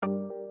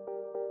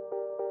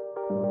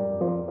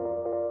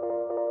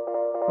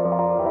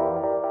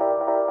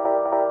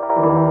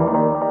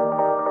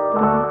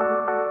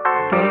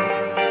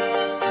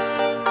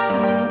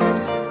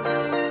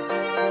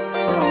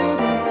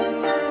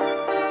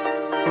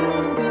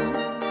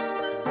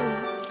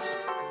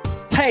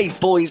Hey,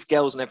 boys,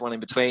 girls, and everyone in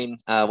between.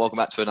 Welcome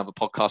back to another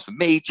podcast with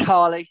me,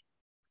 Charlie.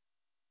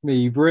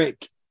 Me,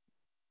 Rick.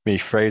 Me,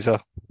 Frazer.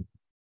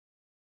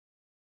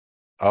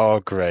 Oh,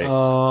 great.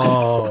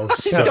 Oh,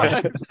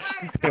 God.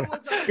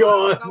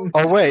 God.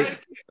 Oh, wait.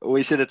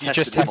 We should have tested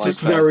just the have mic to- It's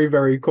first. very,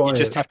 very quiet.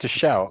 You just have to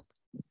shout.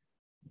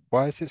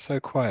 Why is it so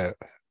quiet?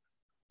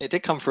 It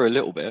did come through a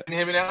little bit. Can you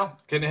hear me now?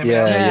 Can you hear me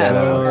Yeah, now? yeah.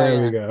 Oh, Yeah.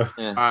 there we go.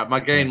 Yeah. All right, my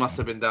gain must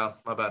have been down.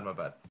 My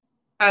bad.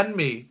 And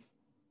me.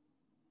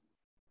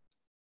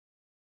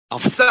 Oh,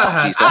 fuck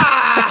Serhan. you, Serhan.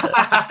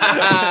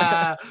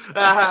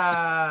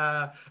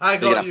 I You're gonna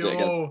got have to you do it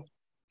again. all.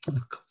 For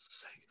God's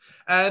sake.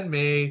 And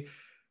me.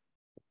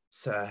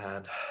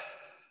 Serhan.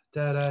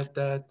 Da da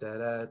da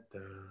da da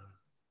da.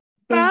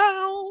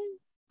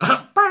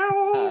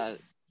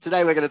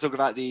 Today we're going to talk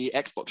about the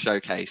Xbox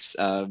showcase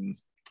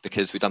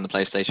because we've done the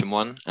PlayStation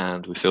one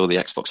and we feel the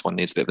Xbox one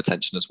needs a bit of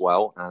attention as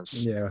well.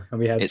 As Yeah, and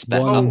we had It's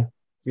better.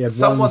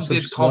 Someone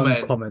did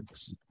comment.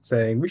 comments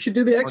saying we should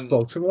do the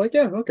Xbox, and we're like,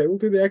 yeah, okay, we'll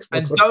do the Xbox.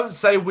 And don't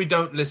say we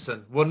don't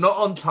listen. We're not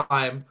on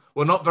time.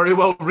 We're not very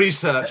well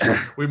researched.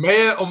 We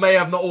may or may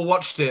have not all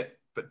watched it,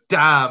 but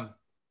damn,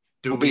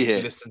 do We'll be we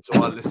here. listen to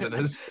our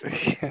listeners?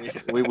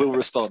 we will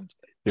respond.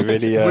 You're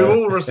really, We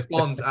will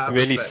respond. Out of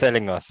really respect.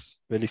 selling us.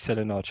 Really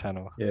selling our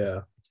channel. Yeah,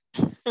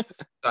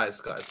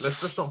 Guys,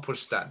 let's not push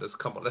standards.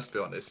 Come on, let's be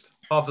honest.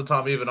 Half the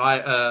time, even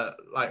I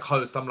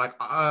host, I'm like,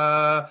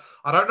 I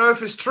don't know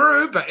if it's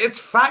true, but it's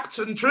fact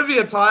and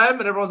trivia time,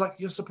 and everyone's like,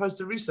 you're supposed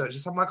to research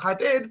this. I'm like, I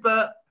did,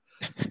 but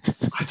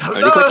I don't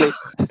Only know. quickly.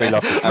 We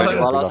love the Only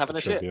trivia, while we I was love having the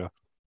a shit. trivia.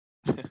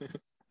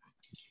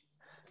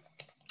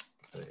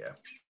 Yeah.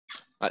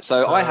 Right,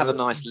 so I have a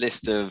nice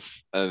list of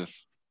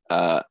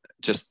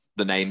just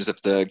the names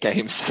of the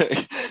games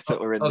that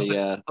were in Of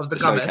the Of the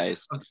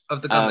showcase. gummies.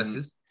 Of the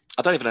gummies.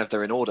 I don't even know if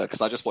they're in order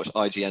because I just watched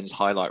IGN's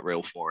highlight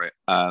reel for it.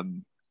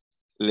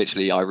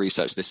 Literally, I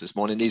researched this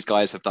morning. These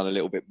guys have done a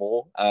little bit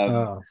more.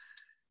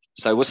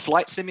 So was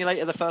Flight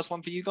Simulator the first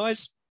one for you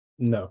guys?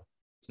 no.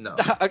 No.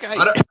 Okay.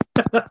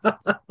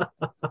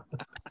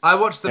 I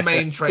watched the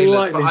main trailers,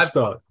 Lightning but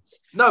start.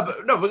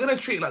 we're gonna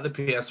treat it like the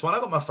PS1. I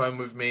got my phone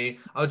with me.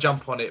 I'll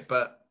jump on it,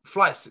 but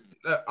flights.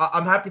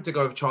 I'm happy to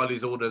go with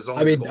Charlie's order as long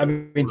I as mean, it's got all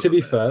to of be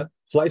it. fair,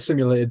 Flight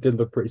Simulator did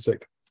look pretty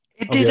sick.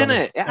 It I'll be did, didn't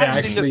honest. it? It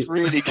actually looked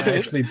really It good.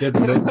 actually did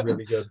look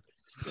really good.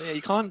 Yeah,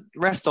 you can't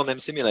rest on them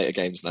simulator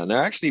games, man.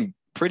 They're actually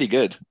pretty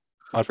good.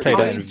 I'd Pretty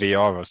play that good. in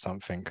VR or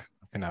something.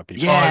 I think that'd be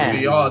Yeah.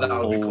 VR, that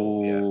would be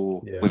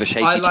cool. Oh, Yeah. with a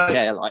shaky I like-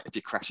 chair, like if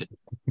you're crashing.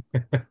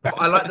 But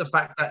I like the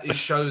fact that it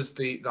shows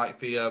the I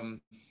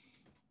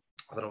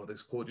don't know what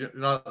it's called. You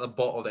know, the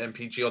bot or the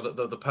MPG or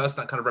the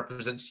person that kind of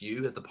represents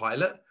you as the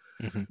pilot.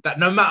 Mhm. That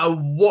no matter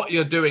what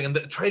you're doing, and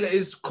the trailer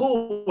is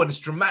cool and it's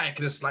dramatic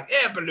and it's like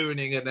air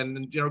ballooning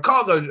and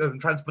cargo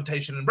and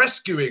transportation and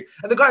rescuing,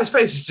 and the guy's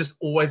face is just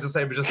always the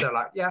same. It's just there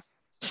like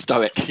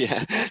Stoic,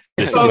 yeah.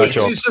 It's so my she's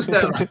job. just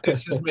there like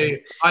it's just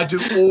me. I do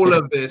all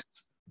of this.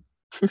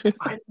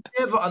 I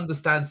never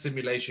understand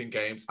simulation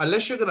games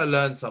unless you're gonna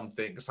learn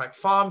something. It's like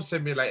farm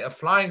simulator,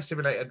 flying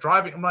simulator,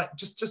 driving. I'm like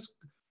just.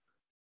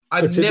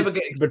 I never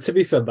get. But to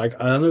be fair,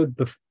 like I know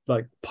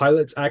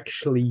pilots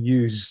actually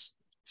use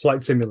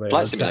Flight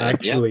Simulator, to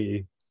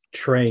actually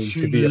train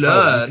to be a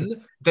pilot.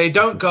 learn. They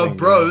don't That's the go, thing,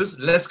 bros.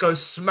 Let's go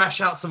smash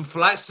out some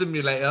Flight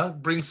Simulator.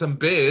 Bring some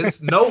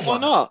beers. No Why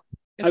one. not?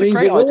 It's I mean, a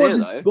great what idea, were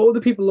though. what were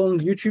the people on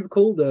YouTube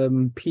called?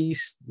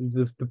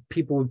 The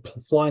people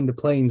flying the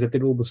planes that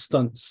did all the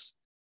stunts.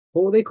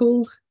 What were they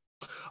called?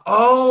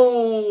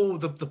 Oh,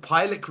 the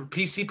pilot crew,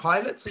 PC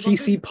pilots. Or PC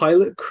something?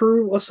 Pilot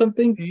Crew or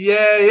something?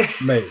 Yeah.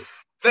 Mate,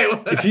 They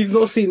were. if you've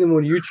not seen them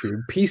on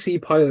YouTube,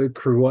 PC Pilot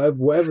Crew,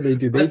 whatever they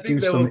do, I they think do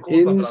they were some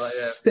called something like that, yeah.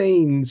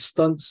 insane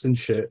stunts and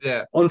shit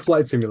Yeah. on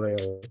Flight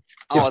Simulator.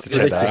 Oh, I was to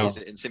going to check that say, out. is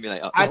it in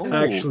Simulator? I- Oh,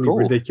 Actually cool.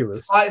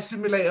 ridiculous. Flight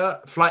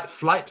Simulator,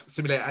 Flight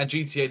Simulator, and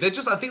GTA. They're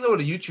just. I think they were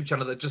on a YouTube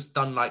channel that just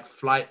done like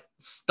flight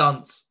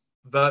stunts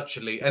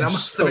virtually. And I It's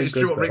must so admit, it's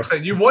true good, what Rick though.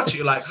 said. You watch it,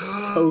 you're like,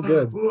 So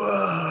good.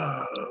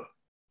 Whoa.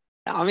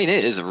 I mean,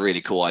 it is a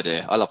really cool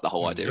idea. I love the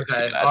whole idea of Okay,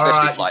 Simulator, especially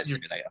alright, Flight you-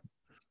 Simulator.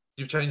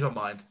 You've changed my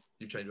mind.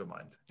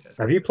 Yes.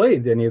 Have you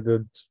played any of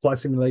the Flight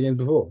Simulator games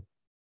before?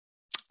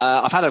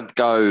 I've had a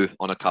go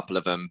on a couple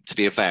of them, to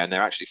be fair, and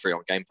they're actually free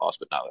on Game Pass,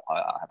 but no,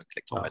 I haven't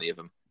clicked on Oh. many of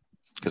them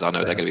because I know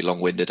they're Fair. going to be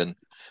long-winded and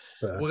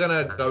We're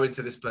gonna go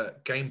into this,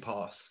 but Game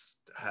Pass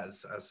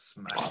has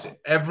smashed it.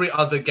 Every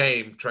other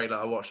game trailer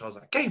I watched, I was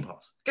like, Game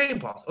Pass.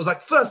 I was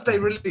like, first day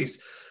release,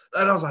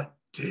 and I was like,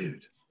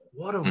 dude,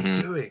 what are we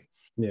Mhm. doing?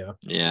 Yeah.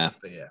 yeah,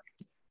 But yeah.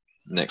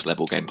 next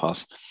level Game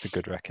Pass. It's a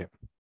good racket.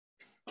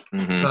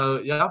 Mhm.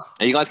 So yeah,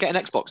 Are you guys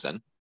getting Xbox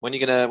then? When are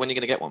you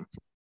gonna get one?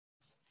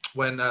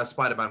 when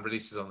Spider-Man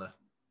releases on there.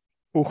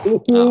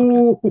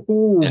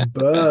 Ooh, Yeah.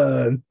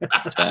 burn.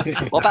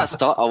 What about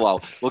Star? Oh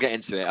well, we'll get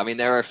into it. I mean,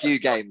 there are a few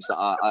games that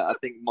I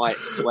think might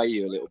sway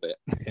you a little bit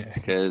Yeah.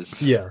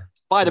 because Yeah.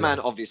 Spider-Man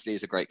obviously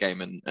is a great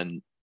game, and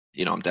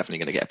I'm definitely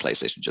going to get a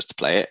PlayStation just to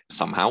play it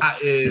somehow.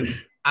 That is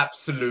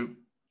absolute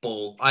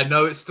bull. I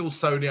know it's still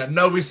Sony. I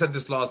know we said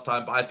this last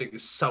time, but I think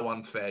it's so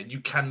unfair. You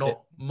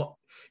cannot.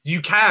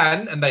 You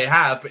can, and they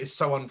have, but it's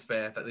so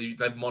unfair that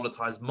they've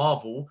monetized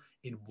Marvel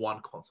in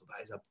one console.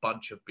 That is a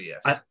bunch of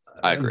BS.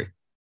 I agree.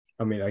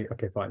 I mean,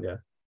 okay, fine, yeah.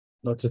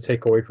 Not to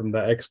take away from the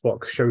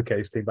Xbox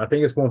showcase thing, but I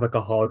think it's more of like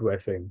a hardware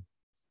thing.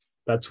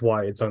 That's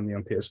why it's only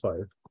on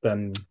PS5.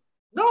 Then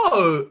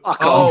no,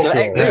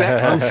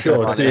 I'm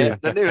sure,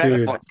 dude. The new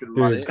Xbox can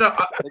run it. No,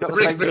 They got the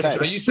same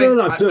specs. Are you saying,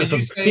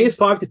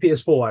 PS5 to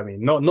PS4? I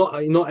mean, not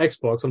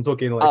Xbox. I'm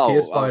talking like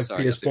PS5,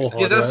 PS4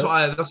 hardware. Yeah, that's what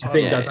I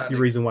think that's the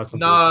reason why.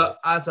 No,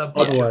 as a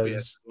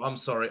PS4, I'm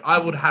sorry. I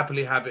would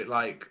happily have it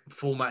like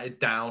formatted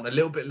down, a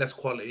little bit less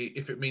quality,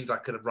 if it means I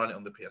could have run it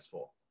on the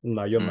PS4.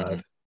 No, you're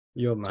mad.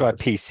 You're mad. That's why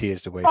PC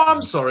is the way. Oh,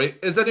 I'm sorry.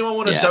 Does anyone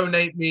want to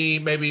donate me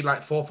maybe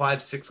like £400,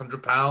 £500,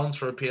 £600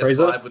 for a PS5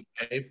 Frazer? with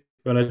the game?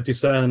 You want to do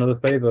Serhan another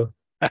favor?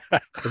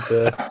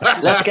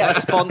 Let's get a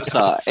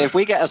sponsor. If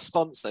we get a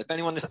sponsor, if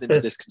anyone listening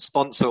to this can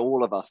sponsor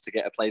all of us to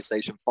get a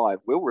PlayStation 5,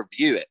 we'll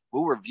review it.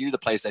 We'll review the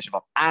PlayStation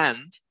 5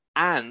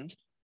 and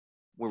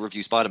we'll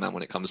review Spider-Man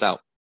when it comes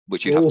out,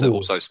 which you have to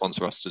also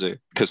sponsor us to do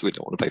because we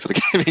don't want to pay for the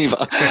game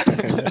either.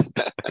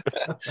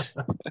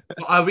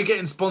 Are we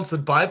getting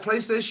sponsored by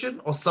PlayStation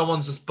or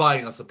someone's just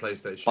buying us a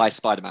PlayStation? By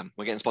Spider-Man.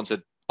 We're getting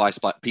sponsored by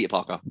Peter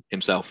Parker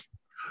himself.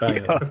 I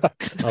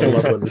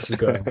love where this is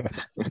going.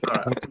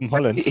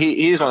 Holland.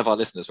 He is one of our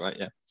listeners, right?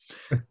 Yeah.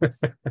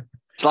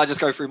 Shall I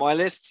just go through my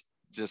list?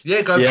 Go for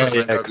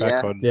it.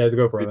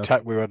 Go for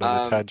it. We went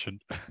on a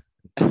tangent.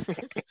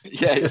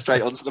 Yeah,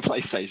 straight onto the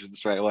PlayStation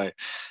straight away.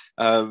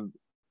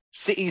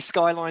 City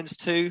Skylines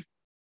 2.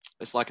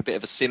 It's like a bit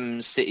of a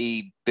Sim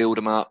City build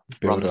 'em up,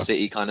 run the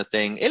city kind of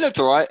thing. It looked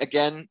all right.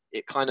 Again,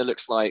 it kind of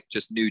looks like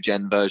just new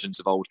gen versions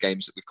of old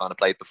games that we've kind of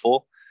played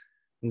before.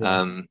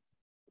 Don't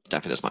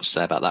think there's much to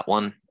say about that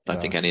one. Don't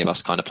think any of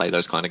us kind of play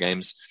those kind of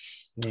games.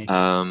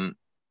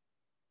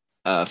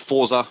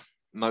 Forza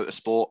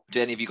Motorsport.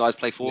 Do any of you guys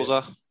play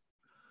Forza?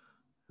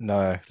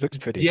 No, looks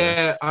pretty.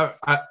 Yeah,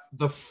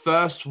 the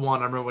first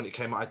one I remember when it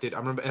came out. I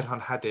remember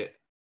Erhan had it,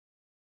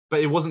 but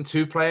it wasn't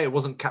two-player. It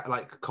wasn't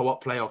like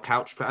co-op play or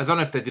couch play. I don't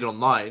know if they did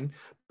online,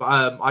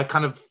 but I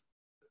kind of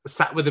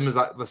sat with him as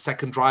like the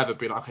second driver,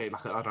 being like, okay,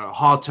 like I don't know,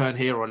 hard turn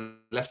here or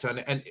left turn,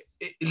 and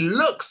it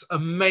looks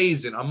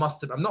amazing. I'm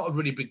not a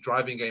really big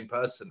driving game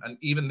person, and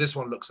even this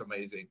one looks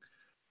amazing.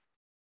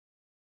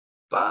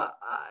 But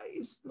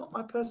it's not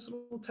my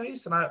personal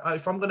taste, and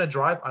if I'm going to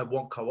drive, I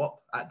want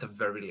co-op at the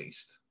very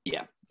least.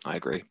 Yeah, I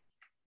agree.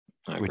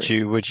 Would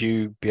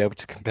you be able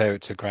to compare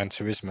it to Gran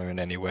Turismo in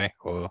any way,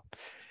 or?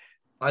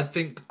 I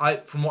think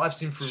from what I've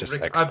seen from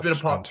Rick, I've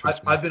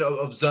been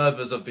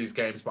observers of these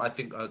games, but I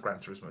think Gran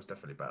Turismo is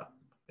definitely better,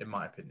 in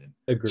my opinion.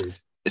 Agreed.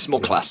 It's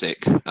more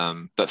classic,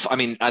 but I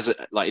mean,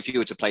 if you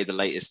were to play the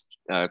latest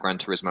Gran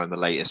Turismo and the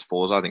latest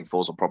Forza, I think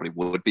Forza probably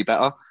would be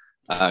better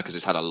because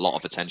it's had a lot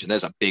of attention.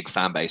 There's a big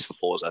fan base for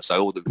Forza,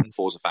 so all the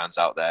Forza fans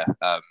out there,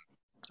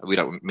 we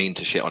don't mean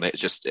to shit on it. It's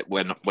just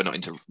we're not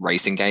into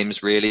racing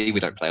games really.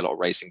 We don't play a lot of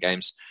racing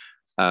games,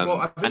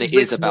 and it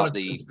is about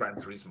the Gran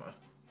Turismo.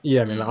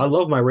 Yeah, I mean, I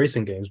love my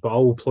racing games, but I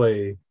will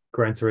play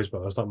Gran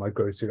Turismo. It's not my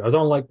go-to. I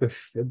don't like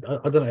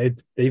I don't know.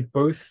 They're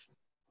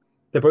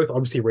both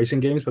obviously racing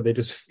games, but they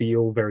just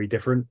feel very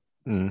different.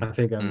 I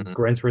think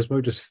Gran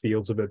Turismo just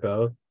feels a bit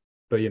better.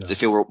 But does it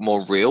feel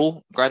more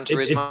real? Gran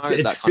Turismo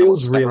it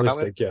feels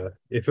realistic. Yeah,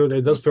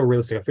 it does feel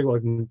realistic. I feel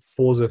like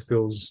Forza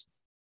feels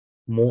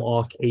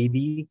more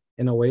arcadey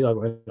in a way.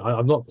 Like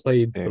I've not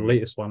played the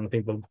latest one. I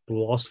think the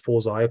last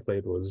Forza I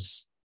played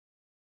was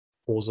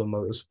Forza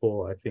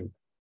Motorsport. I think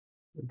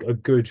a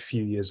good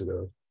few years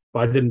ago,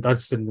 but I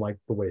just didn't like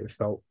the way it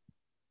felt.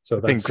 So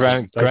I think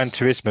Gran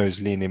Turismo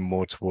is leaning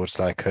more towards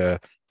like a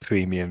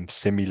premium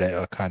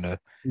simulator kind of.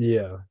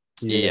 Yeah.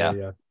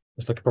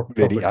 It's like a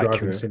proper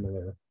driving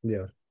simulator.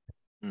 Yeah.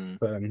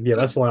 But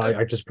that's why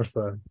I just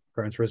prefer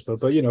Gran Turismo.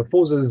 But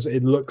Forza,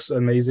 it looks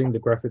amazing. The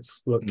graphics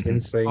look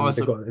insane.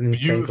 They've got an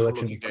insane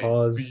collection of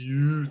cars.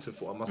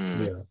 Beautiful, I must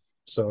admit. Yeah.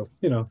 So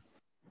it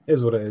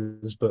is what it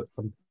is. But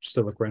I'm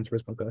still a Gran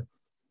Turismo guy.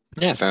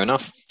 Yeah, fair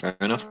enough.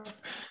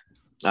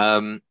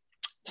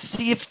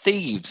 Sea of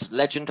Thieves,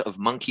 Legend of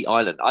Monkey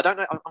Island. I don't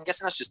know. I'm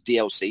guessing that's just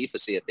DLC for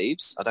Sea of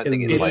Thieves. I don't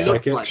think it's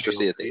like extra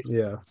Sea of Thieves.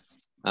 Yeah.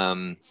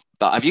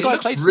 But have you guys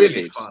played Sea of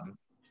Thieves?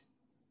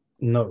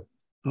 No.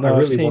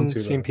 I've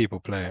seen people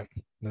play it.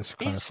 That's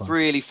kind of fun. It's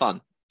really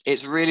fun.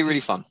 It's really,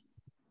 really fun.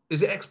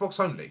 Is it Xbox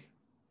only?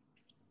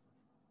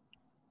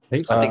 I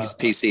think it's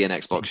PC and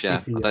Xbox,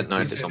 yeah. I don't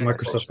know if it's on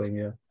Microsoft thing,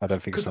 yeah. I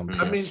don't think it's on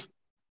PS.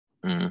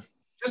 I mean,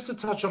 just to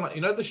touch on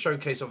the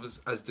showcase of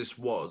as this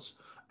was,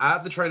 out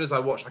of the trailers I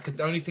watched, I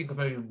could only think of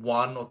maybe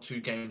one or two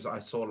games that I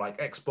saw, like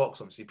Xbox,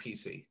 obviously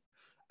PC,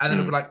 and then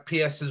it would be like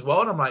PS as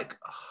well, and I'm like,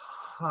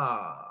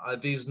 are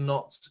these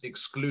not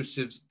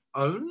exclusives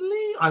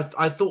only?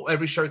 I thought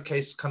every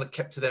showcase kind of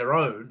kept to their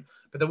own,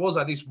 but there was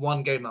at least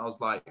one game that I was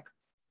like,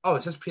 oh,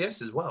 it says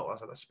PS as well. I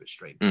was like, that's a bit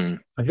strange.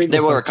 I think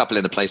there were a couple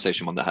in the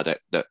PlayStation one that had it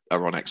that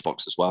are on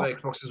Xbox as well.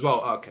 Xbox as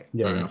well. Okay.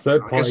 Yeah.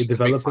 Third-party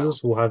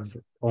developers will have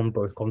on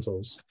both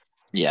consoles.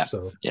 Yeah.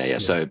 So Yeah.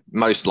 So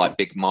most like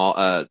big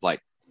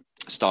like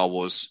Star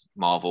Wars,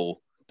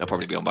 Marvel, they'll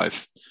probably be on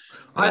both.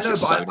 I know,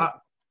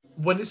 but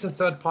when it's a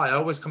third party, I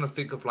always kind of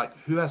think of like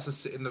who has to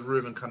sit in the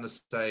room and kind of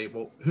say,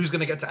 well, who's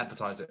going to get to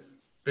advertise it?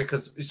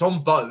 Because it's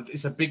on both.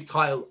 It's a big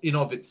title in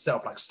of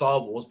itself, like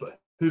Star Wars, but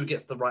who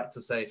gets the right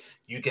to say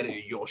you get it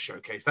at your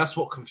showcase? That's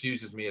what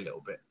confuses me a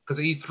little bit.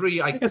 Because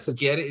E3, I guess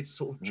get it. It's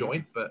sort of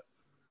joint, but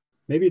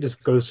maybe it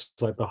just goes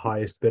to like the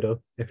highest bidder.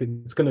 If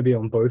it's going to be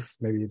on both,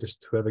 maybe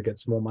just whoever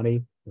gets more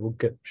money will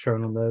get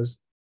shown on theirs.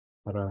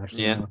 I don't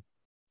actually know.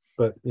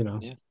 But, you know.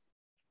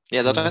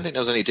 Yeah, I don't think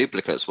there was any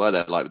duplicates, were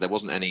there? Like, there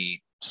wasn't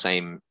any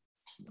same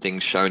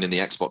things shown in the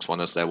Xbox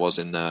one as there was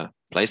in the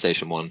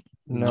PlayStation one.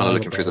 No, kind of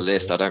looking through the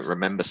list, I don't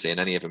remember seeing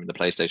any of them in the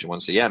PlayStation one.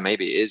 So yeah,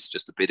 maybe it is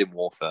just a bidding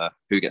war for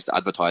who gets to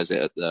advertise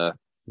it at their showcase.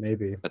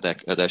 Maybe.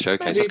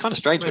 That's kind of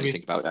strange when you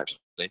think about it, actually.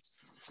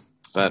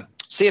 But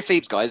Sea of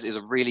Thieves, guys, is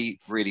a really,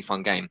 really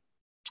fun game.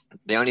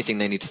 The only thing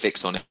they need to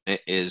fix on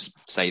it is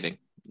saving.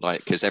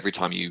 Like, because every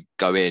time you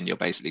go in, you're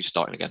basically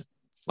starting again.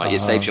 Like,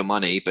 it saves your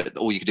money, but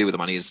all you can do with the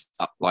money is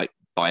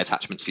buy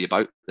attachments for your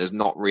boat. There's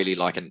not really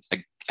like an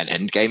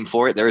end game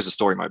for it. There is a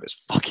story mode, but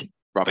it's fucking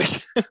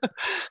rubbish.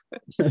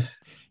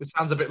 It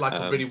sounds a bit like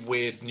a really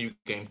weird new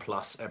game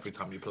plus every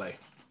time you play.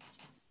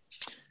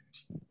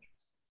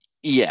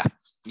 Yeah,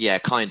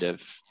 kind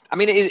of. I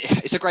mean,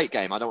 it's a great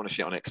game. I don't want to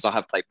shit on it because I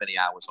have played many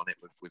hours on it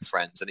with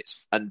friends, and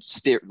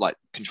like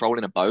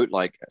controlling a boat,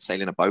 like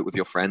sailing a boat with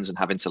your friends and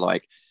having to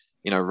like,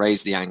 you know,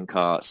 raise the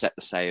anchor, set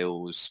the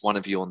sails, one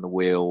of you on the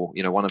wheel,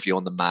 you know, one of you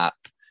on the map.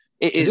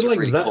 It is like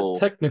really cool.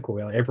 Technical,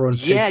 like everyone.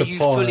 You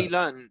fully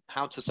learn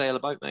how to sail a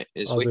boat, mate.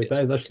 It's wicked.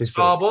 That is actually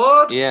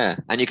starboard. Yeah,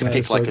 and you can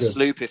pick like a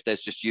sloop if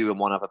there's just you and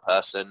one other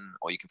person,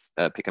 or you can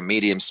pick a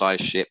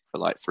medium-sized ship for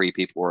like 3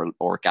 people,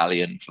 or a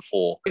galleon for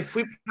 4. If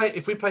we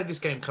play this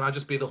game, can I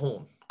just be the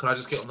horn? Can I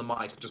just get on the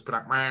mic and just be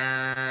like,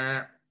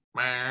 meh,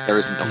 meh? There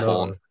isn't a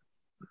horn.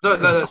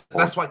 No,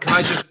 that's why. Can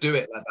I just do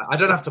it like that? I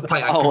don't have to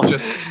play. I can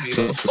just be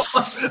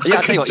the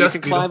I tell you what, you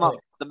can climb up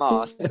the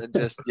mast and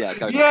just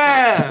go.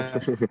 Yeah.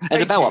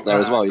 There's a bell up there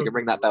as well. You can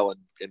ring that bell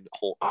and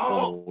horn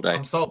all day.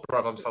 I'm sold,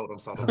 bro. I'm sold. Oh,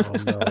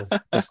 no.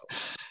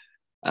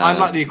 I'm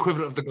like the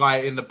equivalent of the guy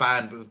in the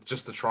band with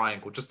just the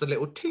triangle, just a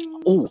little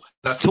ting. Oh,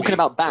 talking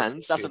about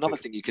bands, that's another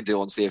thing you can do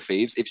on Sea of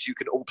Thieves. If you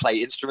can all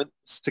play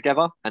instruments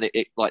together and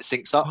it like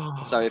syncs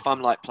up. So if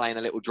I'm like playing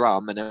a little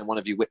drum and then one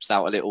of you whips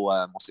out a little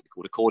what's it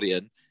called,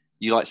 accordion,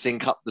 you like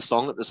sync up the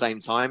song at the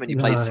same time and you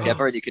play it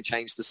together and you can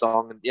change the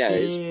song. And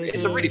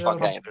it's a really fun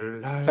game.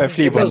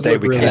 Hopefully one day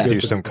we can do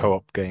some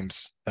co-op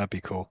games. That'd be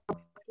cool.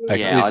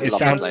 Like,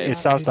 it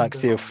sounds like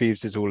Sea of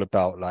Thieves is all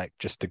about like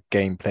just the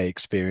gameplay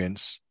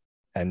experience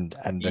and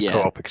the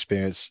co-op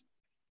experience.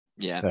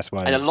 Yeah, that's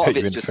why. And a lot of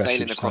it's just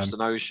sailing across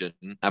an ocean,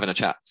 having a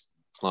chat.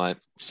 Like,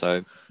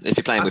 so if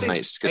you're playing with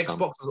mates, it's good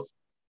Xbox fun.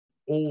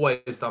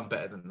 Always done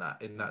better than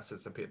that in that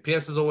sense.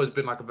 PS has always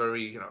been like a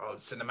very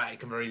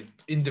cinematic and very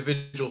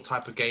individual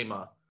type of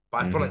gamer.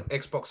 But I feel like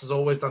Xbox has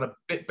always done a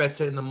bit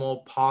better in the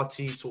more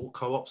party sort of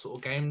co-op sort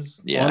of games.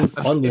 Yeah,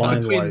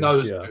 online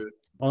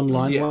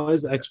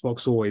wise,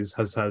 Xbox always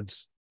has had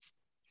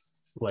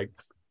like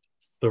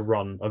the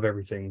run of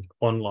everything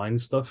online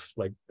stuff.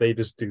 Like they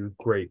just do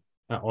great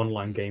at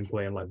online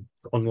gameplay and like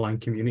online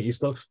community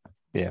stuff.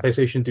 Yeah,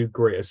 PlayStation do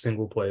great at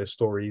single player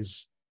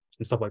stories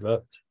and stuff like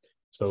that.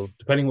 So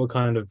depending what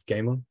kind of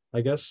gamer,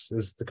 I guess,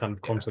 is the kind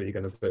of console you're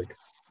going to pick.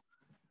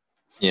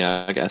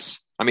 Yeah, I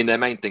guess. I mean, their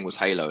main thing was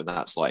Halo, and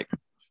that's like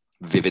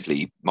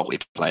vividly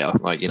multiplayer.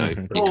 Like, you know, you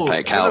can play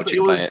a couch,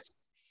 you can play it.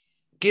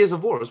 Gears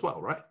of War as well,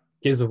 right?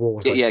 Gears of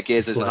War.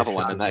 Gears is another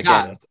one. And that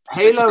again,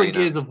 Halo and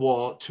Gears of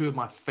War, 2 of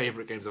my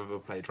favorite games I've ever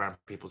played around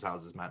people's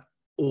houses, man.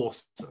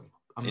 Awesome.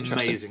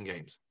 Amazing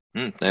games.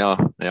 They are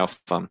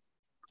fun.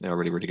 They are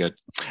really, really good.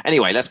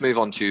 Anyway, let's move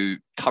on to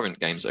current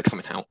games that are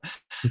coming out.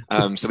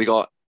 So we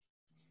got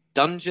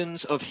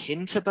Dungeons of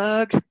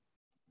Hinterberg.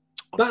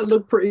 That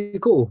looked pretty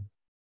cool.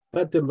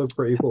 That did look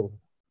pretty cool.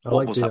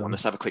 What was that one?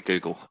 Let's have a quick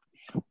Google.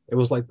 It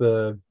was like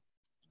every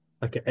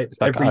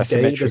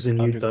day there's a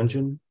new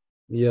dungeon.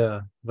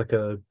 Yeah, like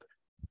a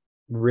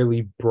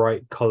really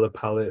bright color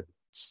palette,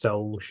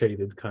 cell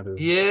shaded kind of.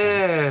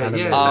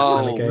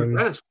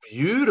 That's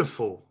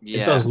beautiful.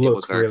 Yeah, it does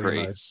look really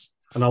pretty. Nice.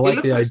 And I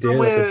like the idea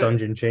that the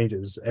dungeon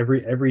changes.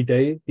 Every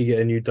day you get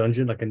a new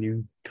dungeon, like a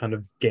new kind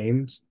of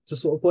game to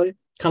sort of play.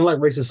 Kind of like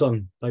Race of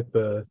Sun, like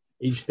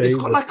each day. It's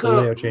got like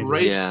a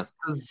Race of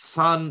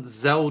Sun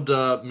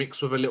Zelda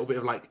mixed with a little bit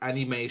of like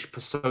anime-ish,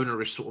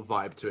 Persona-ish sort of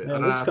vibe to it. Yeah,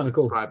 it looks kind of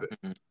cool.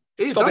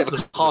 It's got a bit of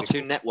a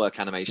Cartoon Network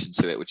animation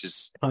to it, which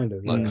is kind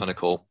of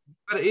cool.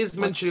 But it is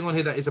mentioning on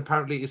here that it's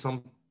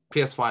on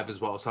PS5 as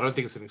well, so I don't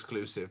think it's an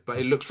exclusive. But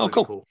it looks really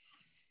cool.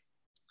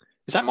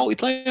 Is that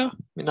multiplayer? I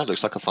mean, that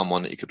looks like a fun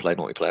one that you could play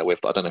multiplayer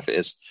with, but I don't know if it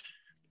is.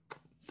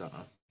 Don't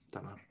know.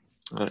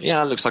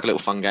 Yeah, it looks like a little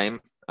fun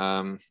game.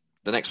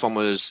 The next one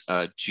was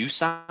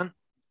Jusan,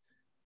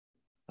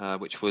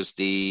 which was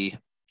it's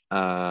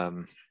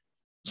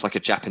like a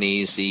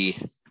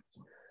Japanesey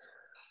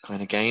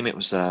kind of game. It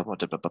was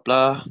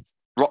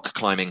rock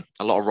climbing,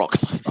 a lot of rock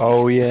climbing.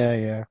 Oh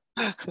yeah.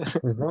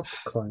 Rock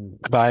climbing.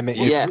 Climbing.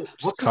 Yeah.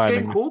 What's this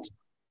climbing. game called?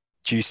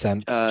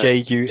 Jusant.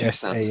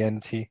 Jusant.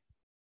 Jusant.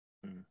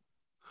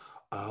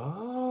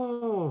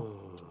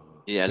 Oh.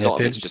 Yeah, a lot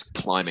of it's just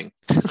climbing.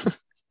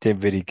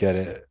 Didn't really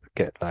get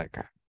like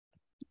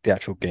the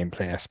actual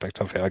gameplay aspect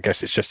of it. I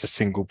guess it's just a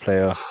single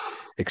player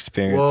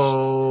experience.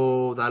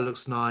 Whoa, that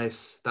looks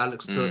nice. That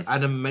looks the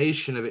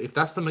animation of it. If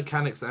that's the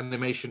mechanics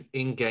animation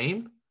in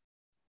game,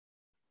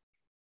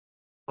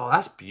 oh,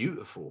 that's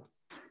beautiful.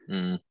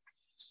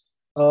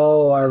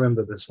 Oh, I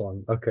remember this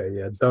one. Okay,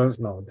 yeah, don't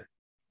nod.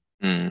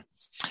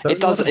 It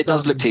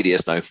does look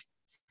tedious though.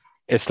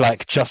 It's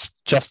like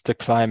just the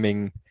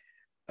climbing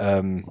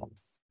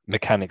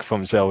mechanic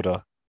from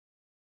Zelda,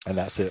 and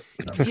that's it.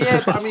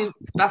 Yeah, but I mean,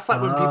 that's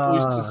like when people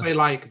used to say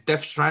like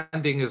Death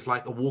Stranding is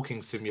like a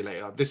walking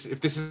simulator.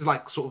 If this is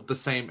like sort of the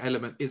same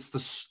element, it's the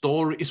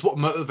story. It's what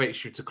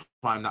motivates you to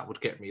climb that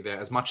would get me there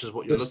as much as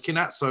what you're looking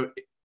at. So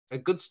a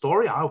good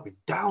story, I'll be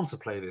down to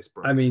play this,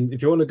 bro. I mean,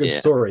 if you want a good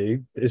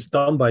story, it's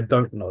done by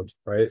Don't Nod,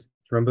 right?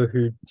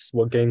 Remember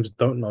what games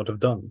Don't Nod have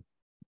done?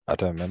 I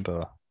don't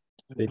remember.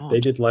 They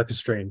did Life is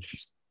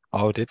Strange.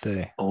 Oh, did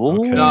they? Oh,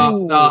 okay.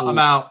 No, I'm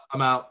out.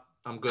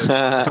 I'm good.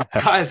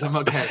 Guys, I'm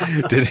okay.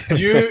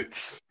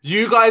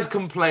 You guys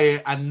can play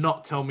it and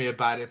not tell me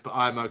about it, but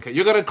I'm okay.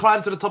 You're gonna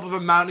climb to the top of a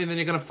mountain, and then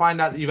you're gonna find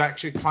out that you've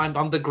actually climbed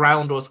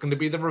underground, or it's gonna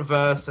be the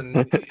reverse, and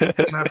you're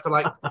gonna have to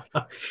like.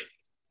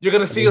 You're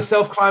gonna see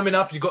yourself climbing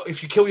up.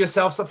 If you kill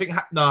yourself, something.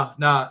 No.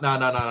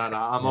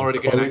 I'm already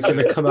getting. He's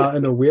gonna come out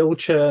in a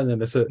wheelchair, and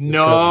then it's a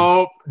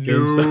nope.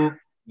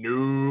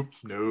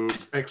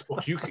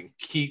 Xbox, you can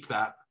keep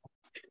that.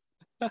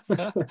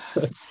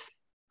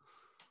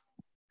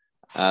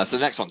 So the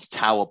next one's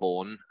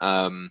Towerborn.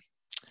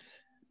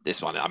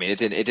 This one, I mean, it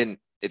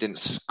didn't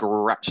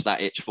scratch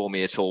that itch for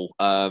me at all.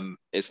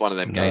 It's one of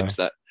them games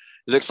that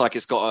looks like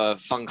it's got a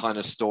fun kind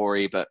of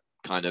story, but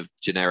kind of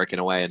generic in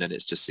a way, and then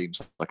it just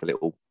seems like a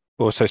little.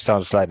 Also,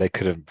 sounds like they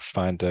couldn't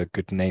find a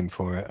good name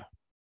for it.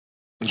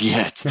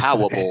 Yeah,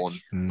 Towerborn,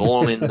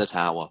 born in the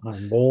tower.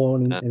 I'm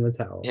born in the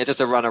tower. Yeah,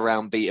 just a run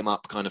around, beat him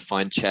up, kind of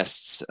find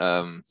chests.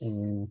 Yeah,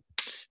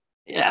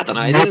 I don't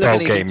know. It didn't look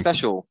anything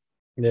special.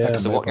 Yeah,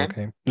 it's like a what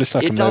game? Looks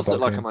like it a does look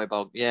game. like a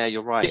mobile. Yeah,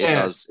 you're right. Yeah.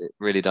 It does. It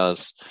really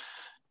does.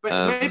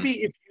 But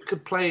maybe if you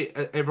could play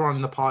everyone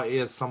in the party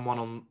as someone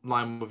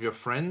online with your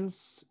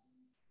friends,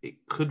 it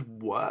could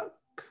work.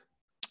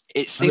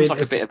 It seems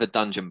like a bit of a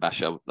dungeon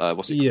basher.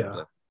 What's it called?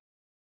 Yeah.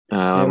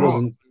 A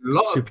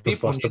lot of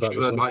people on about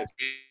YouTube are like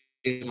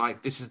being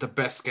like, "This is the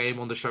best game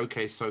on the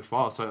showcase so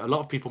far." So a lot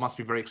of people must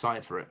be very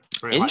excited for it.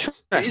 Very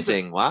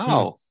Interesting.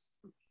 Wow.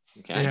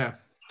 Okay. Yeah.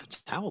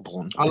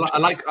 Towerborn. I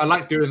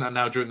like doing that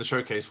now during the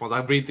showcase ones. I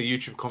read the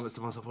YouTube comments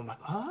to myself. I'm like,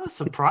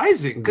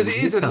 surprising, because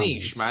it is a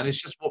niche, man.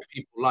 It's just what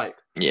people like.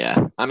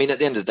 Yeah, I mean, at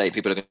the end of the day,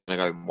 people are going to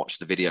go and watch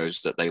the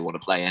videos that they want to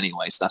play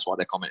anyway, so that's why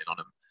they're commenting on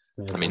them.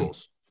 Yeah, I mean,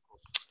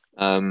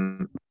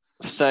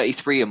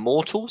 33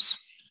 Immortals.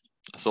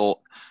 I thought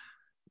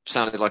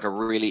sounded like a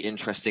really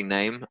interesting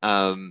name,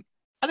 and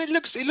it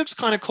looks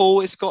kind of cool.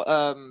 It's got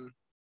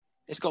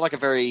like a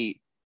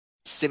very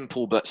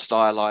simple but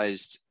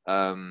stylized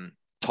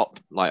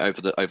top, like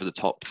over the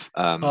top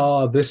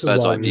this is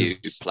bird's eye view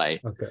play.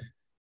 Okay.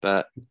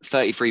 But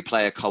 33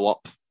 player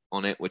co-op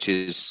on it, which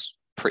is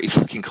pretty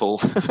fucking cool.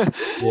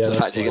 The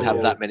fact you can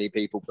have that many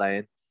people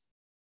playing.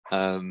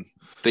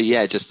 But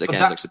yeah, just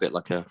again looks a bit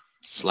like a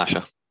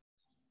slasher.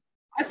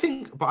 I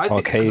think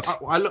arcade.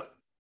 I look.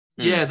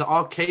 Yeah, the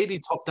arcadey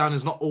top down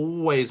is not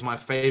always my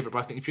favorite, but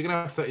I think if you're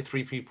gonna have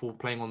 33 people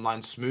playing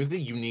online smoothly,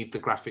 you need the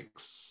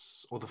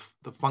graphics or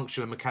the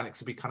functional mechanics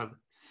to be kind of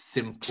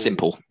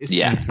simple.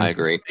 Yeah, I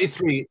agree.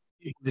 33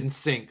 people in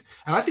sync,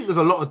 and I think there's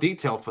a lot of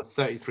detail for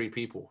 33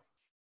 people.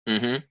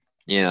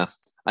 Yeah,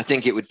 I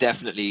think it would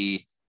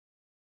definitely.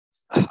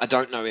 I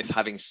don't know if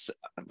having.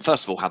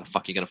 First of all, how the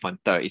fuck are you going to find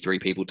 33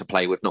 people to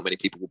play with? Not many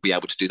people will be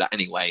able to do that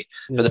anyway.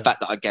 Yeah. But the fact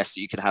that I guess that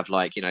you could have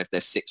like, if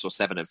there's 6 or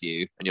 7 of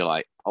you, and you're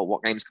like, oh,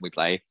 what games can we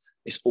play?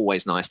 It's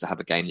always nice to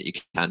have a game that you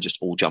can just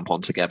all jump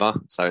on together.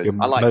 So you're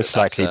I like most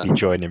likely be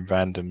joining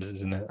randoms,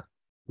 isn't it?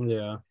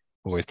 Yeah,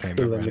 always playing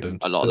with randoms.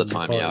 A lot of the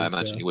time, I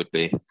imagine you would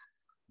be.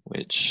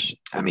 Which,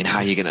 I mean, how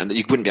are you going to...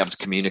 You wouldn't be able to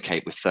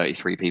communicate with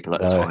 33 people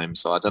at a time.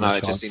 So I don't know,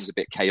 it just seems a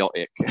bit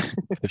chaotic.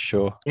 For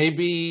sure.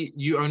 Maybe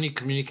you only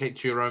communicate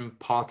to your own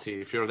party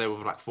if you're there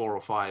with like 4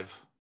 or 5.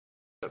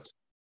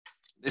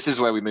 This is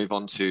where we move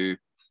on to,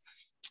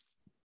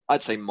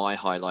 I'd say, my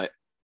highlight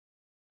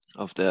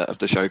of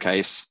the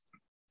showcase.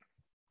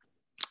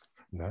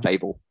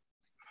 Fable.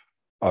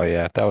 Oh,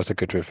 yeah, that was a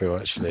good review,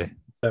 actually.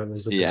 That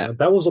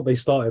was what they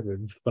started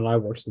with when I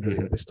watched the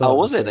video.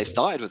 Was it? They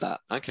started with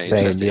that. Okay,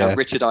 interesting. Yeah.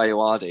 Richard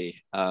Ayoade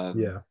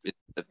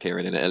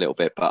appearing in it a little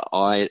bit, but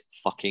I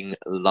fucking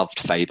loved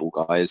Fable,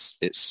 guys.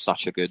 It's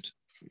such a good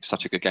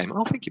game.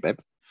 Oh, thank you, babe.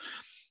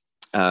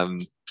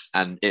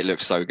 And it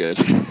looks so good.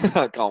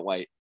 I can't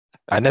wait.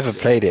 I never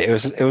played it.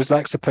 It was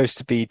like supposed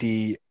to be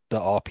the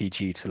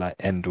RPG to like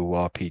end all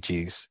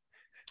RPGs,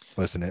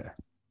 wasn't it?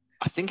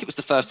 I think it was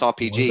the first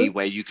RPG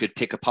where you could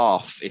pick a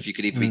path if you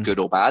could either be good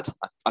or bad.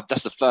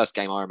 That's the first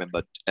game I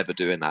remember ever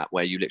doing that,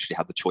 where you literally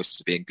had the choice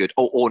of being good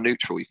or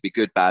neutral. You could be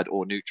good, bad,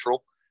 or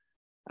neutral.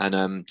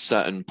 And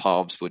certain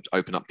paths would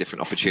open up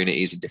different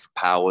opportunities and different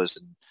powers.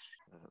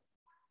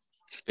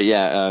 But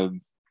yeah,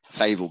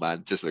 Fable,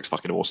 man, just looks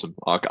fucking awesome.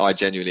 I'm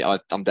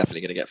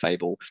definitely going to get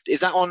Fable.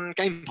 Is that on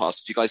Game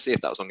Pass? Did you guys see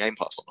if that was on Game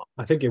Pass or not?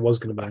 I think it was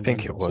going to be. I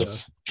think it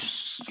was.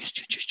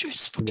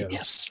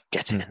 Yes,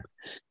 get it.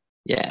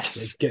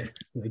 Yes.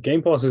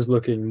 Game Pass is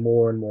looking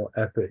more and more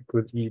epic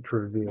with each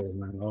reveal,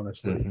 man,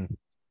 honestly. Mm-hmm.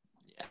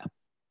 Yeah.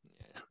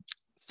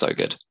 So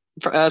good.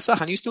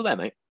 Serhan, you still there,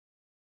 mate?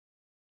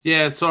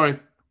 Yeah,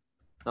 sorry.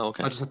 Oh,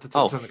 okay. I just had to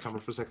turn the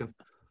camera for a second.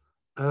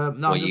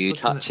 No, were you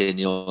touching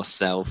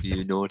yourself,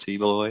 you naughty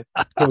boy?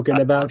 Talking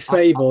about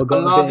Fable,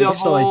 got a bit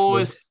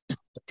excited.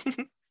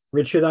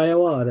 Richard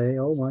Ayoade,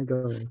 oh my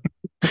god.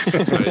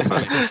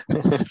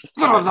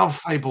 I love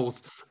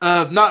Fables.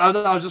 No,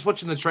 I was just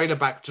watching the trailer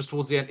back just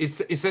towards the end.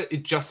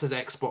 It just says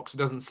Xbox. It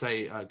doesn't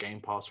say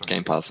Game Pass. Or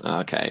Game Pass.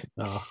 Okay.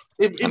 Oh.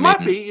 It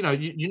might be.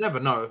 You never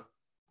know.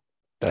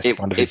 That's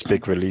one of his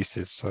big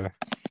releases, so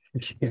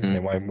they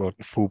won't more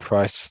than full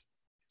price,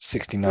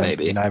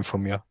 $69.99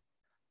 from you.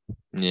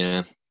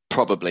 Yeah,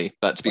 probably.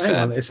 But to be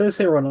fair, it says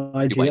here on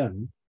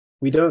IGN,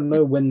 we don't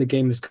know when the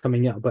game is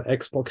coming out, but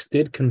Xbox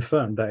did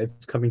confirm that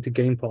it's coming to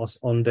Game Pass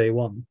on day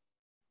one.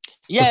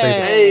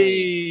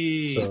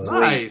 Yay! So,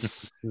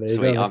 nice.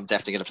 Sweet. I'm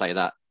definitely going to play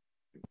that.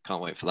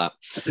 Can't wait for that.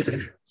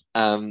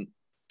 I'm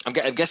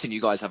guessing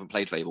you guys haven't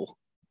played Fable.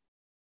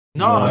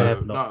 No, I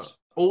have not.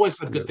 Always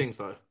heard good things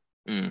though.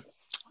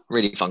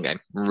 Really fun game.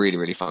 Really,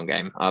 really fun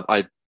game.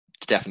 I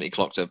definitely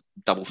clocked a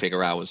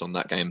double-figure hours on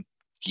that game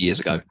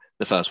years ago.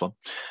 The first one.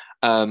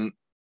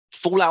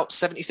 Fallout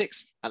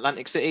 76,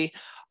 Atlantic City.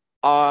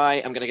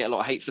 I am going to get a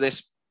lot of hate for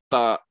this,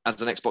 but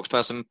as an Xbox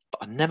person,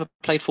 I never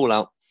played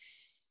Fallout.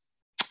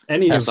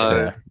 No,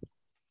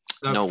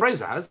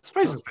 Frazer has.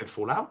 Frazer's played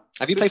Fallout.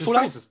 Have you played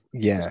Fallout?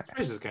 Yeah,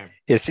 Frazer's game.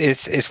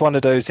 It's one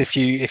of those. If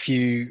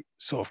you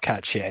sort of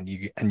catch it and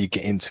you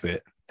get into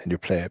it and you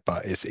play it,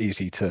 but it's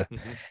easy to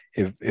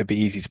it'd be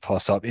easy to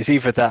pass up. It's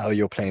either that or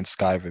you're playing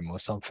Skyrim or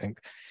something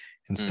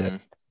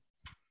instead.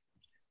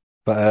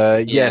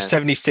 But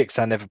 76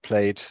 I never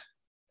played.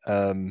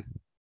 Don't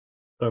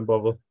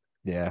bother.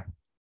 Yeah.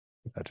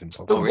 I didn't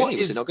bother. Oh, really?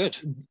 Was it not good?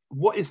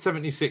 What is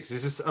 76?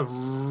 Is this a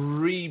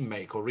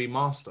remake or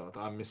remaster that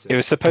I'm missing? It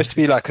was supposed to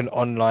be like an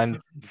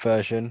online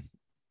version.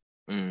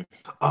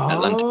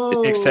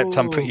 Except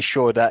I'm pretty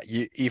sure that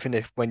even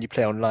if when you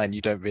play online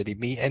you don't really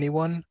meet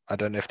anyone. I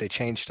don't know if they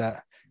changed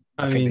that.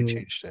 I think they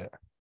changed it.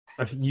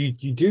 You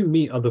do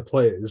meet other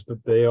players,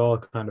 but they are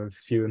kind of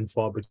few and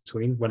far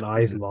between. When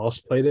I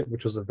last played it,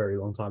 which was a very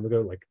long time ago,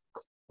 like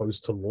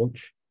close to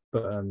launch,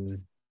 but I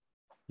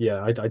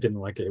didn't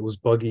like it. It was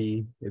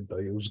buggy. It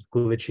was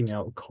glitching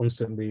out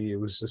constantly. It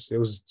was just a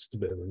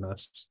bit of a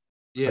mess.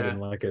 Yeah, I didn't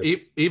like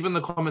it. Even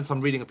the comments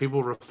I'm reading are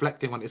people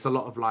reflecting on it's a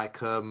lot of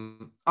like,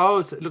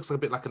 it looks like a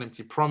bit like an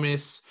empty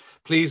promise.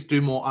 Please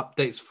do more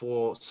updates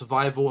for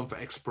survival and for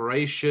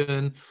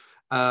exploration.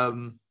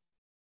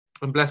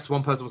 And bless,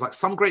 one person was like,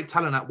 some great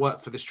talent at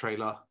work for this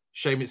trailer.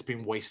 Shame it's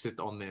been wasted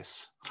on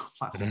this.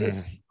 Wow.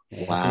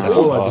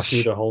 I just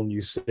need a whole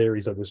new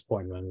series at this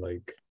point, man.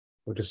 Like,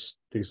 we'll just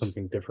do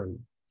something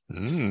different.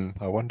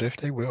 I wonder if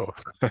they will.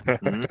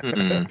 But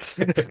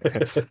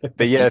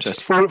yeah,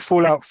 just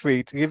Fallout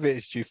 3, to give it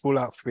its due,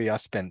 Fallout 3, I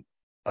spent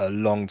a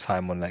long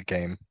time on that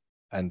game.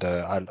 And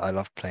I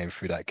love playing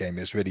through that game.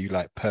 It's really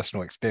like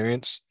personal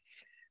experience.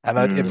 And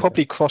it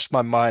probably crossed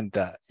my mind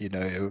that,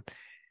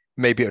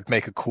 maybe it would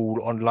make a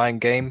cool online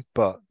game,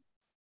 but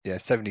yeah,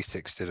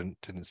 76 didn't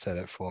sell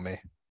it for me.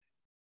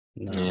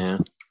 No. Yeah.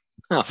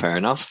 Oh, fair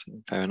enough.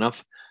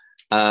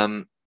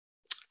 Necrom.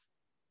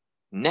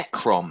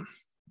 I'm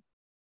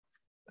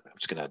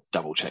just going to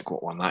double check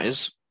what one that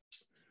is.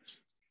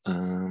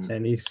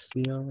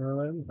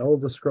 NECROM?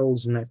 Elder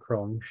Scrolls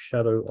Necrom,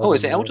 Shadow. Oh,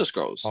 is it Elder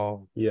Scrolls?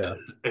 Oh, yeah.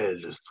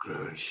 Elder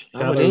Scrolls.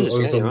 Shadow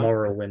over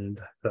Morrowind.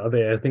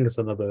 I think it's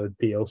another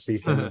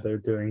DLC thing that they're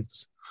doing.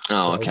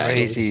 Oh, okay.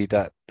 Crazy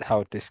that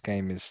how this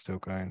game is still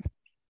going.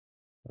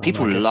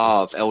 People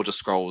love Elder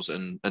Scrolls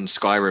and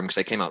Skyrim because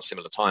they came out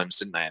similar times,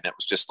 didn't they? And it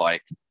was just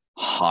like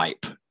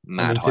hype,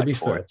 hype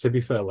for it. To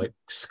be fair, like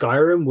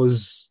Skyrim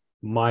was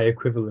my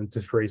equivalent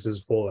to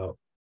Frazer's Fallout.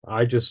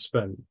 I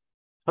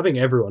think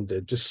everyone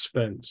just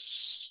spent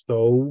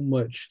so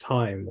much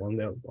time on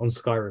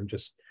Skyrim,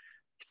 just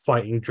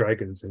fighting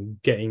dragons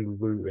and getting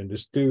loot and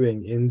just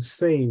doing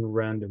insane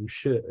random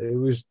shit.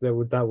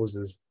 That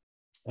was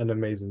an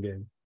amazing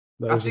game.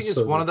 I think it's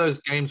one of those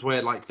games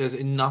where like there's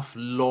enough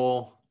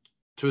lore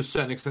to a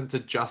certain extent to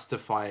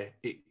justify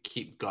it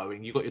keep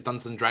going. You got your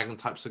Dungeons and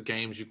Dragons types of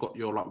games. You've got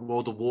your like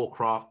World of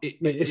Warcraft.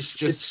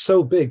 It's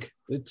so big.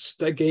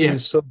 That game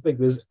is so big.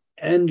 There's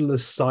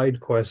endless side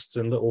quests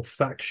and little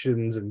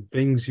factions and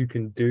things you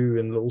can do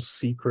and little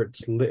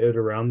secrets littered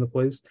around the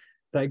place.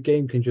 That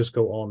game can just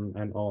go on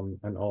and on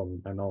and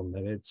on and on,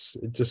 and it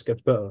just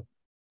gets better.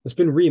 It's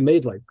been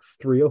remade like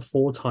 3 or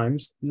 4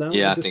 times now.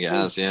 Yeah, I think it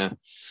has. Yeah,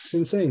 it's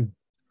insane.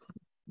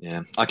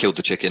 Yeah, I killed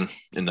the chicken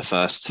in the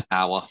first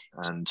hour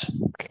and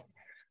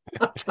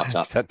fucked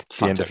up. Is that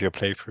the end of your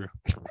playthrough?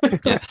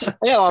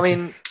 Yeah. I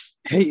mean,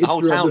 the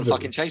whole town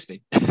fucking chased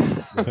me.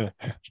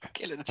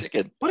 Killing the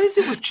chicken. What is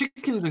it with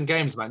chickens and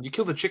games, man? You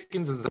kill the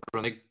chickens and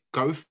they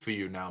go for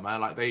you now,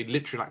 man. Like they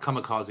literally like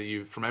kamikaze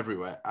you from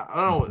everywhere. I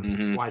don't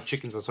know why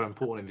chickens are so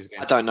important in these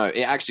games. I don't know.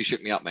 It actually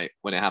shook me up, mate,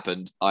 when it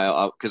happened.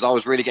 Because I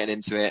was really getting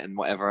into it and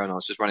whatever, and I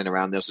was just running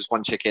around. There was this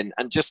one chicken,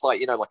 and just like,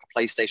 like a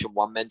PlayStation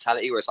 1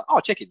 mentality where it's like, oh,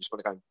 chicken, just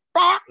want to go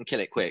and kill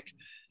it quick.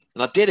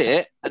 And I did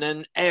it, and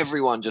then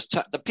everyone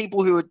the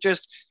people who had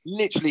just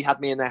literally had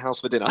me in their house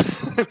for dinner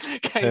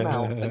came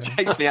out and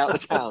chased me out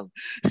of the town.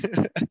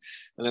 And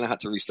then I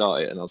had to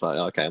restart it, and I was like,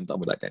 oh, okay, I'm done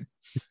with that game.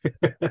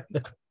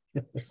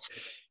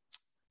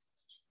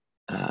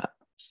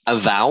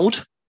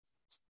 Avowed?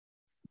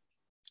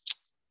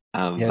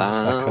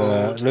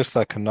 Yeah, it looks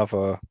like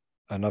another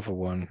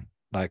one,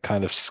 like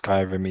kind of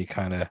Skyrim-y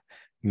kind of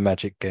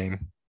magic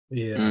game.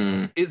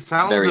 Yeah, it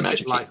sounds a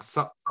bit like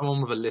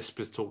someone with a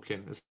lisp is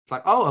talking. It's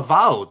like, oh,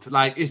 Avowed.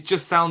 Like it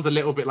just sounds a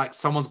little bit like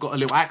someone's got a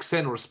little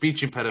accent or a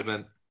speech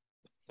impediment.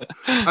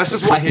 That's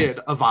just what I heard.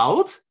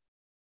 Avowed.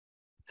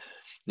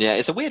 Yeah,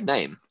 it's a weird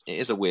name. It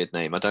is a weird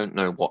name. I don't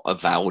know what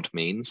avowed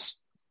means.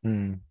 I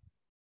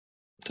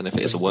don't know if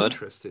it is a word.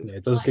 Yeah,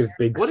 it does give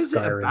big. What is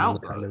it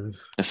about?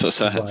 That's what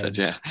Serhan said.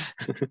 Yeah.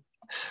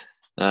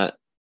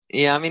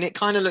 Yeah, I mean, it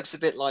kind of looks a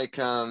bit like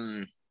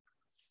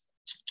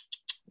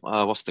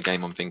what's the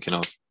game I'm thinking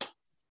of?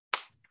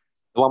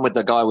 The one with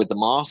the guy with the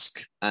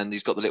mask, and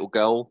he's got the little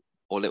girl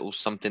or little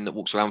something that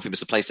walks around with him.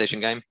 It's a PlayStation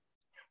game.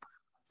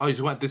 Oh, he's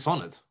about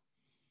Dishonored.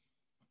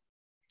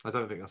 I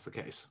don't think that's the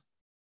case.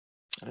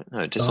 I don't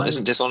know.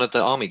 Isn't Dishonored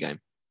the army game?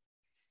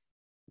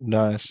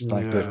 No, it's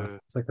like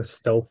it's like a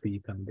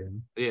stealthy kind of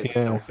game. Yeah, it's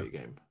a stealthy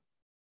game.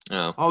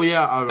 Oh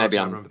yeah, I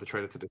remember the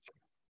trailer to this.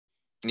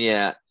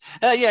 Yeah,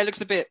 it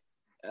looks a bit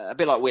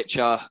like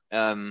Witcher,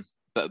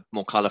 but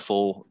more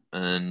colourful,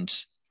 and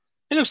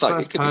it looks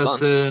like it could be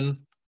fun.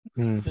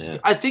 Yeah.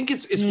 I think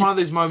it's one of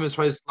those moments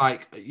where it's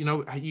like,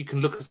 you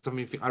can look at something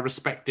and think, I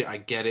respect it, I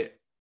get it,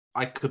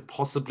 I could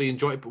possibly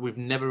enjoy it, but we've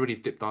never really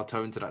dipped our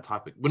toe into that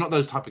type of. We're not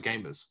those type of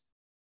gamers.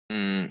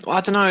 Well,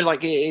 I don't know.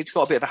 Like it's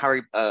got a bit of a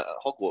Harry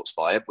Hogwarts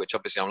vibe, which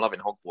obviously I'm loving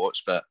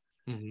Hogwarts, but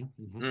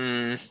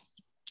yeah,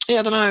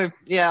 I don't know.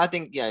 Yeah, I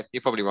think you're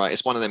probably right.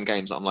 It's one of them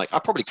games that I'm like, I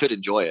probably could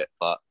enjoy it,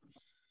 but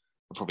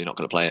I'm probably not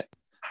going to play it.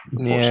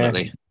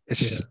 Unfortunately, yeah, it's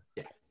just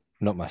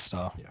not my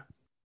style.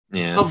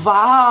 Yeah.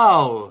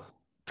 Avowed.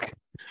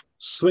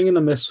 Swing and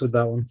a miss with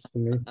that one for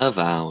me.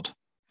 Avowed,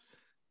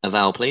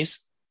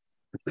 please.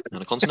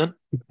 On a consonant.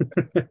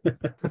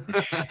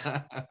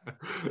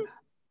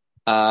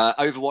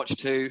 Overwatch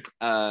 2,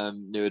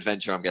 new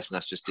adventure. I'm guessing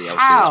that's just DLC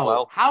as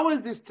well. How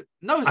is this?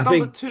 No, it's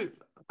number 2.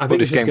 I think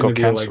this game got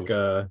cancelled.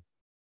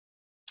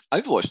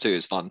 Overwatch 2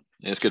 is fun.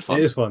 It's good fun.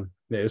 It is fun.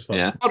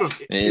 Yeah. Hold on.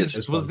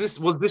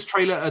 Was this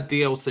trailer a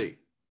DLC?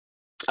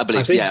 I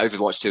believe.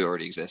 Overwatch 2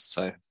 already exists.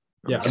 So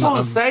yeah, that's what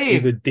I'm saying.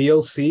 Either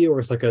DLC or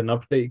it's like an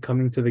update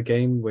coming to the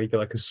game where you get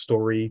like a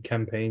story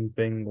campaign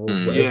thing or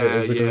whatever it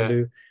is they're gonna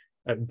do.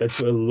 That's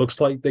what it looks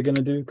like they're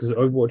gonna do, because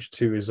Overwatch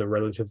 2 is a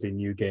relatively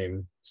new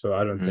game, so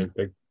I don't think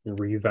they're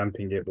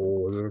revamping it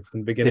all from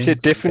the beginning. Is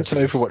it different to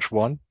Overwatch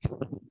 1?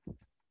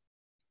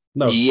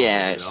 No.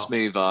 Yeah, it's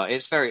smoother.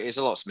 It's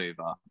a lot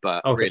smoother,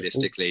 but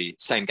realistically,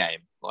 same game.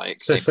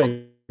 Like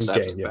same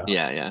game.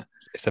 Yeah.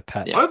 It's a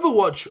patch. Yeah.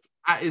 Overwatch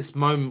at its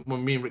moment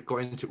when me and Rick got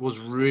into it was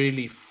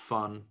really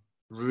fun.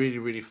 Really,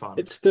 really fun.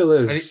 It still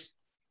is.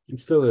 It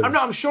still is.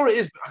 I'm sure it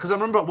is, because I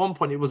remember at one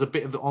point it was a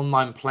bit of the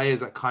online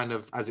players that kind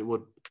of,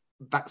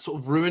 that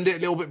sort of ruined it a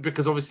little bit,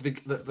 because obviously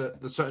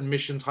the certain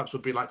mission types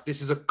would be like, this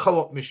is a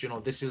co-op mission,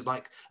 or this is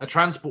like a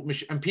transport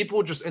mission, and people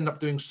would just end up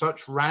doing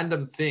such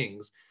random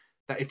things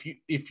that if you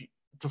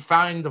to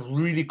find a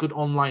really good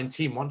online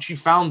team, once you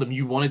found them,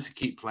 you wanted to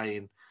keep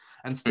playing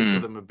and stick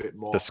with them a bit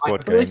more. The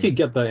squad I think you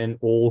get that in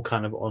all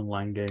kind of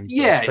online games.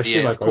 Yeah,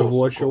 especially like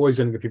Overwatch. You're always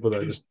going to get people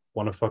that just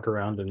want to fuck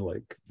around and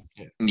like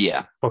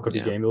fuck up the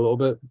game a little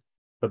bit.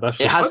 But that's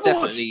just... it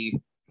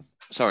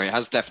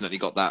has definitely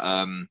got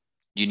that.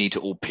 You need to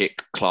all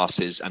pick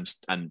classes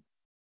and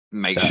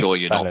make sure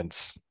you're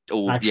balance. Not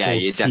all.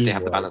 You definitely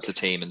have to balance the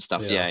team and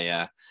stuff.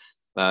 Yeah.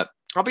 But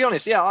I'll be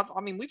honest. Yeah,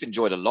 I mean, we've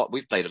enjoyed a lot.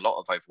 We've played a lot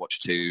of Overwatch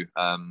 2,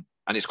 and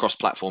it's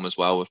cross-platform as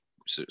well,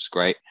 so it's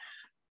great.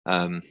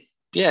 I'll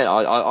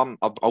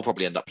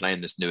probably end up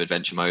playing this new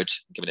adventure mode,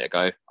 giving it a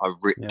go.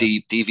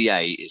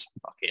 DVA is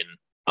fucking.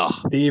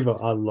 Diva,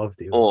 I love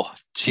Diva. Oh,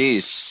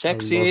 she's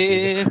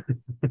sexy.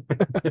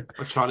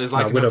 Charlie's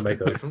like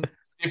Widowmaker.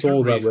 It's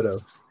all that Widow.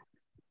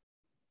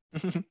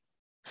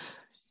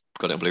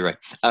 Got it on Blu-ray.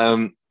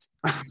 And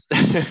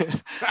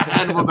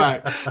we're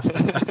back.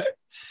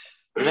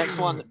 The next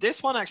one.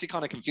 This one actually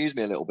kind of confused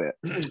me a little bit.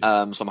 So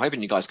I'm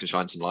hoping you guys can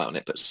shine some light on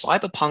it. But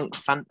Cyberpunk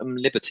Phantom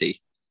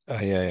Liberty. Oh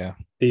yeah.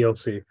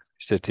 DLC.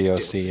 It's a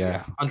DLC,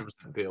 yeah. 100%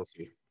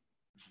 DLC.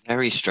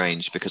 Very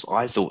strange, because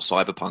I thought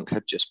Cyberpunk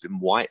had just been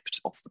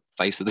wiped off the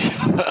face of the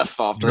earth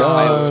after it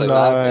failed so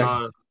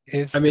badly.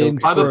 I mean,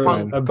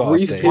 for a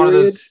brief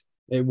period,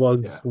 it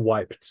was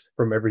wiped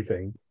from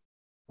everything.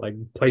 Like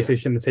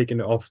PlayStation had taken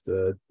it off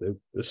the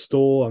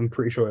store. I'm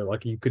pretty sure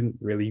like you couldn't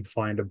really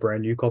find a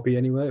brand new copy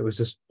anywhere. It was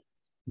just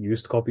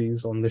used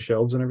copies on the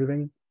shelves and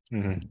everything.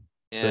 Mm-hmm.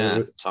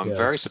 Yeah, so I'm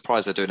very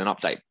surprised they're doing an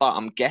update. But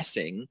I'm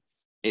guessing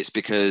it's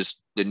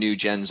because the new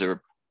gens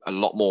are a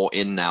lot more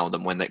in now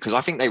than when because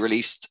I think they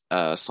released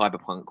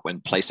Cyberpunk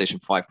when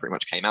PlayStation 5 pretty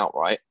much came out,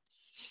 right?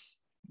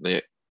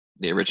 The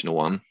original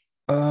one.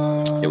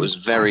 It was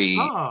very.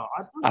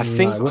 I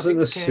think it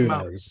wasn't as soon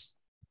as.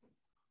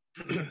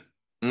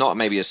 Not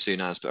maybe as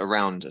soon as, but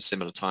around a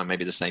similar time,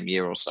 maybe the same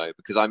year or so.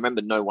 Because I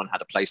remember no one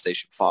had a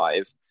PlayStation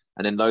 5,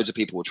 and then loads of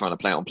people were trying to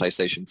play it on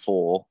PlayStation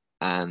 4,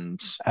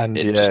 and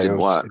it just didn't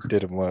work. It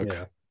didn't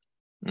work.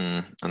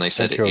 Yeah. And they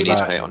said you need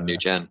to play it on new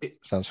gen.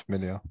 Sounds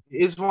familiar.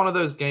 It is one of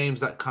those games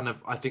that kind of,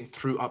 I think,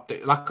 through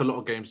update, like a lot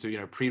of games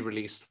do,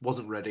 pre-released,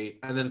 wasn't ready,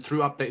 and then through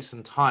updates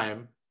and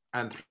time,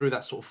 and through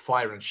that sort of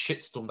fire and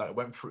shitstorm that it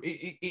went through,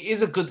 it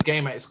is a good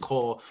game at its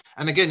core.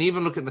 And again,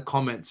 even look at the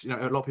comments, a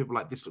lot of people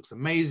are like, this looks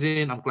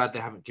amazing. I'm glad they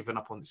haven't given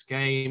up on this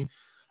game. And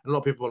a lot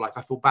of people are like,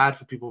 I feel bad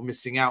for people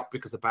missing out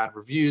because of bad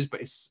reviews,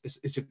 but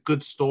it's a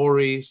good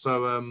story.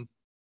 So,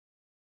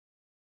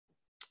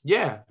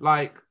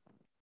 like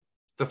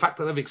the fact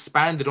that they've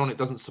expanded on it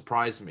doesn't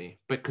surprise me,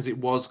 because it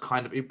was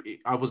kind of,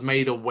 I was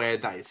made aware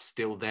that it's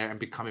still there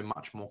and becoming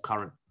much more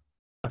current.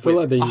 I feel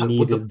like they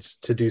needed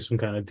to do some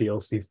kind of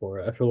DLC for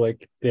it. I feel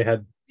like they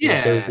had,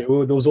 there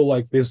was all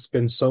like, there's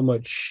been so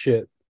much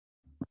shit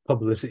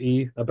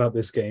publicity about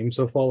this game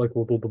so far, like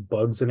with all the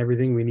bugs and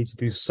everything. We need to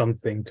do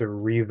something to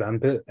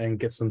revamp it and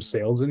get some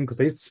sales in, because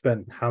they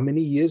spent how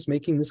many years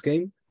making this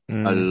game?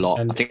 A lot.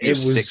 And I think it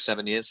was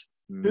 6-7 years.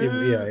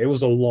 It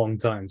was a long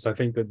time. So I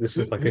think that this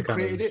is like a kind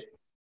of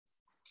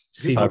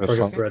CD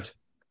Projekt Red.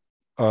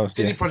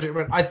 CD Projekt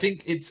Red. I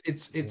think it's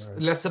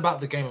less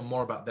about the game and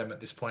more about them at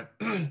this point.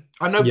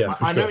 I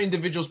know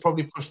individuals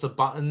probably push the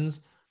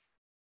buttons,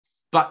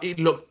 but it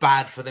looked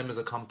bad for them as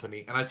a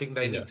company, and I think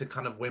they need to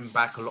kind of win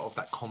back a lot of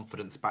that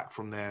confidence back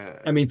from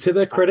their. I mean, to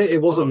their credit,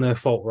 it wasn't their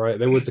fault, right?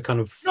 They were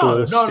kind of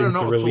forced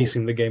into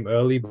releasing the game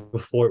early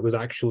before it was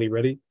actually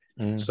ready.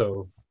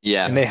 So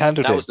and they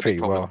handled it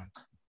pretty well.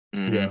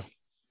 Mm-hmm. Yeah,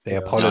 they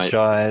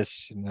apologized.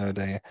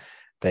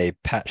 They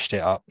patched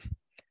it up.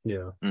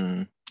 Yeah.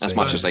 As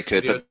much as they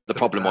could, but the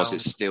problem was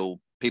it's still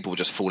people were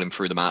just falling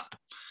through the map,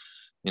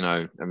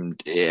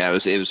 and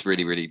it was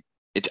really, really.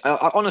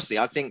 Honestly,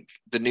 I think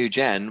the new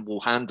gen will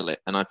handle it,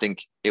 and I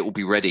think it will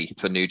be ready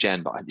for new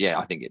gen. But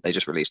I think they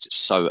just released it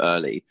so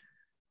early,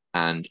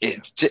 and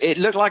it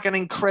looked like an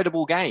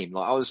incredible game.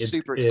 Like I was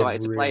super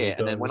excited to play it,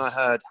 and then when I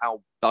heard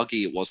how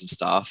buggy it was and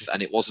stuff,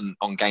 and it wasn't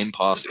on Game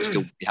Pass, it was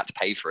still you had to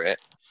pay for it.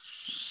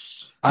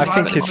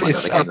 I think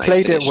it's. I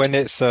played it when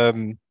it's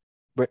in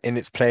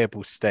its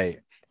playable state,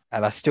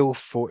 and I still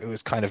thought it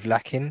was kind of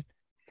lacking.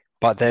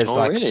 But there's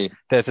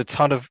there's a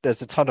ton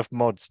of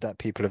mods that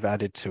people have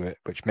added to it,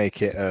 which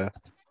make it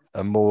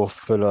a more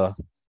fuller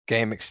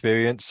game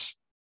experience.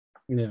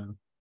 Yeah.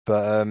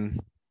 But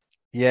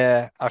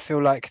I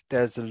feel like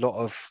there's a lot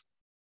of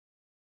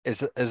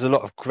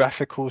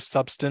graphical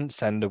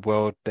substance and the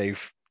world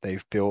they've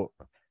built,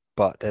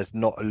 but there's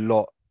not a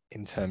lot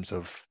in terms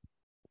of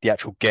the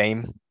actual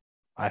game,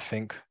 I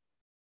think.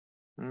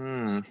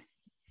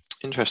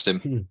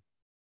 Interesting.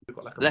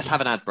 Let's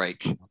have an ad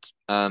break.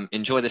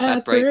 Enjoy this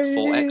ad break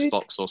for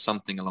Xbox or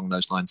something along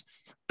those lines.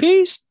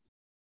 Peace.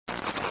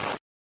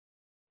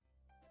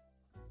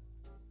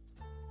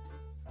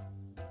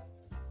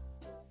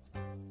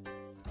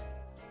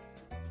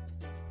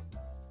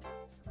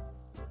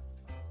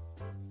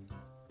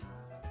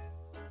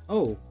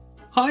 Oh,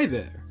 hi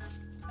there,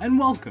 and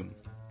welcome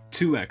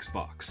to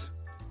Xbox,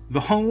 the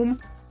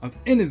home of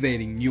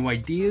innovating new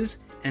ideas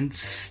and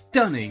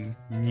stunning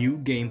new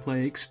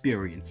gameplay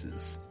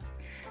experiences.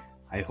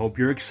 I hope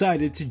you're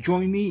excited to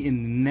join me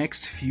in the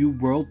next few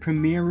world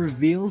premiere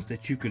reveals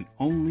that you can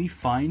only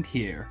find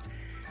here.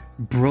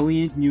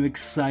 Brilliant new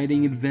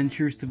exciting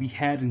adventures to be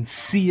had in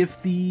Sea of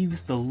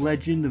Thieves, The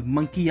Legend of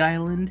Monkey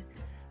Island,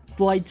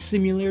 Flight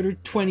Simulator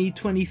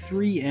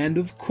 2023, and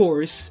of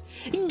course,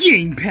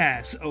 Game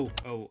Pass!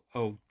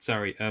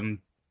 Sorry,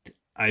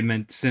 I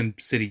meant Sim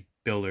City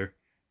Builder.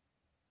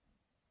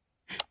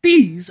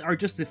 These are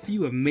just a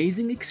few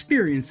amazing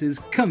experiences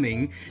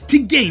coming to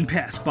Game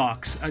Pass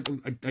box.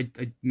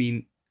 I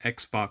mean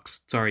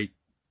Xbox. Sorry,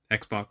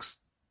 Xbox.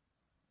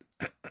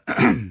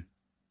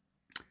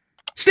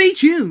 Stay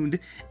tuned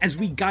as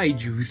we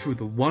guide you through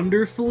the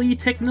wonderfully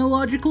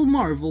technological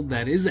marvel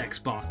that is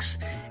Xbox,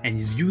 and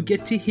as you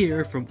get to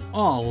hear from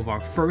all of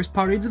our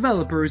first-party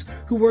developers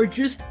who are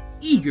just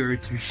eager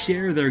to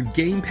share their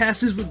Game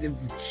Passes with them.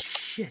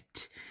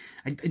 Shit.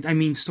 I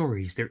mean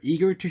stories. They're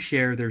eager to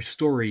share their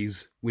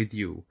stories with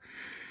you.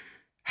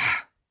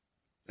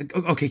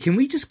 Okay, can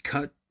we just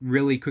cut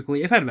really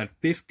quickly? I've had about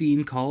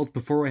 15 calls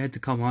before I had to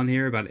come on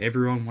here about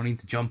everyone wanting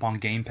to jump on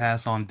Game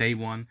Pass on day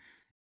one.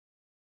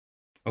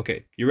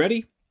 Okay, you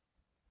ready?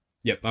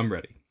 Yep, I'm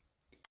ready.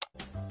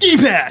 Game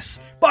Pass!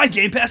 Buy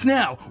Game Pass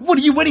now! What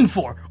are you waiting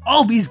for?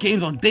 All these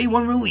games on day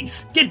one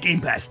release. Get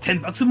Game Pass,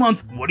 $10 a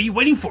month. What are you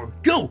waiting for?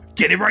 Go!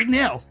 Get it right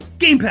now!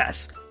 Game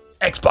Pass!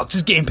 Xbox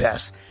is Game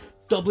Pass.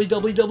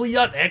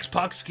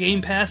 www.xbox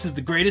Game Pass is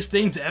the greatest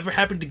thing to ever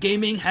happen to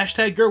gaming.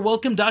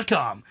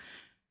 #YourWelcome.com.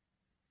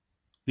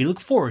 We look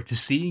forward to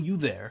seeing you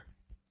there.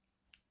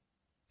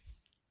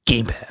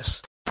 Game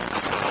Pass.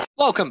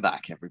 Welcome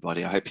back,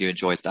 everybody. I hope you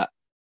enjoyed that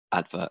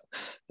advert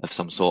of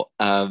some sort.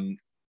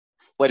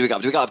 Where do we go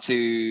up? Do we go up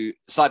to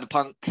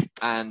Cyberpunk?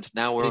 And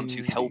now we're on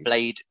to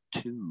Hellblade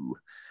 2.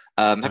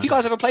 Have you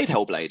guys ever played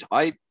Hellblade?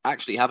 I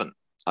actually haven't.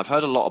 I've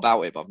heard a lot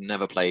about it, but I've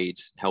never played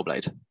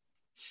Hellblade.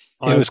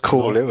 It was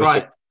cool. It was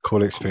a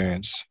cool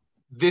experience.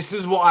 This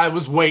is what I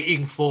was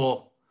waiting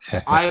for.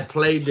 I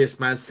played this,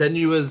 man.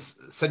 Senua's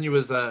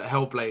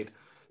Hellblade.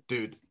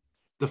 Dude,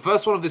 the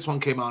first one of this one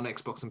came out on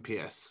Xbox and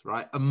PS,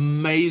 right?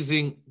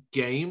 Amazing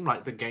game.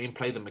 Like the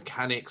gameplay, the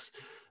mechanics,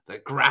 the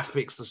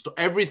graphics,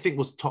 everything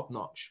was top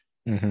notch.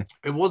 Mm-hmm.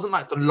 It wasn't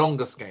like the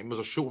longest game. It was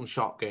a short and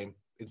sharp game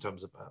in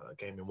terms of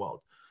gaming world,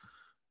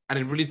 and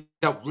it really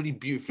dealt really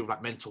beautifully with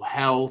like mental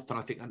health. And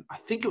I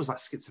think it was like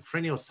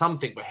schizophrenia or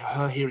something. But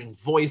her hearing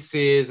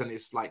voices, and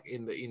it's like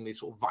in the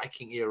sort of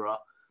Viking era.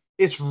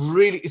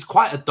 It's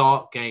quite a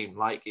dark game.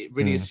 Like it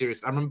really is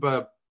serious. I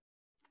remember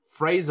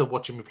Frazer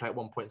watching me play at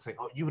one point and saying,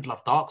 "Oh, you would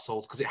love Dark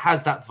Souls because it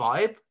has that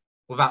vibe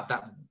without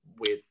that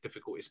weird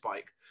difficulty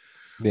spike."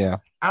 Yeah.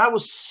 And I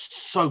was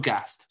so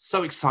gassed,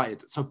 so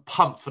excited, so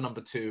pumped for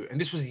number 2.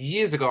 And this was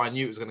years ago. I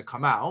knew it was going to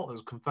come out. It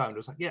was confirmed. It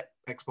was like, yeah,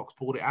 Xbox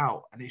pulled it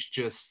out. And it's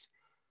just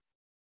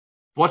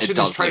watching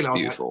this trailer. I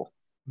was beautiful.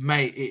 Like,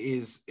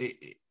 mate,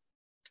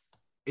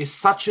 it's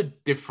such a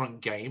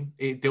different game.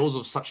 It deals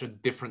with such a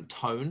different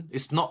tone.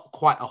 It's not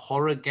quite a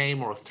horror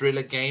game or a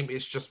thriller game.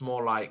 It's just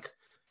more like,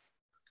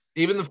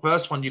 even the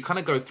first one, you kind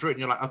of go through it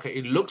and you're like, okay,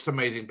 it looks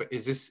amazing, but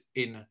is this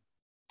in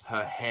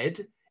her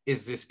head?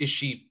 Is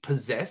she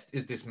possessed?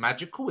 Is this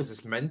magical? Is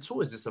this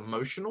mental? Is this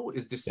emotional?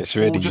 Is this? It's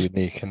really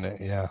unique, isn't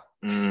it? Yeah.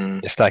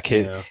 It's like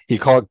you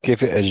can't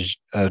give it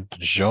a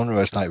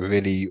genre. It's like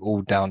really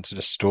all down to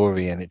the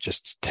story, and it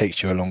just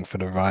takes you along for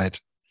the ride.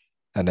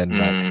 And then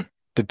like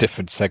the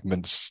different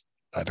segments,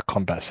 like the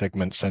combat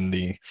segments and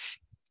the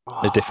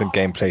different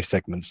gameplay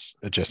segments,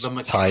 are just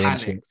tie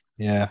into it.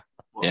 Yeah.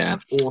 Yeah.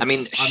 Awesome. I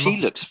mean, she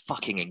looks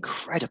fucking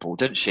incredible,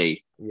 doesn't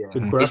she? Yeah.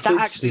 Is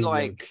that actually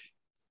like?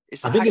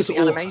 Is that actually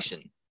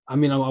animation? I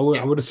mean, I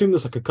would assume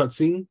there's like a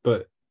cutscene,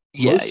 but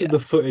most of the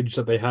footage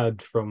that they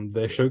had from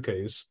their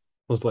showcase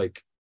was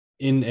like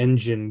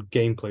in-engine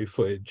gameplay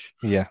footage.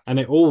 Yeah.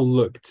 And it all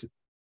looked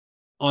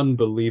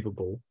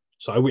unbelievable.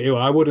 So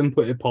I wouldn't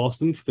put it past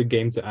them for the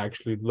game to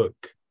actually look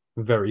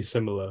very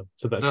similar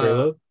to that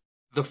trailer.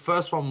 The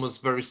first one was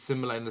very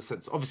similar in the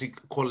sense, obviously,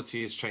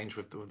 quality has changed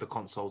with the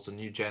consoles and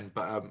new gen,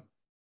 but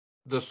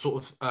the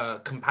sort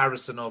of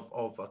comparison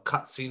of a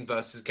cutscene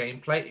versus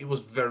gameplay, it was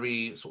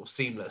very sort of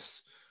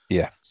seamless.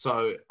 Yeah.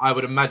 So I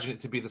would imagine it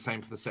to be the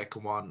same for the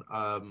second one.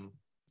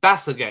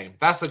 That's a game.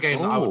 That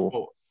I would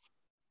put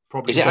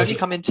probably. Is it only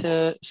come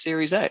into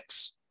Series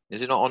X?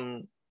 Is it not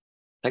on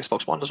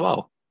Xbox One as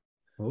well?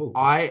 Oh.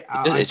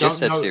 It just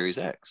said Series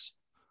X.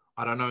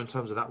 I don't know in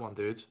terms of that one,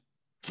 dude.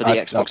 For the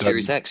Xbox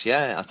Series X,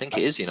 yeah, I think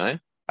it is,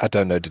 I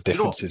don't know the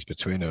differences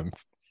between them.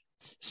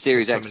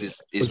 Series X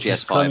is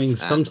PS5. Coming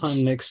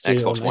sometime next year.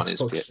 Xbox on One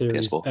Xbox is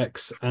Series PS4.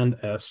 X and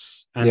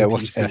S. And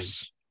what's PC.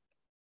 S?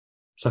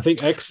 So I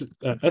think S is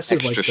extra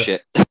like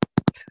shit.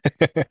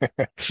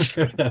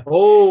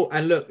 Oh,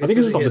 and look, I think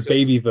this is like the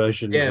baby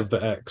version of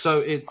the X. So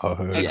it's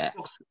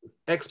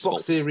Xbox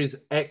Series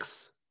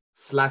X/S.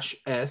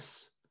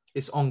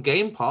 It's on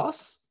Game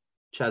Pass,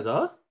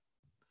 Chazza.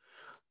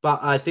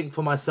 But I think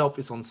for myself,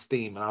 it's on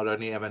Steam, and I'd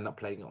only ever end up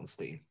playing it on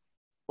Steam.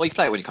 Well, you can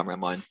play it when you come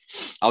around mine.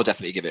 I'll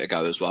definitely give it a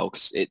go as well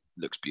because it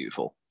looks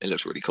beautiful. It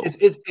looks really cool.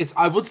 It's.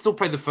 I would still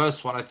play the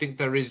first one. I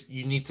think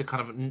you need to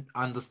kind of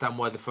understand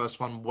why the first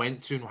one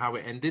went to and how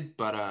it ended.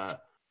 But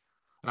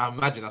and I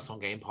imagine that's on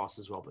Game Pass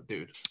as well. But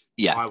dude,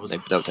 I was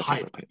definitely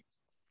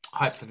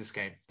hyped for this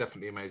game.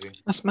 Definitely amazing.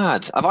 That's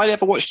mad. Have I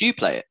ever watched you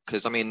play it?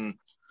 Because I mean,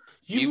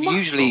 you've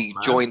usually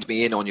joined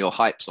me in on your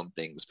hypes on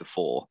things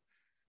before.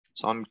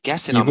 So I'm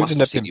guessing I must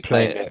have seen you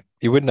play it.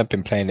 You wouldn't have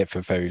been playing it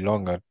for very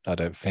long, I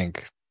don't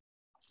think.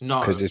 No,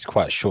 because it's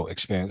quite a short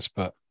experience.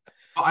 But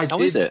I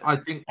did. Is it? I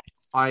think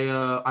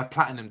I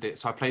platinumed it,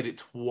 so I played it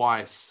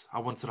twice. I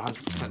wanted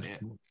 100%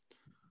 it.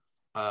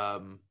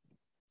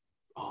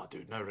 Oh,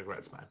 dude, no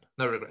regrets, man.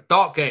 No regrets.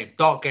 Dark game.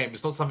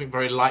 It's not something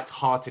very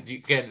light-hearted.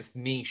 Again, it's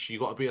niche. You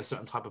got to be a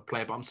certain type of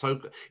player. But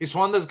it's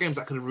one of those games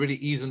that could have really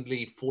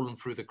easily fallen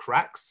through the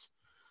cracks.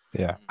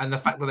 Yeah. And the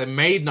fact that they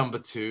made number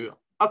 2.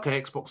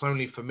 Okay, Xbox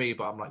only for me,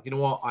 but I'm like, you know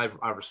what? I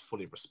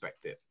fully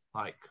respect it.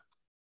 Like,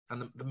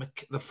 and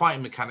the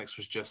fighting mechanics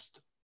was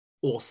just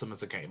awesome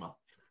as a gamer.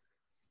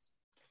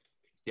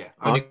 Yeah.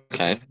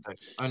 Okay.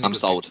 I'm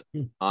sold.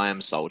 I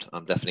am sold.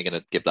 I'm definitely going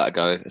to give that a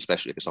go,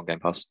 especially if it's on Game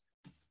Pass.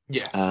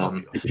 Yeah.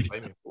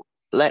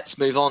 Let's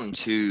move on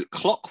to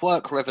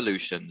Clockwork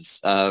Revolutions.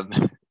 I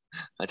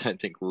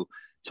don't think we'll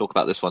talk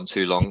about this one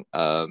too long.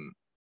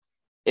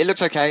 It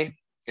looked okay.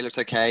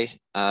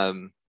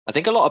 I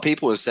think a lot of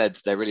people have said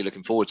they're really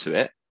looking forward to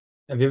it.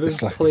 Have you ever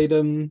played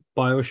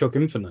BioShock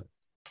Infinite?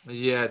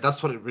 Yeah,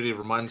 that's what it really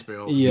reminds me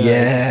of. Yeah,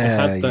 it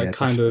had that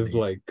kind definitely. of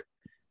like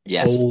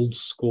old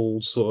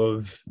school sort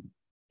of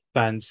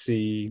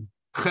fancy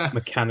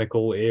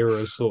mechanical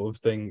era sort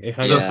of thing. It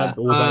had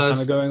all that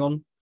kind of going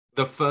on.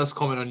 The first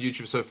comment on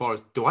YouTube so far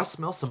is, "Do I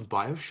smell some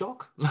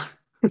BioShock?"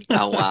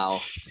 Oh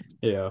wow!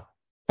 Yeah,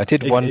 I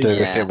did wonder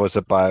if it was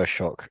a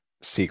BioShock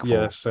sequel.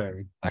 Yeah,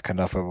 same. Like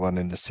another one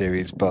in the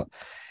series, but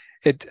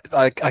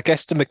I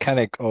guess the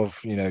mechanic of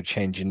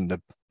changing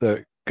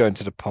the going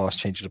to the past,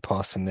 changing the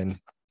past, and then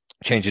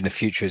changing the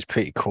future is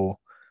pretty cool.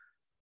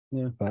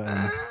 Yeah,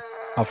 but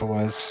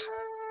otherwise.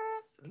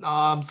 No,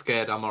 I'm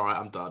scared. I'm all right.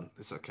 I'm done.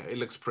 It's okay. It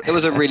looks pretty. It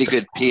was a really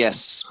good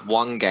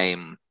PS1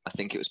 game. I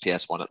think it was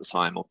PS1 at the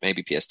time, or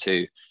maybe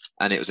PS2.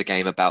 And it was a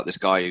game about this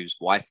guy whose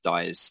wife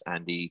dies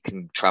and he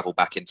can travel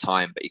back in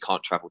time, but he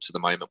can't travel to the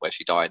moment where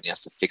she died. And he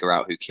has to figure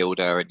out who killed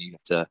her, and you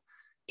have to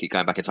keep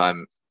going back in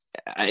time.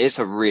 It's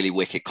a really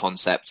wicked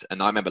concept.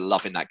 And I remember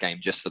loving that game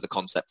just for the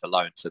concept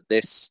alone. So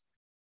this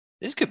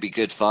could be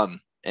good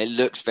fun. It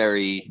looks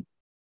very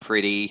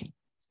pretty.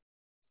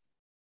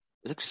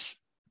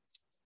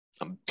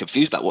 I'm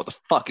confused about what the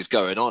fuck is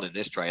going on in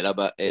this trailer,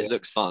 but it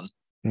looks fun.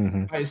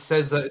 Mm-hmm. It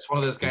says that it's one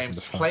of those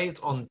games. Play it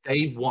on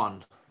day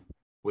one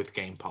with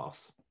Game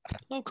Pass.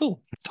 Oh,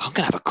 cool. I'm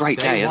going to have a great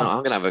day.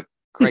 I'm going to have a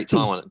great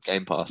time on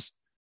Game Pass.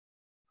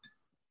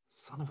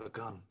 Son of a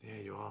gun.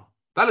 Yeah, you are.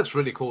 That looks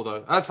really cool,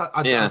 though.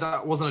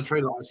 That wasn't a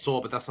trailer I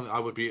saw, but that's something I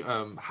would be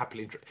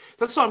happily...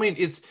 That's what I mean.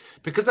 It's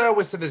because I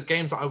always say there's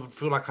games that I would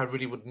feel like I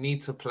really would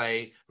need to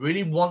play,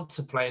 really want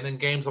to play, and then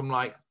games I'm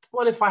like,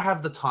 well, if I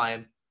have the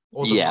time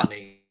or the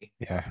money...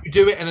 Yeah, you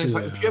do it, and it's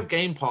like if you have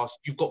Game Pass,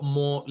 you've got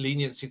more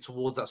leniency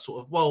towards that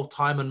sort of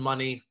time and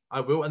money. I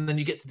will, and then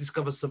you get to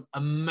discover some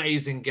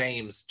amazing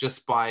games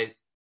just by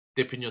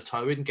dipping your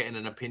toe in and getting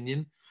an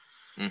opinion.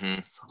 Mm-hmm.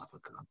 Son of a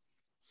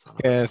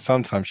gun.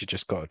 Sometimes you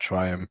just got to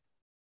try them.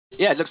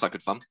 Yeah, it looks like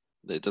good fun.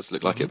 It does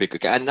look like it'd be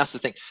good game, and that's the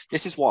thing.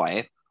 This is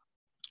why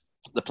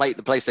the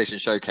PlayStation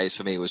Showcase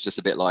for me was just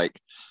a bit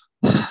like.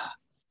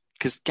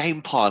 Because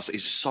Game Pass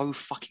is so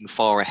fucking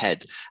far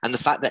ahead, and the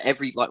fact that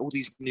all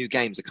these new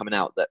games are coming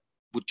out that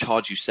would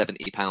charge you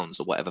 £70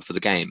 or whatever for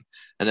the game,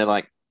 and they're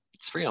like,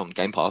 it's free on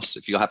Game Pass.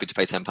 If you're happy to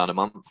pay £10 a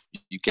month,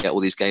 you get all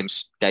these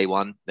games day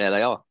one. There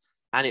they are,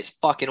 and it's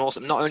fucking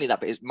awesome. Not only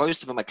that, but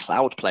most of them are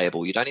cloud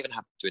playable. You don't even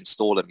have to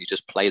install them; you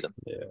just play them,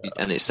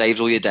 and it saves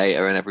all your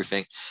data and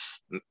everything.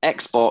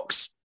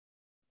 Xbox.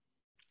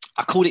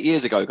 I called it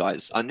years ago,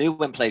 guys. I knew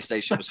when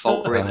PlayStation was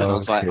faltering, and I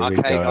was like,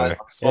 okay, guys,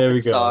 I'm swapping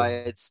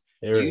sides.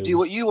 You do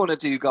what you want to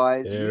do,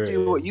 guys. You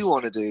do what you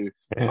want to do.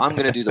 I'm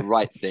going to do the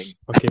right thing.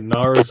 Okay,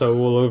 Naruto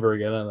all over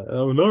again.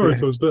 Oh,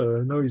 Naruto's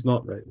better. No, he's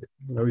not, mate.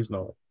 No, he's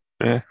not.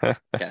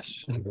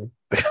 Gosh. I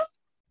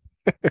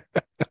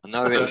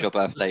know it was your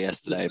birthday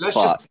yesterday, let's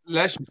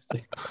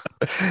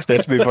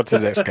move on to the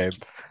next game.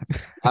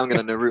 I'm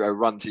going to Naruto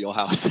run to your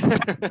house.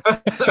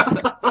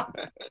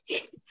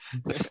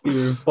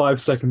 You're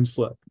 5 seconds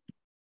flat.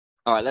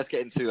 All right, let's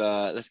get into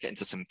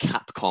some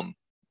Capcom.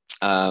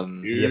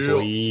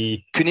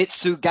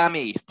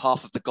 Kunitsugami,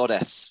 Path of the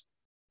Goddess.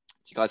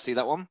 Did you guys see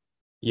that one?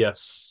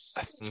 Yes.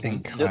 I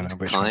think Looks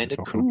kind of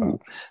cool.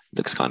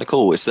 Looks kind of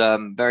cool. It's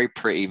very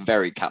pretty,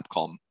 very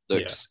Capcom.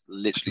 Looks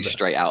literally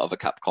straight out of a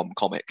Capcom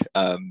comic.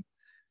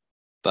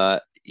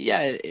 But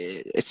yeah,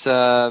 it's bit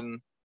of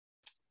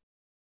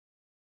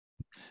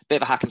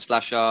a hack and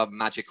slasher,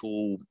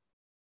 magical,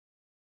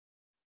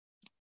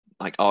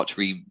 like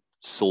archery,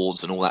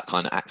 swords and all that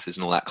kind of axes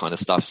and all that kind of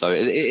stuff. So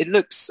it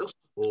looks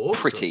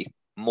awesome. Pretty.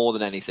 More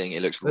than anything,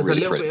 it looks There's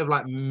really a little pretty. bit of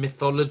like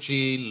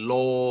mythology,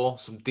 lore,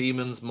 some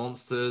demons,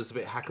 monsters, a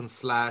bit hack and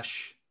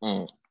slash.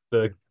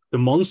 The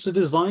monster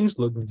designs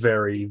look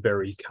very,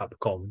 very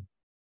Capcom.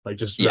 Like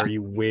just very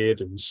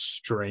weird and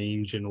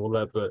strange and all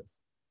that, but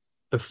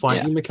the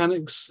fighting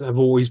mechanics have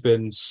always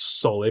been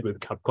solid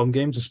with Capcom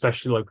games,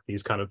 especially like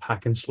these kind of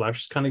hack and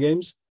slash kind of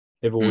games.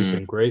 They've always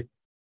been great.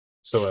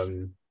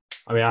 So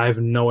I mean, I have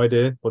no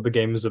idea what the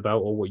game is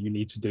about or what you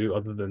need to do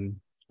other than,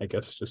 I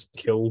guess, just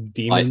kill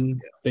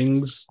demon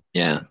things.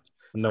 Yeah.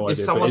 No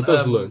idea, but it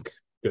does look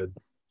good.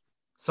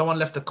 Someone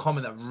left a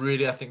comment that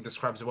really, I think,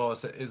 describes it well.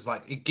 It's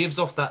like, it gives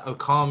off that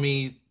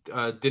Okami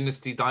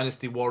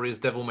Dynasty Warriors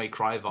Devil May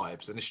Cry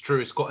vibes. And it's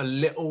true, it's got a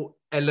little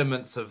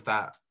elements of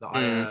that.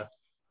 Did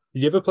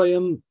you ever play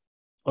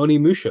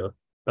Onimusha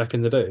back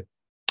in the day?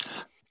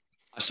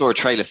 I saw a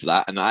trailer for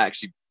that, and I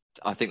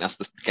think that's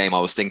the game I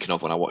was thinking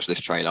of when I watched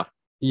this trailer.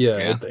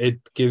 Yeah. It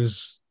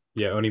gives...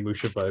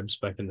 Onimusha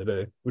vibes back in the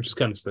day, which is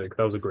kind of sick.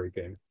 That was a great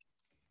game.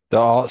 The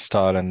art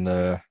style and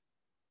the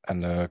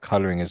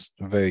coloring is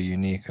very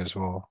unique as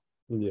well.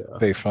 Yeah,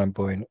 very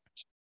flamboyant.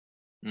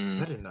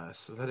 Very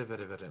nice. Very,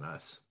 very, very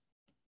nice.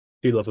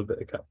 You love a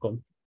bit of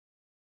Capcom.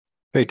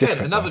 Very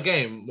different. Another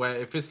game where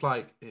if it's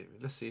like,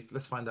 let's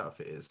find out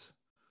if it is.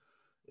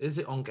 Is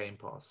it on Game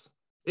Pass?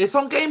 It's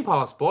on Game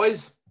Pass,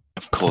 boys.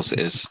 Of course it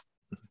is.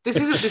 This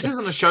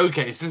isn't a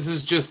showcase. This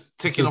is just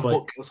ticking off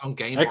what's on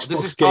Game Pass.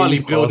 This is Game Charlie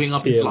Pass building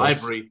up his tier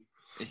list. library.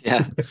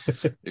 Yeah,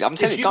 I'm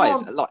telling you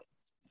guys, like,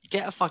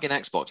 get a fucking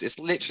Xbox. It's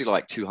literally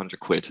like 200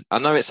 quid. I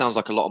know it sounds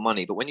like a lot of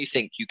money, but when you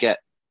think you get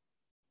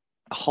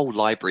a whole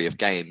library of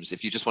games,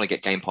 if you just want to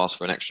get Game Pass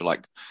for an extra,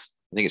 like,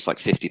 I think it's like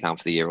 £50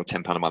 for the year or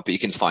 £10 a month, but you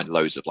can find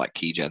loads of like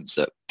key gens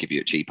that give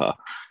you it cheaper.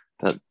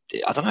 But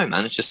I don't know,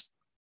 man. It's just,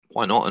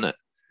 why not, isn't it?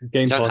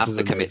 Game you don't Pass have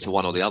to commit to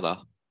one or the other.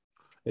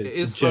 It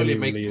is slowly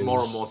making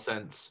more and more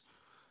sense.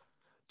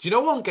 Do you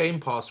know on Game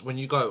Pass, when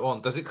you go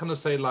on, does it kind of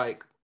say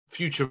like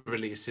future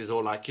releases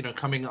or like, you know,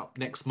 coming up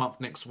next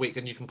month, next week,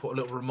 and you can put a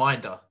little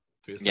reminder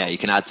for yourself? Yeah, you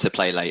can add to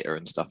play later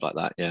and stuff like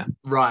that. Yeah.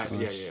 Right.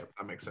 Nice. Yeah.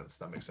 That makes sense.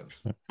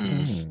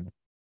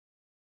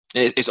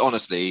 It's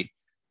honestly,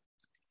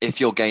 if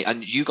you're game,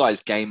 and you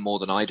guys game more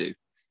than I do,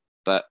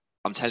 but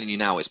I'm telling you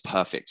now, it's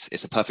perfect.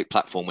 It's a perfect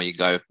platform where you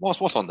go,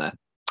 what's on there?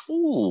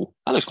 Ooh,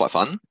 that looks quite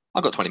fun.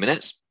 I've got 20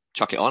 minutes.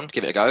 Chuck it on,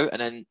 give it a go,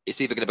 and then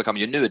it's either going to become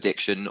your new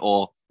addiction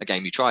or a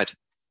game you tried.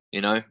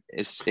 You know,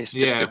 it's just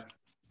good.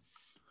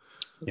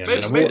 Yeah,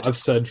 I've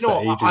said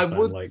for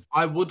ages,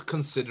 I would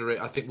consider it.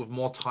 I think with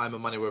more time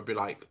and money, would be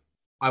like,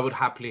 I would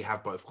happily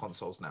have both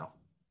consoles now.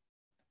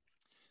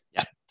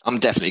 Yeah, I'm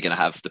definitely going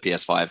to have the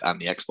PS5 and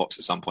the Xbox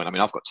at some point. I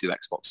mean, I've got 2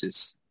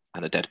 Xboxes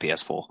and a dead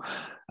PS4,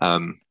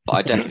 but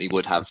I definitely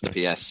would have the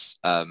PS.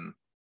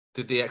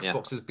 Did the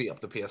Xboxes beat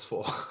up the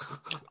PS4?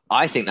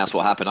 I think that's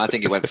what happened. I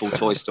think it went full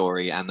Toy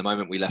Story, and the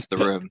moment we left the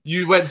room...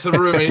 You went to the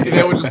room, and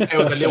they were just there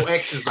with the little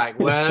X's like,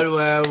 well,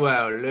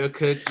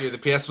 look at you. The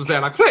PS was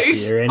there like,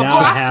 please, you're in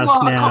our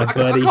house now,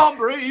 buddy. I can't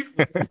breathe.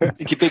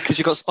 You're big because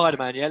you got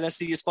Spider-Man, yeah? Let's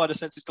see your spider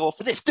senses go off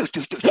for this. Do.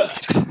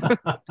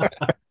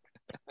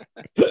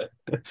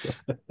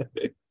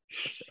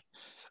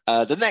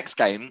 The next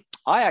game,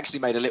 I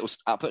actually made I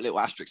put a little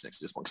asterisk next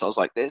to this one because I was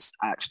like, this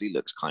actually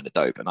looks kind of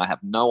dope, and I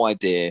have no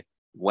idea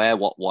where,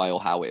 what, why, or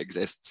how it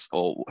exists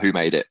or who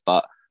made it,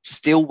 but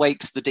Still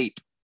Wakes the Deep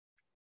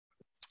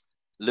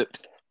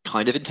looked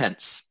kind of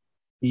intense.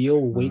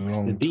 Still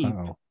Wakes the Deep.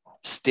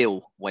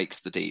 Still Wakes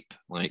the Deep,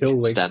 like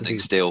standing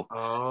still.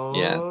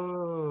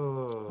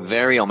 Oh. Yeah,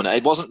 very ominous.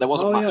 There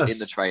wasn't much in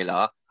the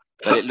trailer,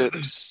 but it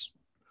looks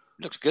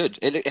good.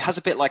 It has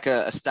a bit like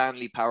a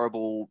Stanley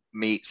Parable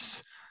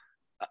meets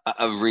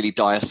a really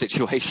dire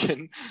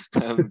situation,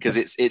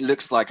 because it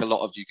looks like a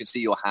lot of, you can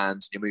see your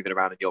hands and you're moving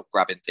around and you're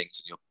grabbing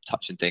things and you're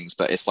touching things,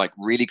 but it's like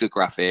really good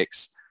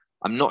graphics.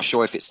 I'm not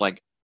sure if it's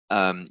like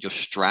you're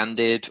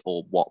stranded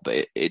or what,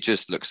 but it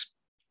just looks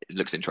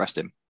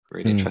interesting,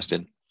 really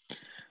interesting.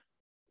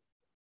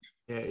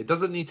 Yeah, it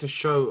doesn't need to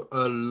show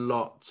a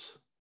lot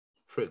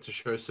for it to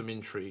show some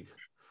intrigue.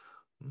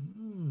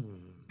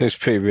 It's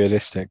pretty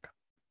realistic.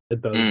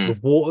 It does. The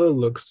water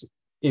looks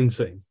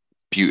insane.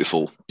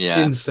 Beautiful.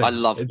 Yeah. Insane. I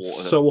love water.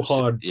 It's so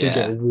hard to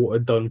get water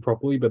done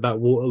properly, but that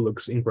water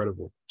looks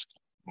incredible.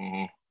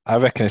 Mm-hmm. I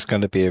reckon it's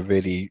going to be a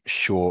really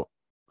short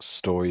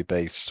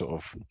story-based sort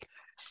of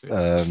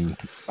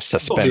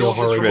suspense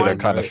thriller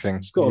kind of thing.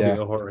 It's got to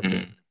be a horror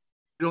thing.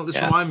 You know what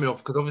this reminds me of?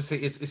 Because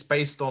obviously it's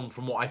based on,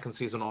 from what I can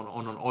see, is on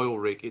an oil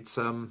rig. It's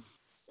do you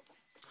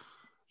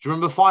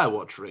remember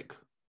Firewatch, Rick? Of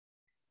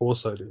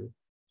course I do.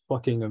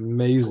 Fucking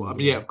amazing. Well, I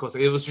mean, yeah, of course.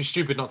 It was just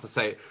stupid not to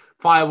say it.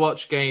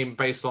 Firewatch game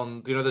based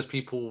on, you know, there's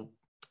people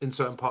in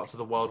certain parts of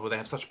the world where they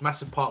have such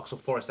massive parks or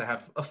forests. They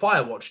have a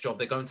Firewatch job.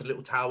 They go into the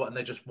little tower and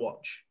they just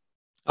watch.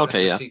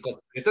 Okay, yeah.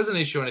 It doesn't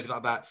issue or anything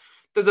like that.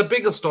 There's a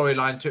bigger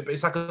storyline to it, but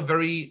it's like a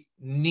very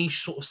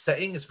niche sort of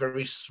setting. It's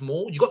very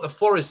small. You got the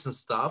forests and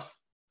stuff,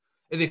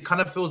 and it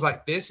kind of feels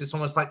like this. It's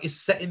almost like it's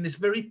set in this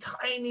very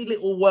tiny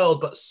little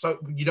world, but so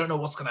you don't know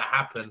what's going to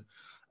happen.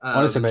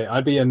 Honestly, mate,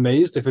 I'd be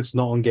amazed if it's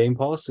not on Game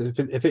Pass.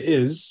 If it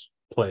is,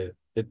 play it.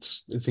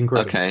 It's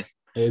incredible. Okay.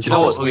 Do you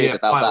know what's weird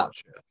about that?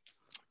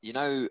 You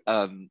know,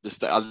 I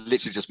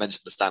literally just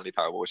mentioned the Stanley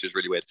Parable, which is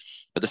really weird.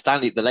 But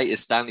the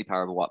latest Stanley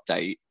Parable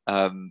update,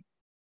 the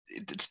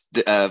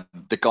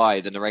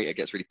guy, the narrator,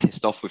 gets really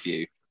pissed off with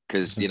you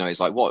because, you know, he's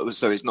like, what?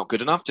 So it's not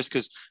good enough just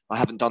because I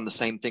haven't done the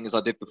same thing as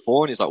I did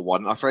before? And he's like, why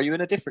don't I throw you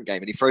in a different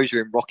game? And he throws you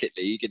in Rocket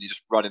League and you're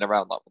just running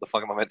around like, what the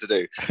fuck am I meant to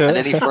do? And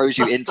then he throws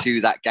you into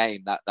that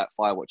game, that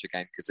Firewatcher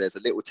game, because there's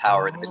a little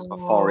tower in the middle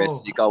of a forest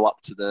and you go up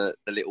to the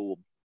little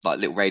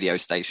radio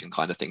station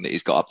kind of thing that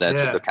he's got up there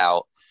to look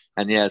out.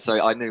 And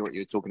so I knew what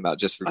you were talking about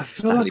just from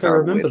Stanley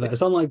Parable. I remember that.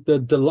 It's on like the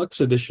deluxe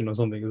edition or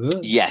something, isn't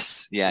it?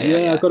 Yes. Yeah.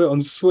 I got it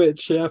on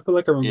Switch. Yeah, I feel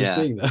like I remember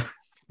seeing that.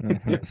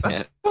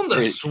 That's on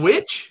the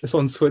Switch? It's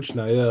on Switch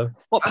now, yeah.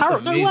 What,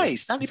 Parable? No way.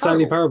 Stanley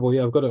Parable,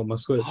 yeah, I've got it on my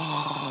Switch.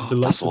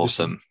 That's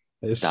awesome.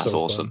 That's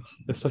so awesome. Fun.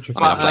 It's such a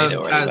fun. I've played it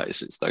already, but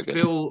it's so good.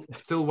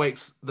 Still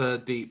Wakes the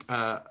Deep,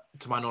 to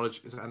my knowledge,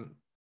 and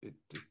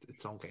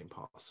it's on Game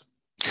Pass.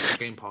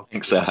 Game Pass. I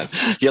think so.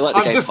 You like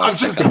the Game Pass? I'm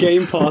just the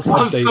Game Pass.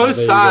 I'm so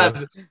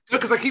sad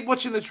because I keep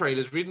watching the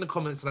trailers, reading the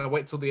comments, and I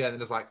wait till the end,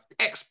 and it's like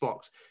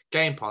Xbox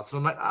Game Pass, and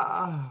I'm like,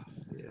 yeah.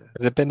 Has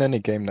there been any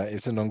game that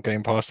isn't on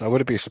Game Pass? I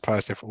wouldn't be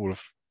surprised if all of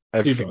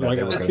everything. I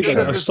think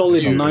a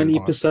solid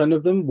 90%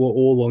 of them were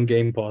all on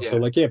Game Pass. So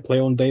play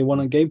on day one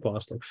on Game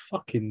Pass. Like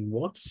fucking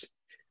what?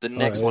 The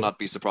next one, I'd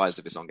be surprised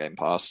if it's on Game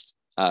Pass.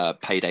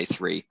 Payday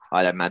 3.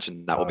 I'd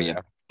imagine that will be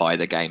buy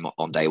the game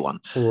on day one.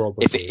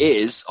 Probably. If it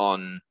is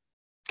on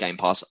Game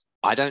Pass,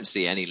 I don't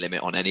see any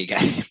limit on any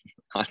game.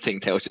 I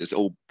think they'll just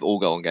all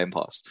go on Game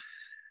Pass.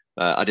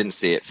 I didn't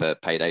see it for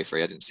Payday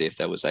 3. I didn't see if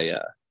there was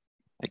a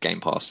Game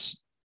Pass.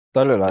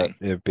 That looked like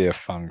it'd be a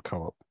fun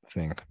co-op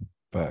thing,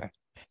 but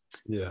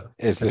yeah,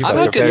 it's I've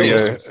heard good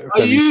news.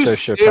 Are you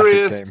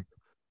serious? Game.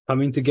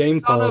 Coming to Game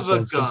Pass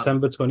on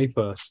September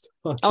 21st.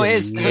 Oh, it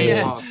is.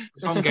 Yeah.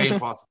 It's on Game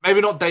Pass.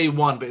 Maybe not day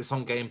one, but it's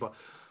on Game Pass.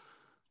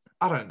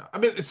 I don't know. I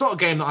mean, it's not a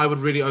game that I would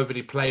really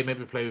overly play.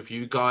 Maybe play with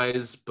you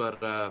guys,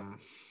 but I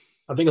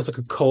think it's like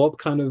a co-op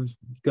kind of.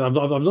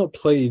 I've not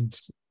played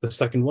the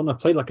second one. I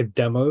played like a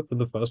demo for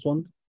the first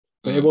one,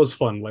 but it was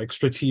fun. Like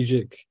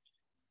strategic,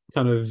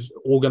 kind of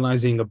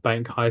organizing a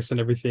bank heist and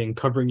everything,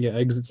 covering your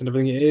exits and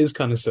everything. It is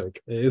kind of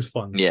sick. It is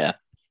fun. Yeah.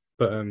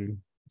 But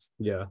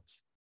yeah,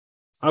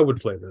 I would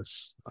play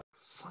this.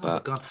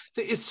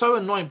 It's so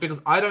annoying because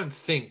I don't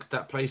think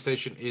that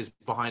PlayStation is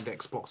behind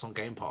Xbox on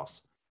Game Pass.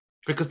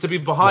 Because to be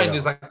behind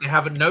is like they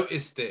haven't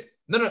noticed it.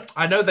 No,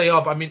 I know they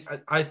are, but I mean,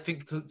 I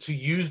think to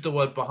use the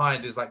word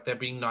behind is like they're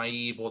being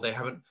naive or they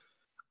haven't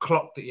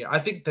clocked it yet. I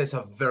think there's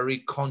a very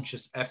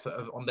conscious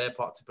effort on their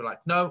part to be like,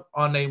 no,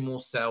 our name will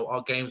sell,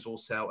 our games will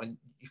sell, and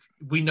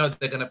we know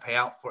they're going to pay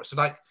out for it. So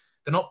like,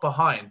 they're not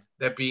behind;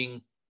 they're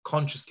being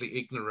consciously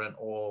ignorant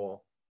or.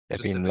 They're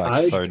being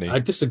like Sony. I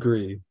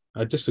disagree.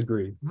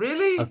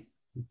 Really?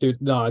 Dude,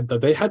 no,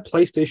 they had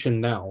PlayStation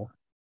Now,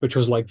 which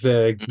was like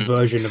their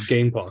version of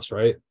Game Pass,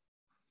 right?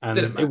 And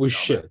it was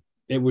shit.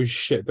 It was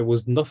shit. There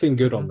was nothing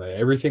good on there.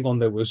 Everything on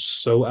there was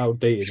so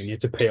outdated, and you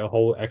had to pay a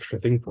whole extra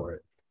thing for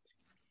it.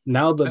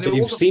 Now that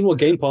they've seen what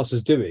Game Pass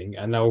is doing,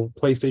 and now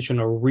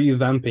PlayStation are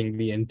revamping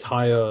the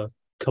entire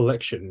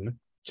collection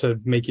to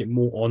make it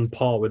more on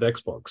par with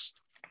Xbox.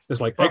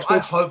 It's like Xbox. I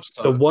hope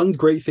so. The one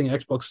great thing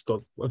Xbox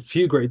got, a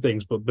few great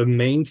things, but the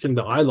main thing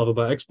that I love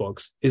about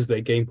Xbox is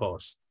their Game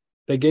Pass.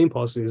 Their Game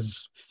Pass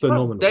is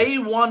phenomenal. Day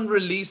one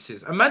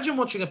releases. Imagine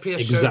watching a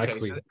PS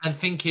showcase and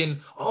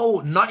thinking,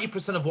 "Oh,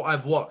 90% of what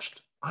I've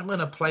watched, I'm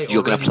gonna play.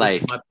 You're gonna play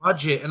my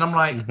budget," and I'm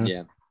like,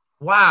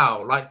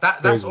 "Wow, like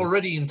that. That's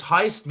already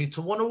enticed me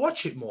to want to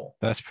watch it more."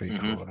 That's pretty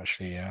cool,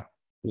 actually.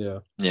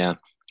 Yeah.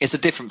 It's a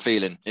different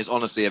feeling. It's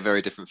honestly a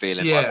very different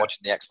feeling. Like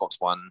watching the Xbox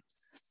One,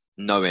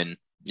 knowing,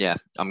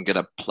 I'm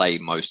gonna play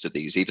most of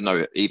these, even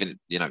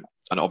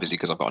and obviously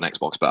because I've got an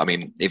Xbox, but I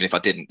mean, even if I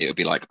didn't, it would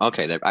be like,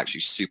 okay, they're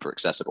actually super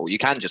accessible. You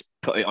can just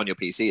put it on your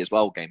PC as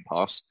well, Game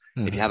Pass.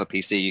 If you have a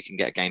PC, you can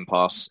get a Game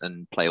Pass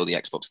and play all the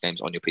Xbox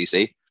games on your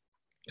PC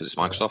because it's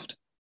Microsoft.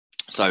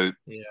 So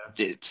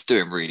it's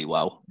doing really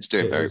well. It's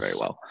doing very, very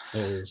well. It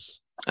is.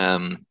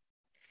 How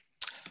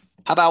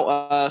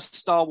about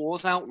Star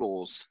Wars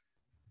Outlaws?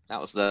 That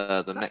was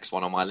the next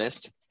one on my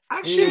list.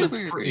 Actually, it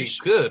looks pretty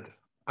good.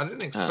 I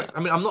didn't expect.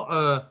 I mean, I'm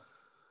not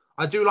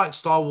I do like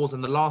Star Wars,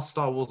 and the last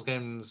Star Wars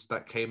games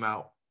that came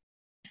out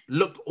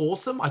looked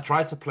awesome. I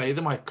tried to play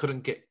them, I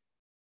couldn't get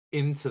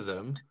into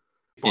them.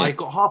 But I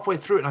got halfway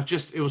through it, and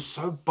it was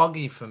so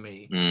buggy for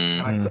me.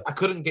 And I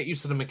couldn't get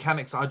used to the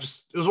mechanics.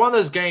 It was one of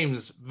those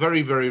games.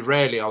 Very, very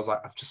rarely, I was like,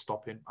 I'm just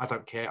stopping. I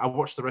don't care. I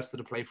watched the rest of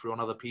the playthrough on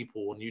other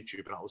people on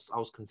YouTube, and I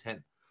was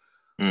content.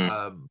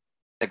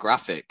 The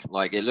graphic,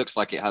 like it looks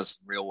like it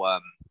has real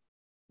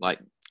like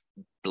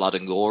blood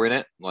and gore in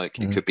it. Like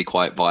it could be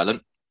quite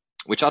violent,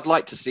 which I'd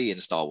like to see in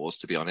Star Wars,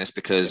 to be honest,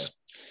 because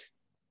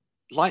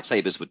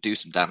lightsabers would do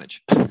some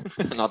damage,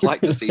 and I'd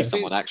like to see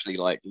someone actually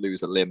like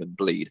lose a limb and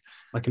bleed.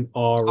 Like an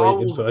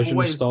R-rated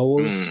version of Star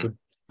Wars.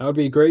 That would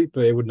be great,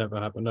 but it would never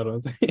happen, I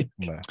don't think.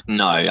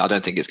 No, I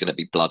don't think it's going to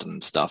be blood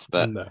and stuff,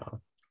 but it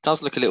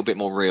does look a little bit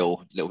more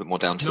real, a little bit more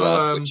down to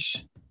earth.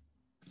 Which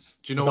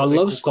do you know? I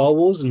love Star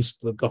Wars and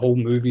the whole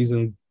movies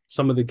and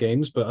some of the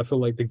games, but I feel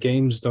like the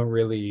games don't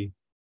really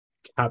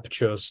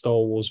capture Star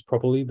Wars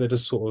properly. They're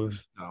just sort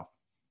of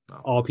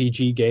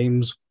RPG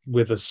games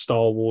with a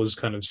Star Wars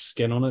kind of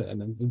skin on it,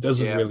 and it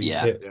doesn't really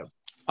hit.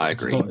 I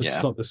agree.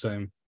 It's not the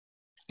same.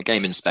 A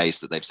game in space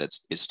that they've said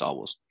is Star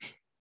Wars.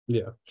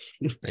 Yeah.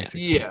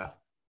 Yeah.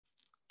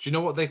 Do you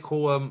know what they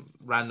call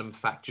random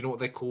fact? Do you know what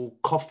they call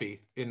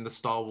coffee in the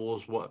Star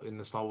Wars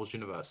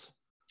universe?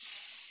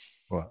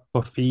 What?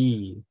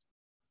 Coffee.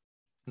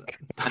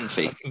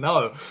 Hanfy.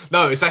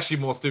 No, it's actually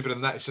more stupid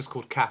than that. It's just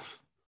called calf.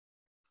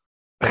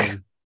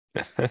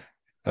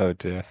 Oh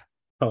dear.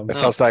 It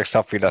sounds like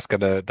something that's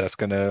gonna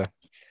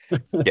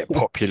get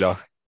popular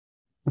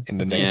in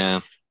the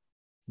next.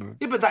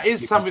 Yeah, but that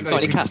is something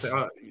that you can say,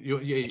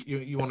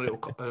 you want a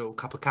little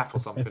cup of calf or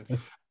something.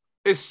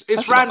 It's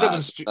random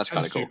and stupid.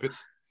 Cool.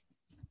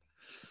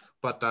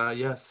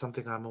 But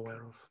something I'm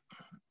aware of.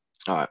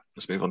 All right,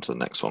 let's move on to the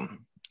next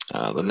one.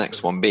 The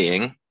next one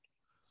being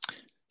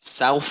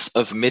South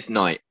of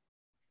Midnight.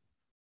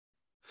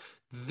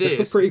 This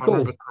looked pretty cool.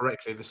 Remember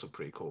correctly, this looked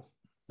pretty cool.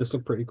 This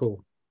looked pretty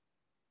cool.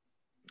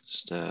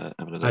 Just having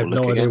a little I have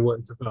look no again. idea what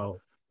it's about,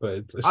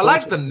 but I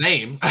like the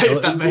name.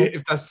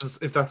 if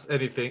that's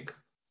anything.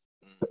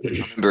 I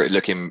remember it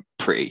looking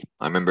pretty.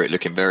 I remember it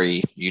looking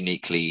very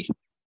uniquely,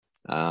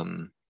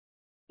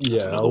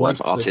 Yeah, I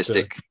like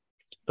artistic.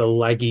 The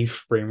laggy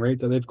frame rate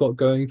that they've got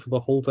going for the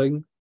whole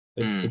thing.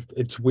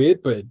 It's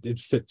weird, but it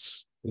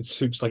fits. It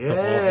suits like the art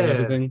and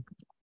everything.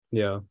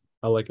 Yeah,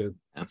 I like it.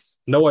 Yeah.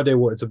 No idea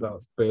what it's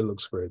about, but it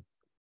looks great.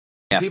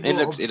 Yeah, it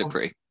looked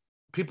pretty.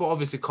 People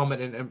obviously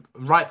commenting, and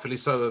rightfully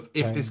so, of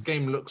if this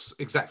game looks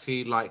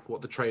exactly like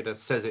what the trailer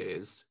says it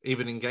is,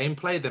 even in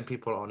gameplay, then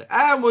people are on it.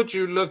 And would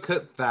you look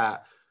at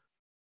that?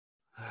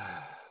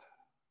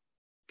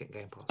 Get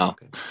Game Pass. Oh.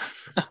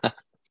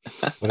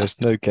 Well, there's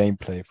no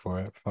gameplay for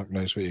it. Fuck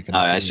knows what you're going to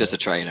do. Oh, it's just a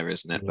trailer,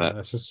 isn't it? Yeah,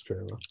 it's just a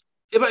trailer.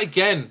 Yeah, but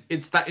again,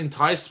 it's that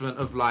enticement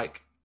of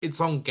like,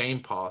 it's on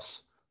Game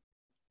Pass.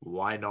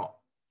 Why not?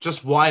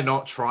 Just why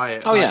not try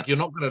it? Oh, yeah. You're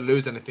not going to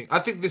lose anything. I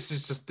think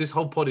this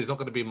whole pod is not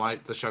going to be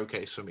the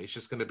showcase for me. It's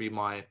just going to be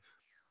my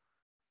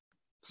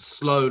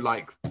slow,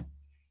 like,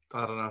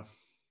 I don't know,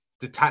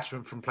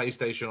 detachment from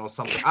PlayStation or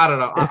something. I don't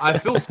know. I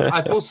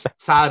feel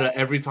sadder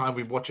every time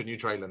we watch a new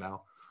trailer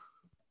now.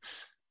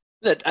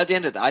 Look, at the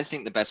end of the day, I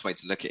think the best way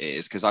to look at it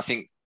is because I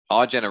think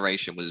our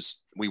generation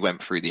we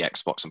went through the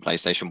Xbox and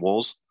PlayStation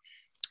wars.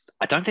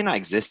 I don't think that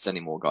exists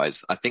anymore,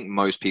 guys. I think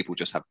most people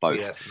just have both.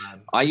 Yes,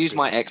 man. I use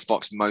my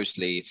Xbox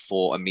mostly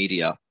for a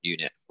media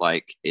unit.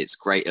 Like, it's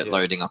great at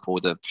loading up all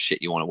the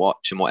shit you want to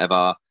watch and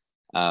whatever.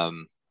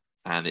 And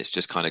it's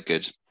just kind of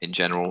good in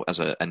general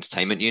as an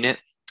entertainment unit.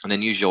 And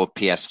then use your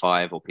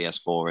PS5 or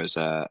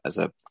PS4 as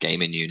a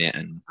gaming unit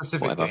and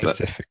whatever.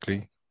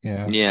 Specifically,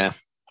 yeah. Yeah.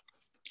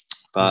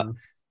 But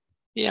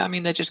yeah, I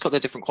mean, they just got their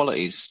different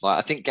qualities. Like,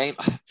 I think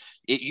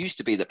it used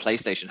to be that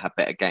PlayStation had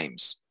better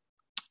games.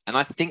 And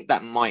I think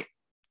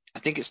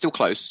it's still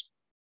close.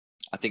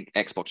 I think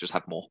Xbox just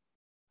had more.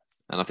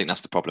 And I think that's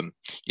the problem.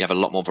 You have a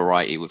lot more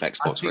variety with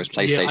Xbox, whereas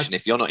PlayStation,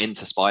 if you're not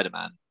into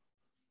Spider-Man,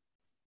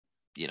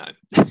 you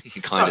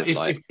kind of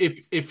like...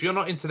 If you're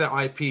not into their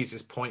IPs,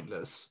 it's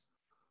pointless.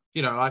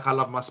 Like I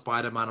love my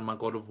Spider-Man and my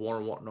God of War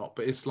and whatnot,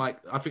 but it's like,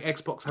 I think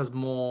Xbox has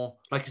more,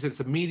 like you said, it's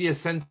a media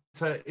center.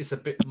 It's a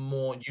bit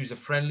more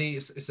user-friendly.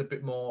 It's a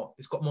bit more,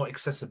 it's got more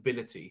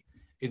accessibility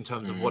in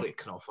terms of what it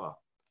can offer.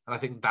 And I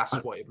think that's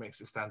what it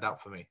makes it stand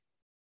out for me.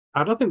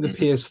 I don't think the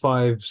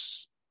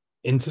PS5's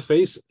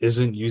interface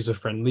isn't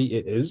user-friendly.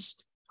 It is.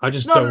 I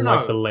just don't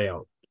like the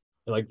layout.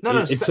 Like,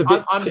 it's a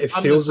bit, it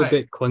feels a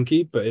bit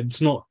clunky, but it's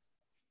not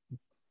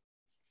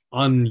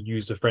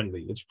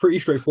unuser-friendly. It's pretty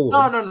straightforward.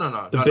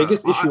 No. The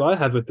biggest issue I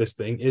have with this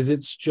thing is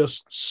it's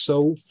just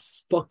so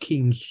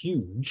fucking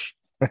huge.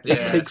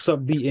 It takes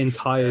up the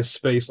entire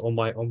space on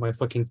my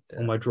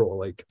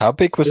drawer. Like, how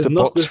big was the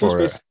box for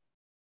it?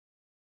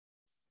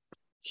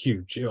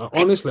 Huge.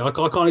 Honestly, I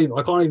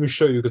can't even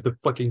show you because the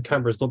fucking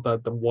camera's not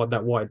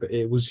that wide, but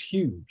it was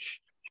huge.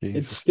 Jesus.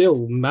 It's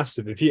still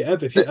massive. If you're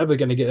ever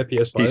going to get a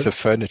PS5, piece of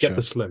furniture, get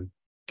the Slim.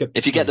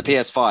 If you get the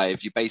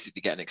PS5, you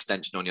basically get an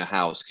extension on your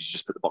house because you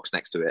just put the box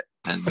next to it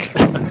and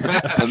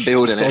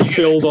build in it.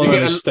 Build on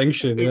an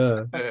extension,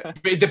 yeah. But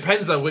it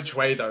depends on which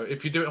way, though.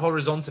 If you do it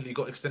horizontally, you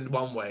got to extend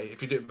one way.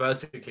 If you do it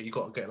vertically, you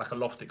got to get like a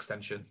loft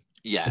extension.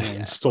 Yeah.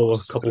 Install a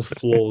couple of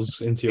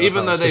floors into your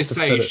Even house. Though they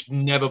say you should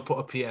never put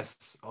a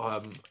PS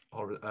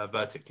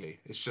vertically.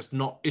 It's just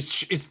not.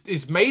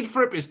 It's made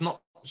for it, but it's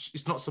not.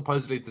 It's not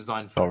supposedly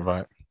designed for. Oh,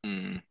 right.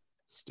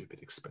 Stupid,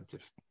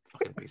 expensive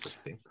fucking piece of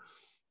thing.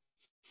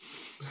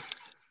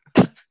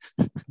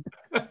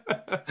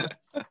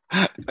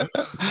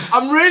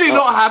 I'm really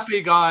not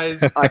happy,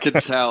 guys. I can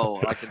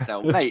tell.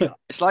 Mate,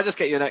 shall I just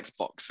get you an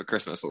Xbox for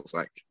Christmas? Or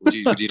like, would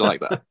you like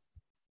that?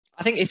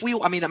 I think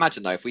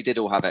imagine though, if we did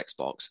all have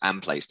Xbox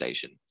and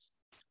PlayStation,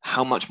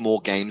 how much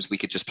more games we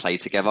could just play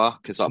together.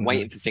 Because I'm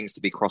waiting for things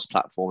to be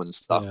cross-platform and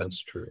stuff. Yeah, and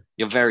that's true.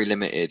 You're very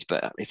limited.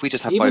 But if we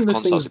just have Even both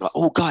consoles, things... like,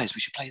 oh guys,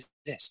 we should play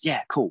this.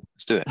 Yeah, cool.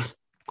 Let's do it.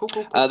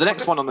 Cool. The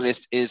next one on the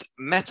list is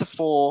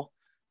Metaphor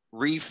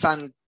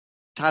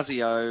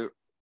Refantasio.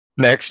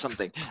 Next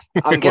something.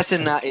 I'm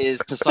guessing that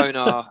is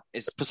Persona.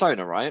 It's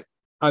Persona, right?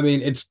 I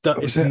mean, it's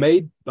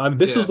made.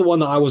 This was the one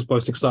that I was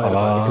most excited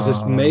about because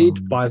it's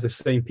made by the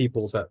same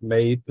people that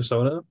made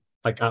Persona,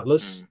 like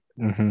Atlas.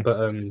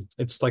 But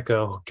it's like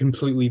a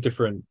completely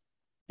different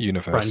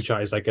universe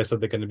franchise, I guess,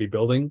 that they're going to be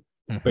building.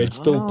 But it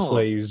still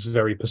plays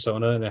very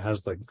Persona, and it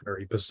has like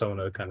very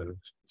Persona kind of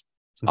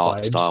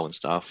art style and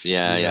stuff.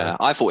 Yeah.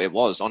 I thought it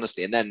was,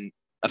 honestly, and then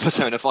a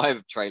Persona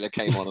 5 trailer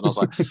came on, and I was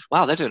like,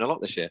 wow, they're doing a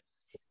lot this year.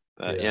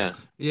 Yeah.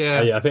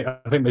 I think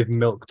they've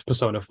milked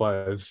Persona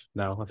 5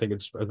 now. I think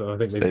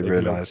they've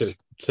realized milked it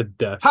to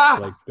death.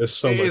 Like, there's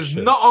so much. It is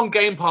shit. not on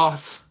Game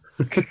Pass.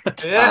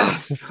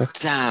 Yes.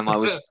 Damn,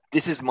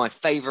 this is my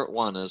favorite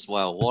one as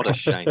well. What a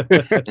shame.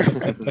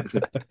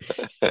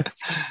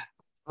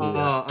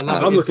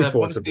 I'm looking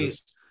forward to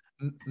this.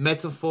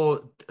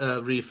 Metaphor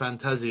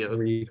Refantasio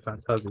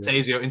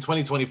in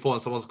 2024,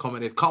 and someone's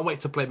commented, can't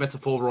wait to play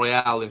Metaphor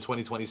Royale in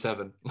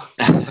 2027.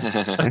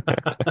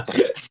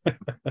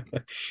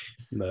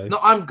 Nice. No,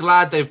 I'm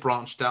glad they've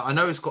branched out. I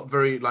know it's got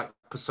very like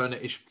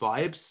Persona-ish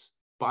vibes,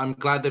 but I'm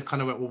glad they've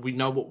kind of went, well, we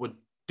know what we're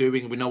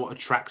doing, we know what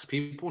attracts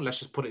people, let's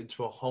just put it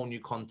into a whole new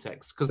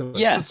context. Because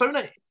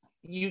Persona,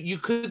 you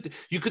could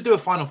do a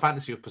Final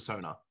Fantasy with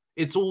Persona,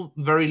 it's all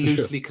very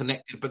loosely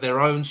connected, but their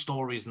own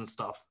stories and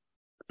stuff.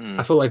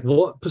 I feel like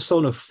what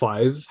Persona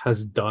 5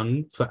 has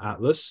done for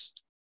Atlas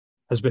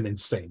has been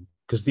insane,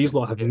 because these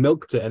lot have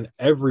milked it and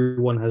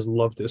everyone has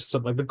loved it. So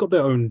like they've got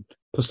their own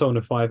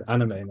Persona 5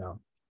 anime now.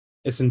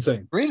 It's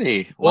insane.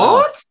 Really? Wow.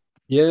 What?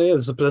 Yeah,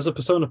 there's a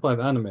Persona 5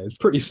 anime. It's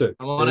pretty sick.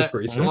 I'm on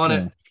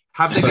it.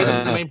 Have they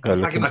got the main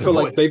protagonist? I feel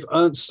like they've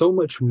earned so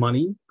much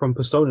money from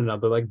Persona now.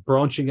 They're like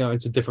branching out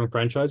into different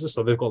franchises.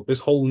 So they've got this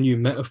whole new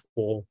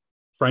Metaphor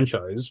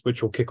franchise,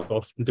 which will kick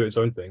off and do its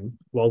own thing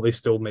while they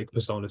still make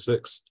Persona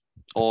 6.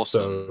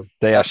 Awesome. So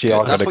they actually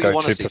are going to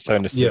go to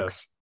Persona 6. Yeah.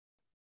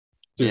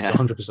 Dude,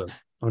 100%.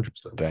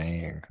 100%.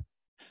 Dang.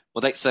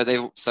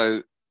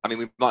 Well, I mean,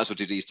 we might as well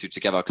do these two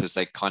together because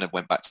they kind of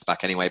went back to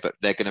back anyway, but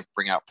they're going to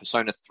bring out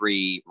Persona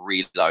 3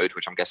 Reload,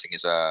 which I'm guessing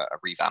is a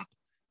revamp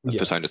of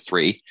Persona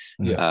 3,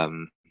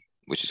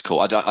 which is cool.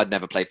 I'd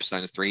never played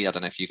Persona 3. I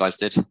don't know if you guys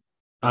did.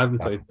 I haven't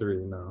played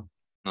 3, no.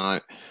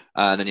 No.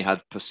 And then you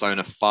had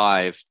Persona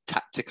 5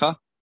 Tactica.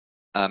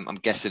 I'm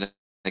guessing,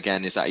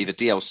 again, is that either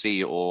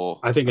DLC or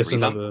I think it's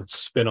another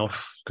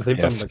spin-off, because they've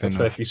done like a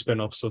fair few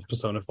spin-offs of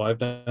Persona 5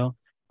 now.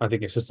 I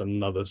think it's just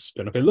another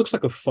spin-off. It looks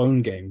like a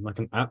phone game, like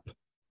an app.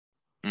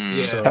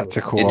 So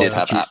tactical. It did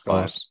have app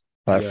vibes.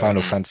 Like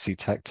Final Fantasy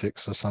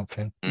Tactics or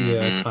something.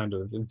 Yeah, kind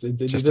of. It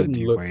just didn't a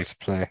new way to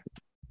play.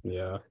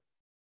 Yeah.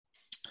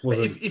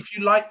 If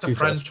you like the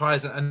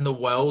franchise and the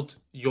world,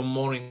 you're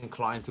more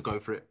inclined to go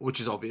for it, which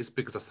is obvious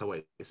because that's the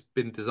way it's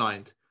been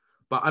designed.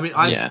 But I mean,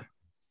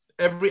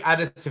 every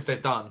additive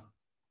they've done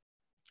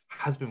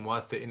has been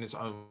worth it in its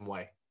own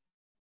way.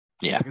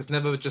 Yeah. Like, it's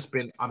never just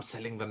been, I'm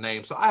selling the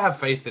name. So I have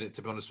faith in it,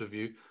 to be honest with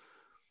you.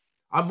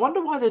 I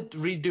wonder why they're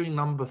redoing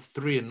number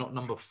 3 and not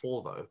number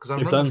 4, though. Because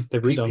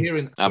they've redone.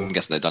 Hearing, I'm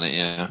guessing they've done it,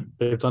 yeah.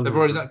 They've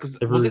already done it. Because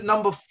was it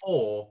number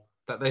 4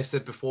 that they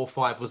said before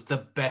 5 was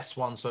the best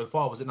one so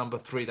far? Was it number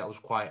 3 that was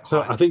quite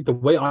So high? I think the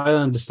way I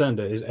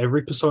understand it is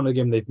every Persona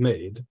game they've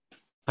made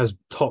has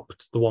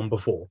topped the one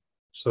before.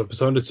 So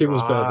Persona 2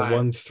 was better than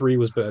 1, 3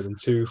 was better than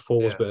 2,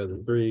 4 was better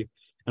than 3,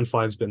 and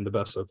 5's been the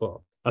best so far.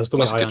 That's the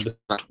way I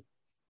understand.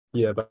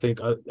 Yeah, but I think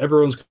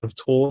everyone's kind of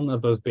torn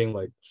about being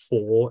like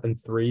 4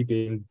 and 3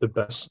 being the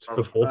best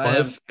before 5. I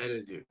am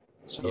telling you.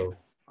 So,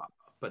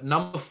 but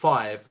number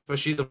 5,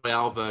 especially the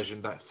Royale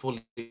version, that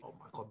fully, oh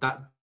my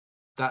god,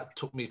 that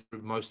took me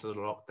through most of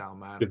the lockdown,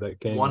 man. that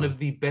game, one of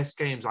the best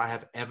games I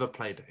have ever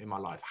played in my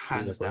life,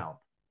 hands down.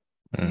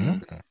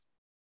 Mm-hmm.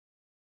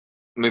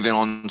 Moving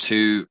on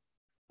to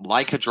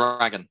Like a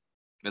Dragon.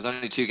 There's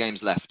only 2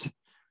 games left,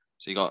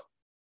 so you got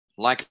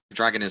Like a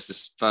Dragon is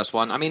this first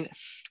one. I mean,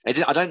 I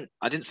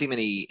didn't see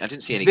any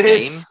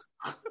this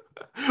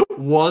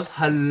was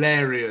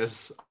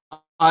hilarious.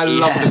 I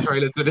love the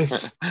trailer to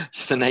this.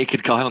 Just a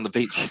naked guy on the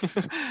beach.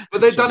 But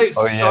they've done it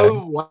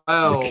so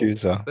well.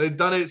 Yakuza. They've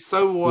done it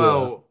so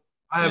well.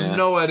 I have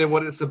no idea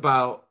what it's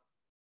about.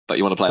 But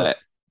you want to play it?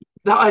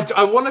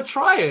 I want to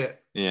try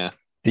it. Yeah.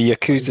 The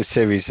Yakuza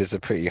series is a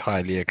pretty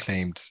highly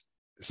acclaimed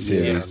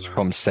series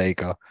from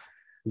Sega.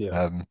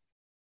 Yeah.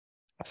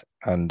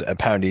 And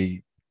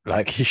apparently,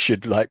 like, you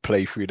should like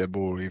play through them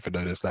all, even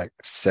though there's like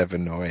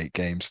 7 or 8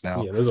 games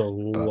now. Yeah, there's a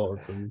lot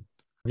of them.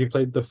 Have you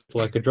played the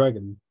Like a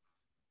Dragon?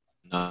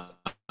 No.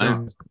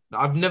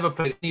 I've never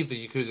played any of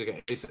the Yakuza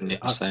games.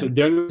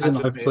 The only reason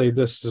I played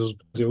this is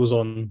it was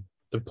on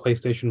the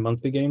PlayStation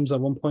monthly games at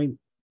one point,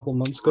 a couple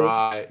months ago.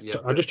 Right, yeah.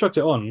 I just chucked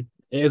it on.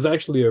 It is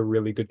actually a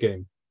really good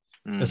game.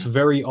 It's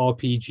very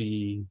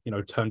RPG,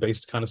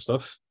 turn-based kind of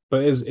stuff,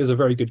 but it is a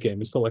very good game.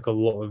 It's got like a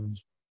lot of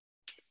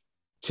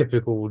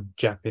typical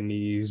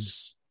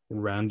Japanese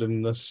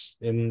randomness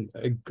in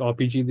an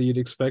RPG that you'd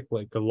expect,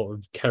 like a lot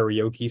of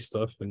karaoke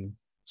stuff and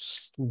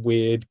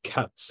weird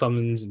cat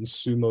summons and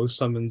sumo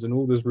summons and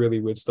all this really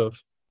weird stuff.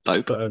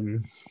 Dope. But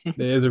it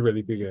is a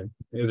really good game.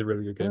 It is a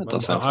really good game.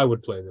 I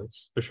would play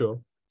this for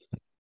sure.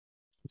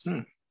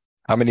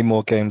 How many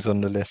more games on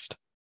the list?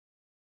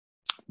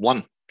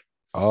 1.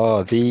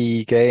 Oh,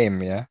 the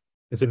game, yeah.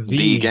 Is it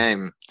the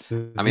game?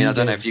 I mean, I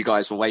don't know if you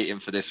guys were waiting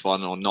for this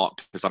one or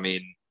not, because I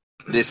mean,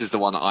 this is the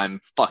one that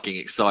I'm fucking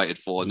excited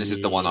for, and this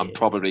is the one I'm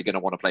probably going to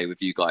want to play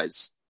with you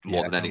guys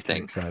more than anything.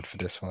 I'm excited for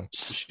this one.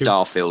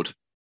 Starfield.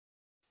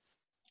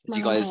 Did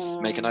you guys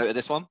make a note of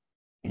this one?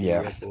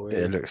 Yeah,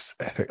 it looks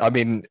epic. I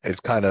mean,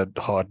 it's kind of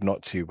hard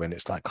not to when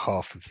it's like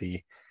half of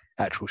the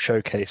actual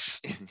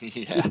showcase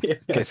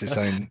gets its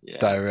own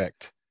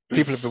direct.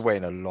 People have been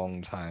waiting a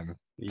long time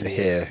to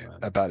hear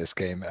about this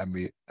game,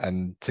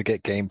 and to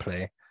get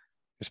gameplay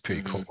is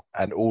pretty cool,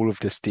 and all of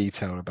this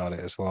detail about it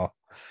as well.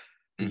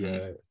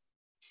 Yeah,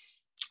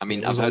 I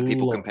mean, I've heard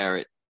people compare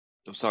it.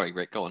 I'm sorry,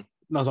 Rick, go on.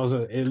 No,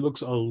 it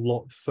looks a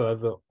lot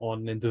further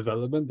on in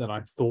development than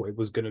I thought it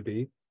was going to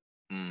be.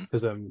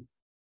 Because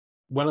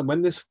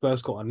when this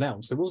first got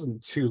announced, it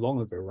wasn't too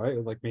long ago, right?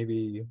 Like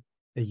maybe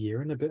a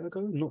year and a bit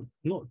ago.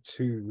 Not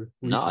too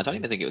recently. No, I don't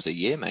even think it was a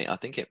year, mate. I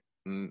think it.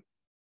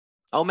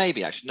 Oh,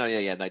 maybe actually. No,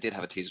 yeah, they did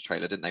have a teaser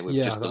trailer, didn't they? With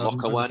just the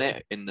locker, weren't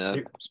it, in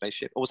the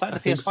spaceship? Or was that in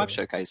the PS5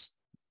 showcase?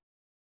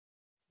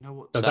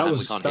 No, that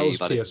was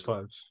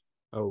PS5.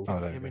 Oh,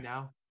 can you hear me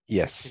now?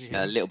 Yes.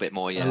 A little bit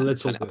more, yeah. A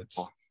little bit.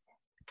 More.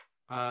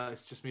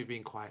 It's just me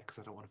being quiet because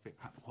I don't want to think.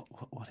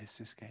 What is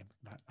this game?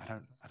 No, I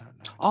don't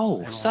know.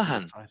 Oh,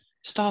 Serhan,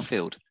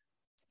 Starfield.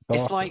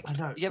 It's like, I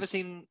know. you ever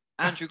seen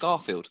Andrew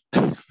Garfield?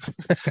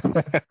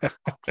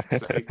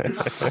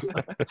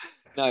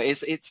 No,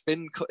 it's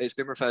been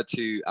referred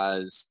to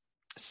as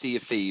Sea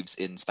of Thieves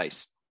in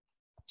space.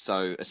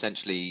 So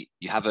essentially,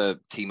 you have a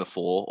team of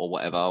 4 or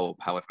whatever, or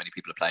however many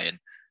people are playing,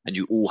 and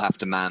you all have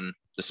to man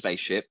the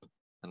spaceship,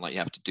 and like you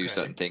have to do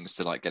certain things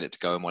to like get it to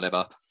go and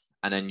whatever,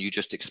 and then you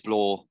just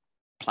explore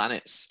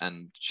planets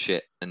and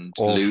shit and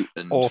loot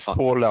and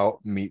Fallout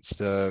meets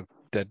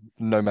Dead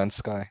No Man's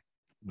Sky.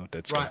 Not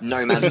Dead Sky. Right.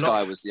 No Man's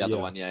Sky was the other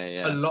one.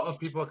 Yeah. A lot of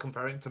people are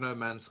comparing to No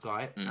Man's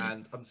Sky,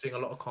 and I'm seeing a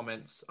lot of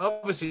comments.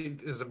 Obviously,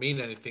 it doesn't mean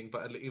anything,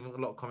 but even a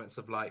lot of comments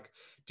of like,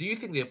 do you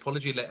think the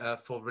apology letter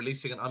for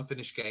releasing an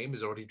unfinished game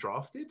is already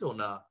drafted or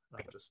not?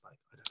 I'm just like,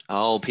 I don't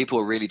know. Oh, people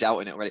are really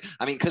doubting it already.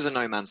 I mean, because of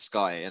No Man's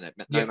Sky, and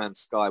No Man's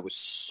Sky was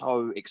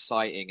so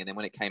exciting, and then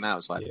when it came out,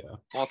 it's like,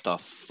 what the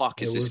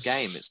fuck is this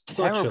game? It's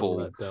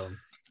terrible.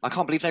 I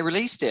can't believe they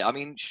released it. I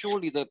mean,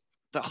 surely the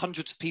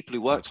hundreds of people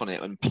who worked on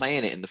it and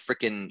playing it in the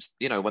freaking,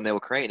 when they were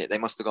creating it, they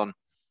must have gone,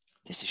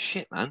 this is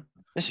shit, man.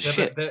 This is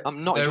shit.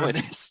 I'm not enjoying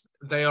this.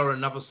 They are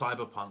another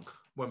Cyberpunk.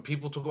 When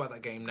people talk about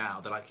that game now,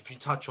 they're like, if you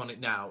touch on it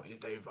now,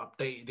 they've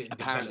updated it.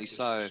 Apparently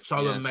so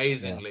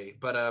amazingly. Yeah.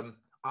 But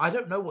I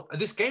don't know what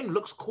this game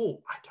looks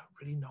cool. I don't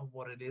really know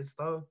what it is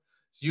though.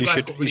 You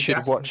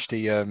should watch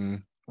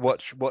the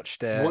watch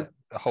their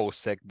whole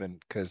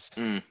segment because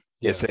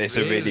it's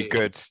a really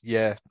good.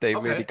 Yeah, they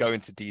really go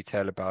into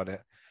detail about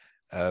it.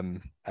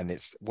 And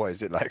it's what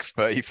is it like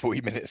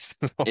 30-40 minutes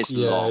long? It's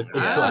long.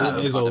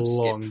 It is a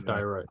long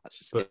direct.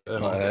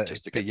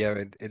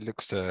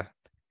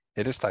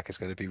 It looks like it's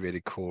going to be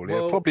really cool.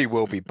 It probably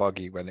will be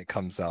buggy when it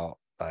comes out.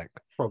 Like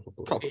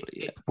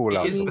probably.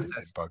 Fallout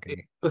is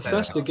buggy.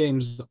 Bethesda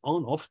games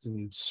aren't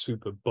often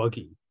super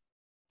buggy.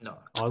 No,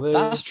 are they?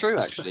 That's true,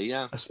 actually.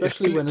 Yeah,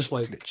 especially when it's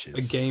like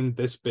a game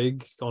this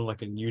big on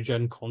like a new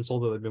gen console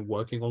that they've been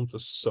working on for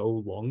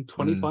so long.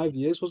 25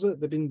 years was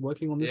it? They've been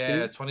working on this game.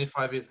 Yeah,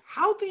 25 years.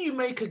 How do you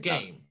make a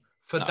game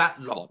for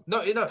that long? No,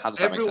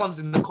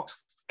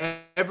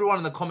 everyone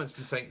in the comments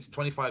been saying it's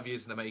 25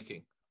 years in the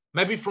making.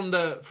 Maybe from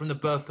the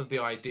birth of the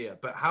idea,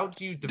 but how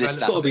do you develop? It's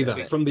got to be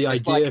that from the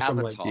idea, like from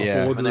Avatar.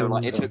 Like and they were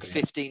like, it took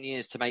 15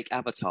 years to make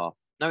Avatar.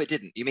 No, it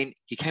didn't. You mean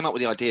he came up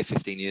with the idea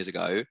 15 years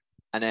ago,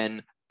 and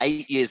then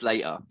 8 years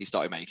later he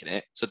started making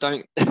it. So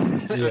don't.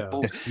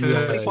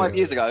 25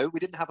 years ago, we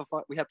didn't have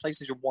we had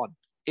PlayStation 1.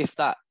 If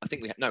that, I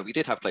think we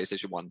did have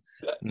PlayStation 1,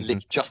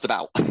 just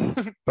about.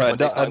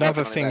 But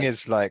another thing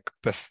is like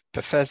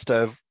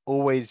Bethesda have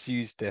always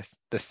used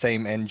the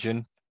same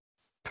engine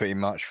pretty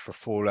much for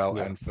Fallout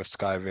and for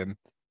Skyrim.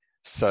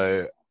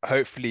 So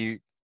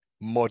hopefully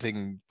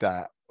modding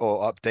that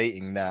or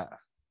updating that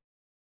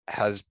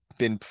has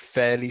been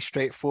fairly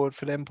straightforward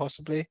for them,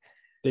 possibly.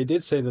 They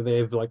did say that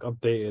they've like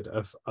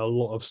updated a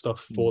lot of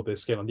stuff for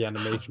this game, on the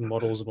animation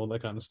models and all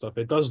that kind of stuff.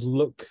 It does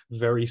look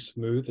very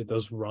smooth. It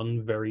does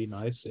run very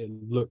nice. It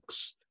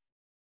looks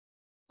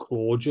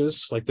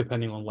gorgeous, like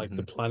depending on like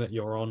the planet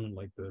you're on,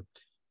 like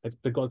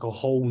they've got like a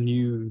whole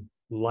new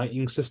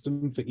lighting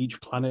system for each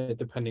planet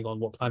depending on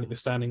what planet you're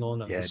standing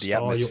on and the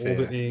star you're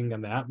orbiting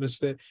and the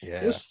atmosphere.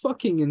 It's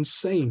fucking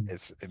insane.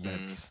 It's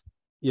immense.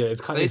 Yeah,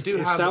 it's kind of.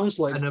 It sounds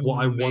like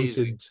what I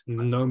wanted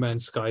No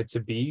Man's Sky to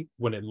be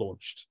when it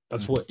launched.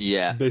 That's what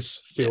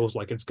this feels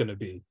like it's going to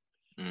be.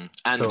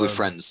 And with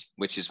friends,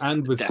 which is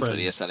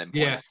definitely a selling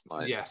point.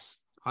 Yes,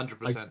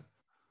 100%.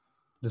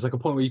 There's like a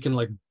point where you can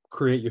like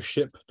create your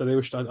ship. That they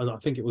wish. I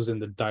think it was in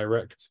the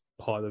direct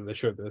part that they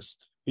showed this.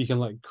 You can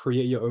like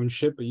create your own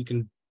ship, but you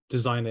can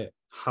design it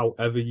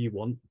however you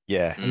want.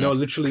 Yeah, and they were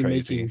literally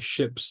making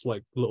ships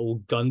like little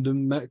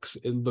Gundam mechs.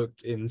 It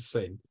looked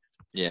insane.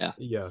 Yeah.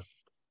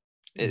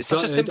 It's But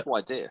such a simple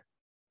idea.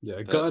 Yeah,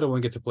 I don't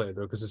want to get to play it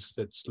though because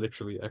it's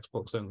literally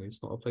Xbox only.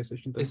 It's not a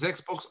PlayStation thing. It's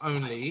Xbox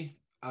only,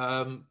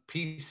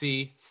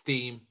 PC,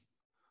 Steam,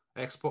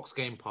 Xbox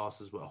Game Pass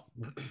as well.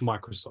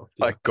 Microsoft.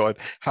 My God,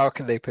 how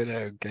can they put it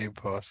on Game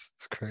Pass?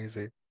 It's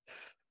crazy.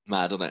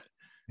 Mad, isn't it?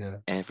 Yeah.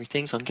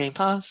 Everything's on Game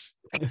Pass.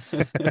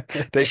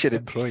 They should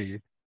employ you.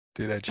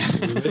 Do that.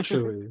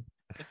 Literally.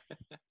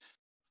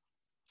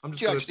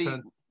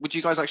 Would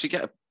you guys actually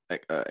get a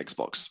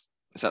Xbox?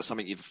 Is that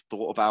something you've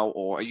thought about,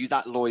 or are you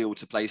that loyal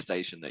to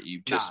PlayStation that you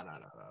just? No.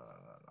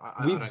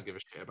 I don't give a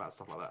shit about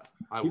stuff like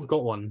that. We've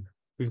got one.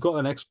 We've got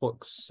an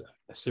Xbox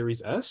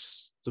Series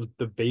S,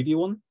 the baby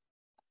one.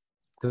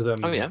 Because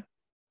because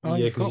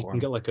you can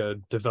get like a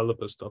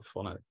developer stuff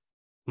on it.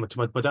 My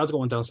dad's got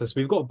one downstairs.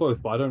 We've got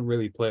both, but I don't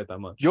really play it that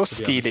much. You're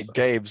stealing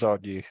games,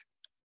 aren't you?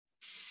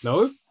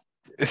 No.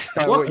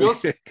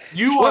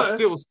 You are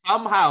still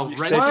somehow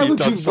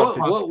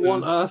what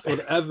on earth would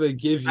ever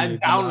give you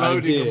and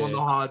downloading them on the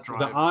hard drive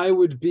that I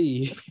would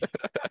be?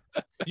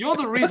 You're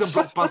the reason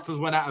Blockbusters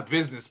went out of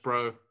business,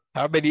 bro.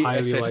 How many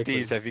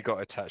SSDs have you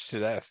got attached to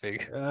that thing?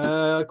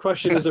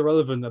 Question is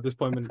irrelevant at this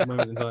moment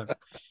in time.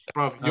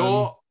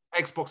 Bro,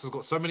 Xbox has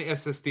got so many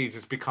SSDs,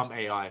 it's become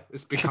AI.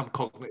 It's become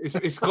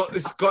cognitive. It's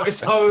got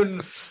its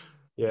own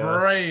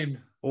brain.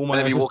 All my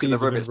Whenever you walk in the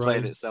SSDs room, have it's been playing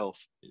running.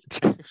 itself.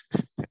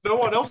 No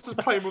one else is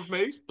playing with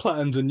me.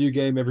 Platinum's a new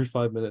game every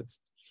 5 minutes.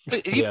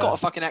 But you've got a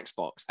fucking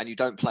Xbox and you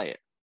don't play it.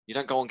 You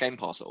don't go on Game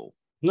Pass at all.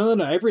 No.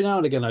 Every now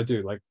and again I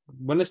do. Like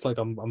when it's like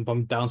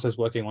I'm downstairs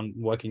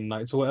working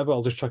nights or whatever,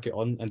 I'll just chuck it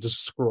on and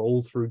just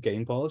scroll through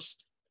Game Pass.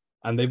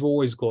 And they've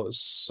always got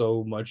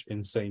so much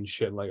insane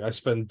shit. Like I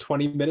spend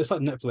 20 minutes,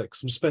 like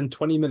Netflix, I spend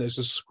 20 minutes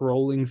just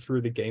scrolling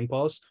through the Game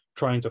Pass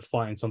trying to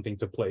find something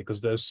to play because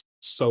there's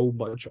so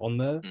much on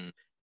there.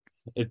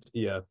 It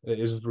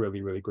is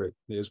really, really great.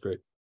 It is great.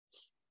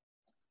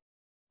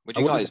 Would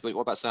you guys, what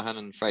about Serhan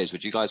and Frazer?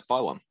 Would you guys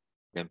buy one?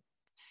 Yeah.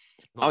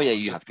 Oh yeah,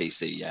 you have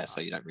PC,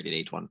 so you don't really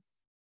need one.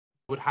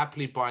 Would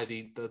happily buy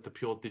the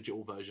pure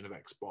digital version of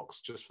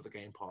Xbox just for the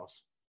Game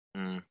Pass.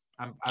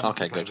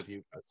 Okay, good. With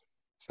you guys.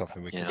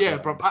 Something we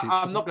can bro.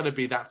 I'm not going to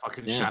be that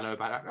fucking shallow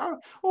about it.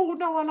 Oh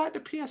no, I like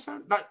the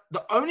PSN. Like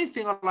the only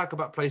thing I like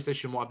about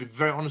PlayStation 1, I'll be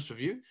very honest with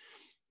you,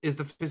 is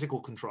the physical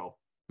control.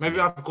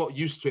 Maybe I've got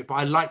used to it, but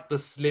I like the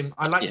slim.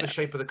 I like the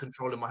shape of the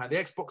control in my hand. The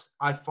Xbox,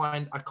 I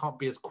find I can't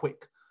be as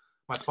quick.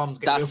 My thumbs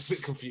get a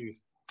bit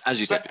confused. As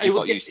you said, you've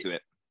got used to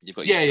it. You've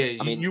got used to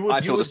it. I mean,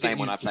 I feel the same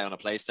when I play on a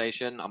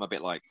PlayStation. I'm a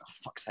bit like, oh,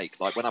 fuck's sake.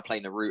 Like when I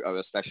play Naruto,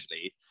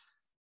 especially.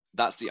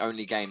 That's the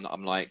only game that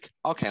I'm like,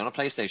 okay, on a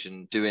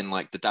PlayStation, doing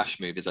like the dash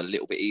move is a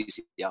little bit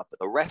easier, but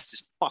the rest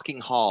is fucking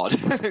hard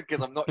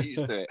because I'm not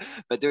used to it.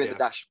 But doing the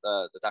dash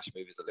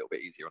move is a little bit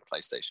easier on a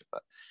PlayStation.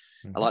 But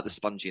I like the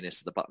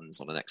sponginess of the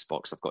buttons on an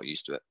Xbox. I've got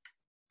used to it.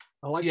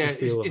 I like the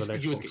feel of an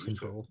Xbox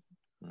control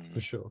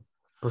for sure.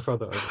 Prefer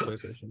that over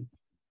PlayStation.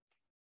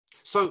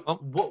 So,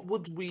 what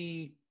would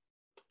we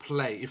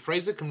play if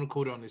Frazer can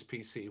record it on his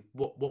PC?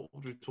 What would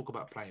we talk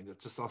about playing?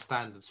 It's just our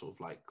standard sort of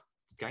like.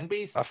 Gang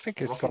Beasts, I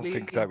think it's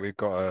something that we've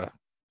got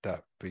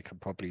that we can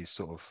probably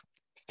sort of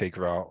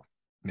figure out.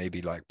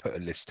 Maybe like put a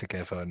list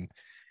together and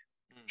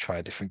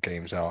try different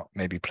games out.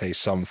 Maybe play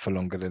some for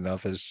longer than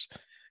others,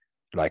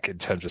 like in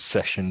terms of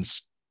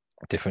sessions,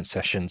 different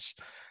sessions.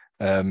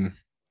 I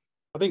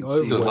think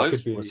Overwatch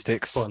could be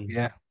fun.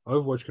 Yeah,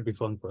 Overwatch could be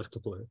fun for us to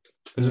play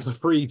because it's a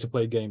free to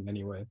play game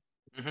anyway.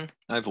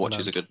 Overwatch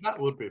is a good. That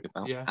would be,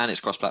 and it's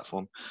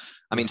cross-platform.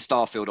 I mean,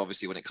 Starfield,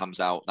 obviously, when it comes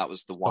out, that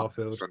was the one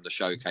from the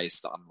showcase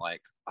that I'm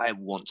like, I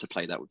want to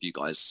play that with you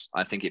guys.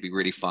 I think it'd be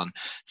really fun.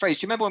 Frazer,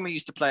 do you remember when we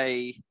used to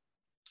play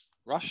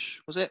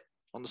Rush? Was it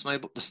on the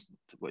snowboard?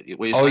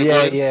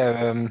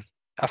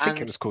 I think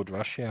it was called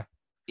Rush.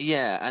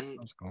 Yeah, and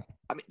cool.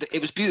 I mean,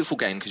 it was a beautiful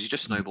game because you're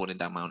just snowboarding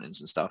down mountains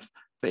and stuff.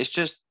 But it's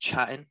just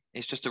chatting.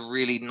 It's just a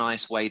really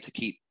nice way to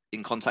keep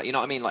in contact. You know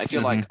what I mean? Like if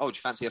you're like, oh, do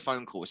you fancy a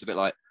phone call? It's a bit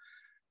like.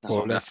 That's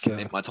what I'm going to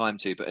commit my time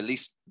to, but at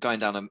least going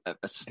down a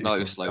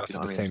snow slope, you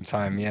know, at the same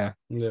time, yeah.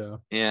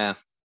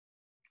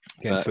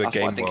 That's what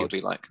I think it'd be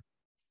like.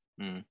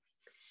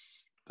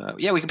 But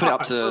we can put it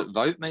up to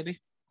vote, maybe.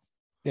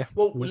 Yeah.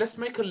 Well, let's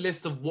make a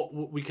list of what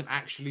we can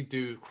actually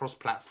do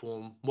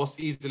cross-platform, what's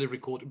easily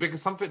recorded.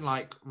 Because something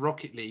like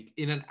Rocket League,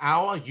 in an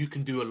hour, you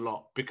can do a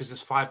lot because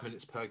it's 5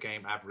 minutes per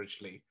game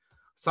averagely.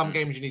 Some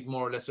games you need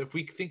more or less. So if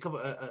we think of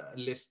a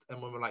list and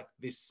when we're like,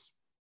 this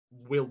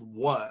will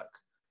work,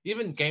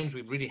 even games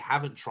we really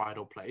haven't tried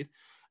or played,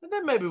 and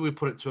then maybe we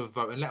put it to a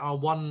vote and let our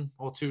 1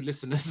 or 2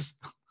 listeners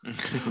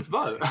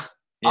vote.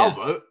 I'll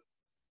vote.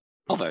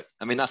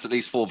 I mean, that's at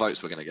least 4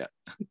 votes we're going to get.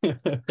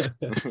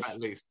 At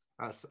least.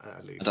 That's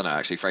at least. I don't know,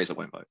 actually, Frazer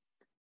won't vote.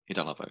 He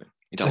don't like voting.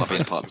 He don't like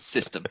being a part of the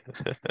system.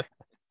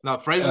 No,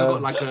 Frazer's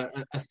got like a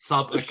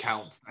sub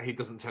account that he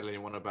doesn't tell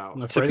anyone about.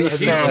 No, to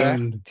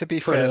be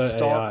fair,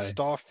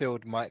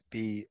 Starfield might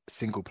be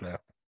single player.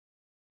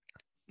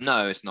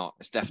 No, it's not.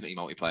 It's definitely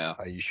multiplayer.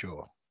 Are you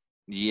sure?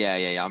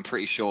 Yeah. I'm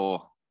pretty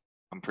sure.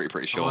 I'm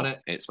pretty sure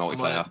it's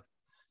multiplayer.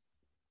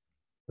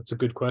 That's a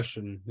good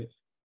question.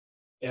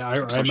 Yeah, I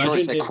imagine sure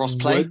it's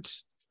crossplay. Would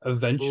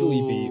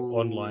eventually be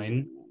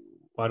online,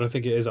 but I don't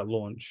think it is at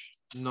launch.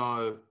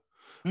 No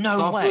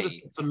Starfield way.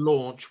 Is to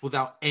launch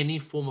without any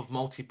form of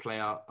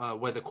multiplayer,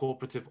 whether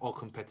cooperative or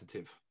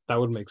competitive. That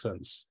would make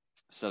sense.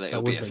 So that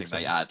it'll be a thing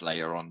they add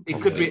later on. It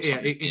could be.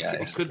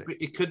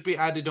 It could be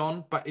added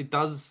on, but it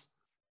does.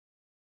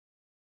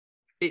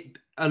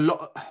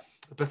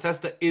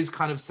 Bethesda is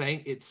kind of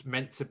saying it's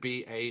meant to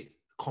be a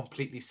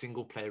completely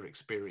single player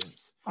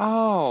experience.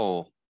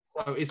 Oh,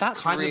 so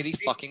that's really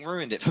fucking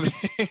ruined it for me.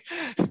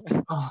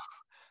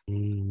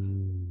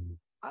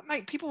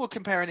 Mate, people were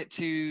comparing it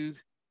to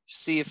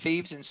Sea of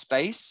Thieves in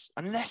space.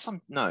 It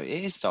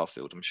is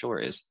Starfield. I'm sure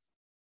it is.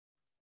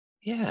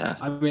 Yeah.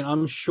 I mean,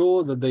 I'm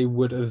sure that they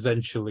would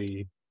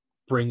eventually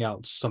bring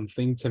out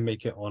something to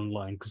make it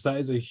online because that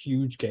is a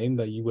huge game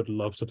that you would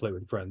love to play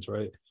with friends,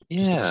 right?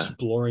 Yeah, just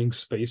exploring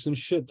space and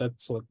shit.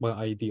 That's like my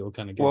ideal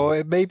kind of game.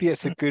 Well, maybe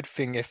it's a good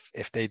thing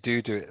if they do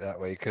it that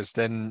way, because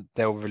then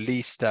they'll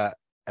release that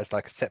as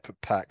like a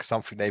separate pack,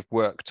 something they've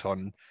worked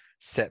on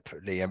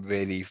separately and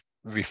really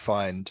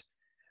refined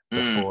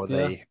before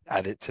they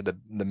add it to the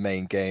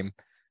main game.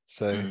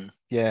 So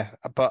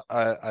but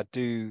I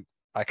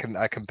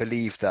can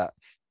believe that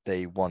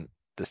they want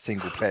the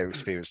single player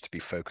experience to be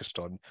focused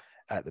on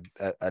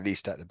at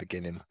least at the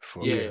beginning.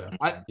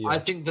 I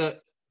think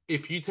that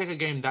if you take a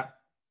game that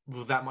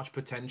with that much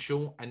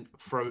potential and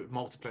throw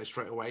multiplayer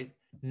straight away,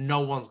 no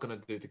one's going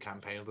to do the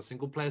campaign or the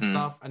single player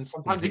stuff. And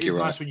sometimes it is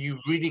nice when you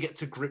really get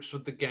to grips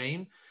with the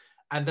game.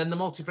 And then the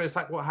multiplayer is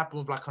like what happened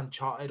with like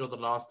Uncharted or The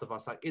Last of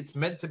Us. Like it's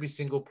meant to be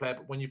single player,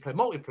 but when you play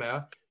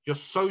multiplayer, you're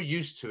so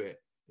used to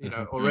it,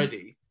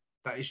 already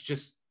that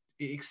it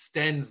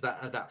extends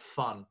that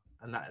fun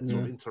and that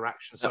sort of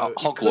interaction. So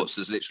Hogwarts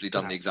has literally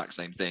done the exact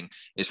same thing.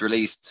 It's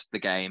released the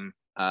game.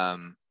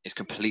 It's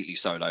completely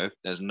solo.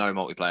 There's no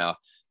multiplayer,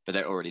 but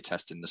they're already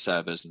testing the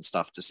servers and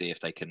stuff to see if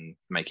they can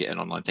make it an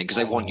online thing because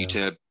they want you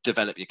to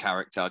develop your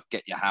character,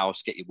 get your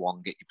house, get your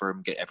wand, get your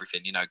broom, get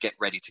everything, get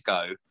ready to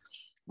go,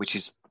 which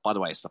is, by the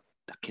way, it's a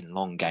fucking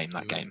long game,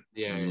 that game.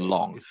 Yeah.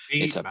 Long.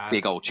 It's a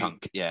big old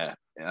chunk. Yeah.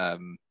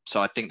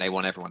 So I think they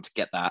want everyone to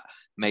get that.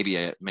 Maybe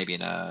in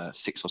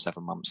 6 or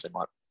 7 months, they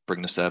might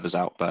bring the servers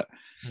out, but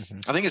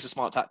I think it's a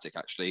smart tactic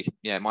actually.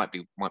 Yeah, it might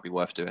be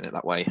worth doing it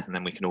that way, and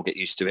then we can all get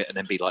used to it and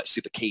then be like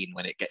super keen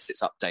when it gets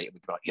its update and we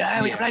can be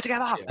like, we can play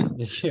together.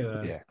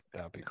 Yeah,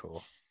 that'd be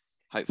cool.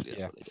 Hopefully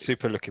that's what they do.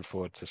 Super looking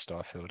forward to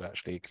Starfield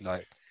actually.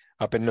 Like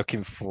I've been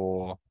looking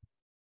for,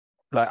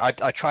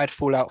 like I tried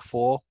Fallout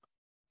 4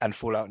 and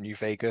Fallout New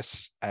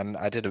Vegas and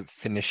I didn't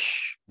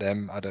finish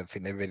them. I don't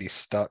think they really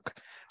stuck.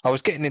 I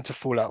was getting into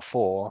Fallout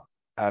 4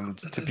 and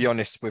to be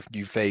honest with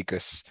New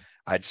Vegas,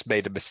 I just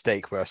made a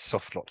mistake where I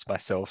soft locked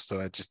myself, so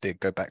I just did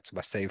go back to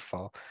my save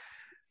file,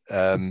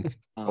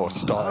 or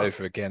start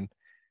over again.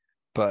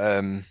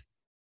 But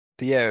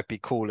yeah, it'd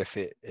be cool if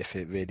it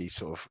really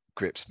sort of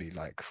grips me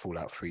like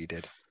Fallout 3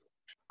 did.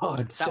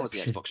 That was the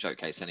Xbox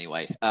showcase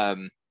anyway.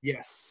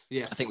 Yes.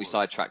 I think we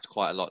sidetracked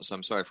quite a lot, so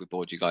I'm sorry if we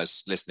bored you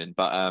guys listening,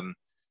 but I'm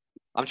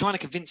trying to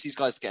convince these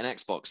guys to get an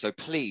Xbox, so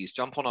please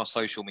jump on our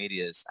social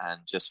medias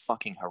and just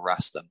fucking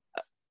harass them.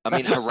 I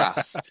mean,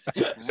 harass.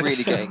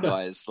 Really getting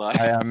guys. Like,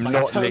 I am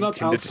not turn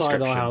up outside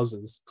our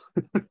houses.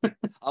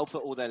 I'll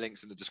put all their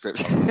links in the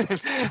description.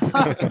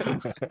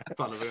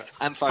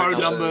 And phone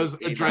numbers,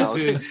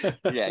 addresses.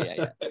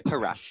 Yeah.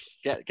 Harass.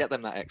 Get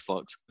them that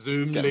Xbox.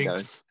 Zoom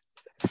links.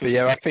 But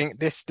yeah, I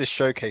think this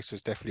showcase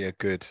was definitely a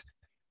good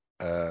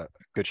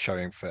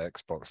showing for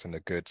Xbox and a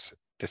good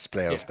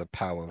display of the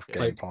power of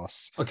Game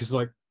Pass. Okay, so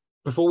like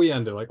before we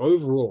end it, like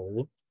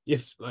overall,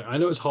 if I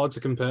know it's hard to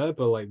compare,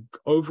 but like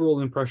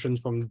overall impressions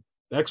from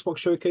the Xbox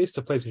showcase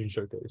to PlayStation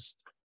showcase,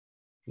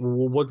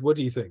 what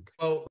do you think?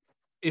 Well,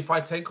 if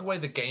I take away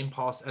the Game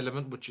Pass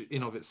element, which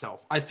in of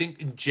itself, I think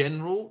in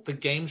general the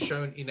games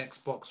shown in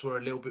Xbox were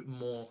a little bit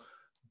more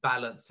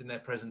balanced in their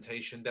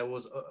presentation. There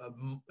was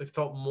it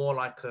felt more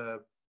like a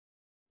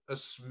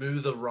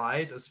smoother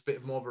ride, a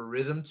bit more of a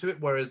rhythm to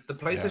it, whereas the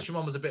PlayStation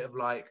one was a bit of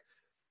like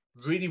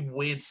really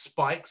weird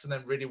spikes and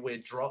then really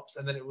weird drops,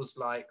 and then it was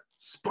like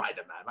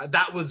Spider-Man, like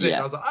that was it.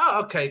 I was like,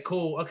 oh, okay,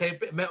 cool, okay, a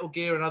bit of Metal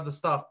Gear and other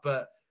stuff,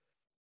 but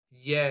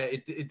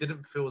it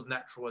didn't feel as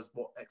natural as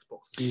what Xbox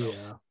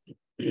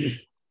is.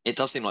 It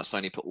does seem like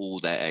Sony put all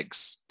their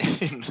eggs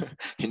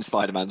in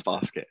Spider-Man's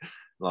basket.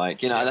 Like,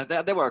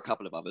 there were a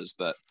couple of others,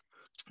 but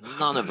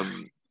none of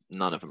them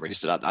really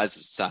stood out. As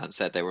Serhan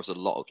said, there was a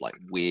lot of like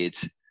weird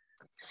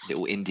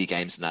little indie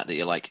games and that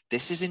you're like,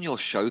 this is in your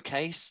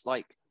showcase.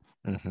 Like,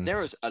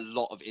 there is a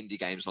lot of indie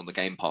games on the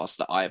Game Pass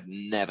that I have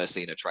never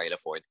seen a trailer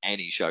for in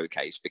any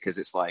showcase, because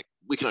it's like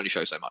we can only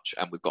show so much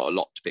and we've got a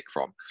lot to pick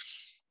from.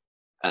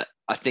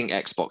 I think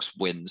Xbox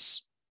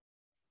wins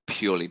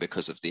purely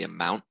because of the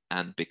amount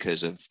and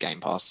because of Game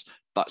Pass,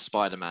 but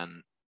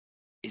Spider-Man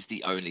is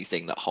the only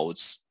thing that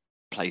holds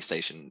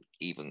PlayStation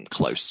even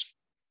close,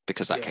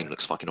 because that game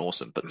looks fucking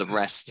awesome. But the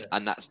rest,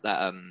 and that's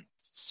that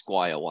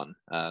Squire one,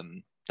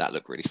 that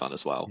looked really fun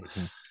as well.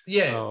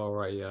 Oh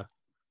right,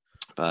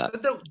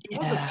 But there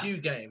was a few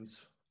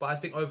games, but I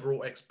think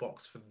overall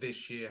Xbox for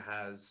this year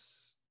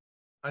has,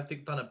 I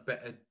think, done a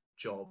better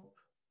job.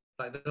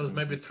 Like there was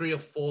maybe 3 or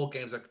 4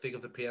 games I could think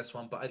of the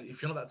PS1, but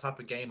if you're not that type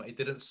of gamer, it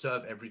didn't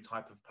serve every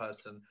type of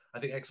person. I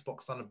think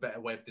Xbox done a better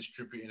way of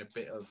distributing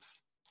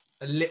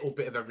a little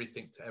bit of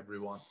everything to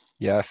everyone.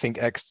 Yeah, I think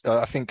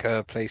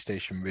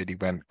PlayStation really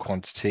went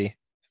quantity,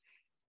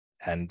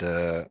 and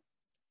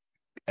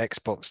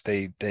Xbox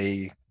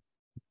they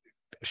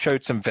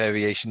showed some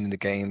variation in the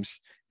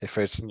games. They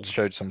first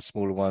showed some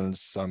smaller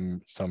ones,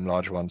 some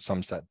larger ones,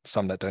 some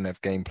that don't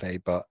have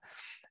gameplay, but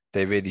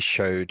they really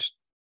showed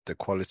the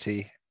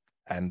quality.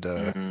 And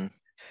and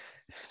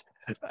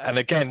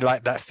again,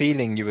 like that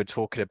feeling you were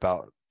talking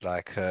about,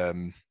 like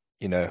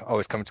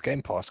it's coming to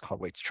Game Pass, can't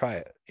wait to try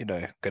it.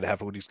 Gonna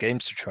have all these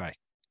games to try.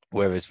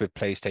 Whereas with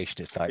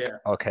PlayStation, it's like,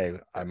 okay,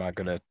 am I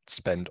gonna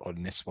spend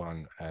on this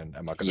one, and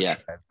am I gonna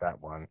spend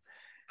that one?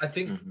 I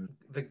think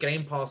the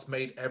Game Pass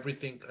made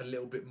everything a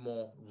little bit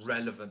more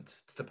relevant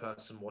to the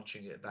person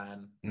watching it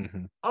than,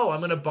 I'm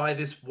going to buy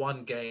this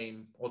one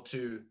game or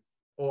two,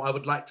 or I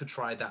would like to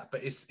try that.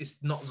 But it's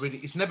not really,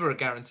 it's never a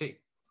guarantee.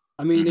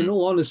 I mean, in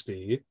all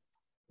honesty,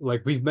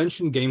 like we've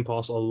mentioned Game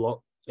Pass a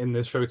lot in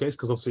this showcase,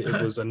 because obviously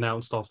it was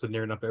announced after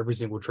near enough every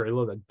single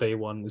trailer that day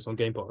one is on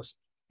Game Pass.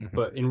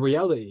 But in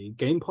reality,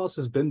 Game Pass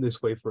has been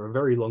this way for a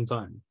very long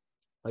time.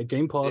 Like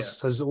Game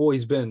Pass has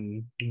always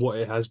been what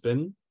it has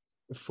been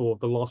for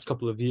the last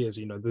couple of years.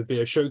 You know, there'd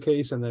be a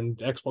showcase, and then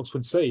Xbox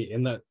would say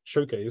in that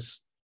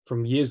showcase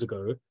from years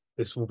ago,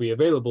 this will be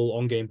available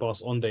on Game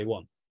Pass on day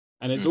one.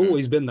 And it's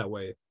always been that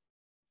way.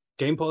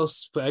 Game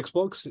Pass for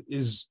Xbox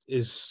is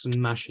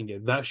smashing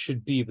it. That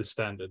should be the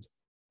standard.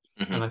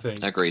 And I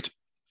think agreed.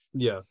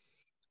 Yeah.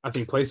 I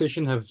think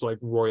PlayStation have like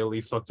royally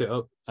fucked it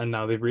up, and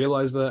now they've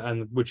realized that,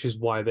 and which is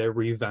why they're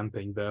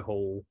revamping their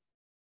whole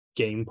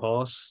Game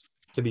Pass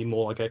to be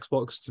more like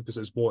Xbox, because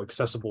it's more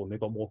accessible and they've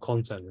got more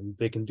content and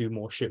they can do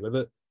more shit with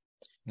it.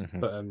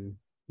 But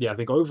yeah, I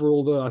think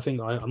overall though, I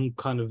think I'm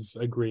kind of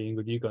agreeing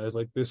with you guys.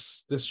 Like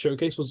this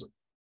showcase was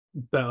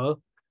better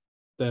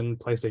than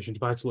PlayStation.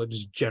 If I had to like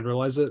just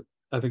generalize it,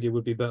 I think it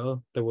would be better.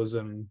 There was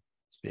a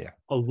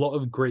lot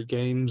of great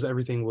games.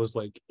 Everything was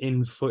like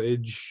in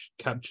footage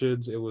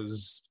captured.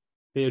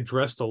 They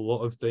addressed a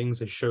lot of things.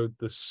 They showed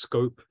the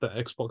scope that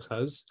Xbox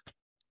has.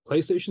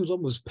 PlayStation's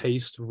one was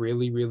paced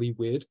really, really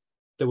weird.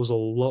 There was a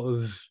lot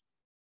of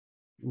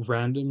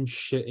random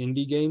shit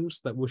indie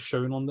games that were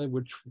shown on there,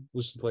 which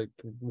was like,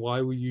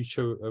 why would you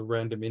show a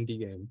random indie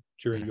game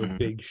during your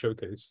big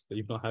showcase that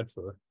you've not had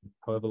for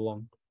however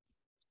long?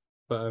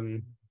 But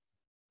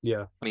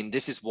yeah, I mean,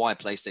 this is why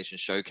PlayStation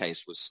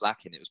Showcase was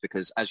slacking. It was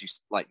because, as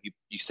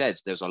you said,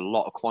 there's a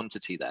lot of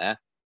quantity there,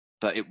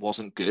 but it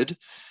wasn't good.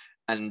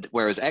 And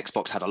whereas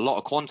Xbox had a lot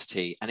of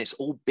quantity, and it's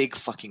all big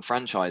fucking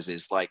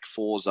franchises like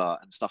Forza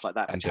and stuff like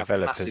that, and which have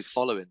massive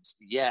followings,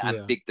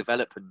 and big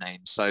development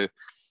names. So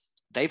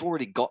they've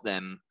already got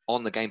them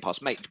on the Game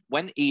Pass. Mate,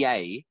 when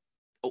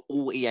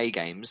all EA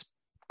games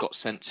got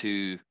sent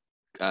to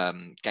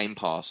Game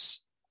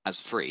Pass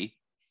as free,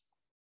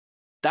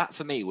 that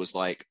for me was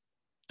like,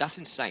 that's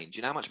insane. Do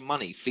you know how much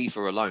money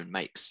FIFA alone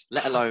makes?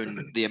 Let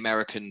alone the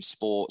American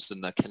sports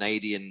and the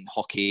Canadian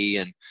hockey,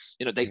 and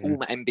they all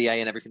NBA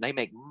and everything. They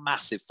make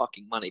massive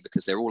fucking money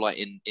because they're all like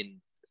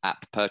in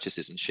app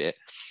purchases and shit.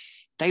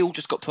 They all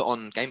just got put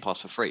on Game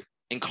Pass for free,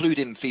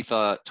 including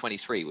FIFA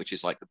 23, which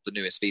is like the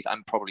newest FIFA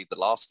and probably the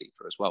last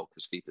FIFA as well,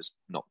 because FIFA's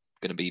not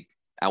going to be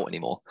out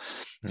anymore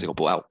because it got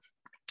bought out.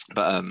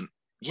 But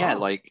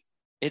like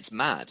it's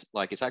mad.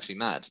 Like it's actually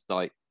mad.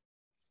 Like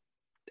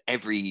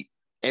every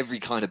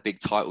kind of big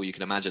title you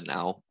can imagine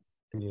now,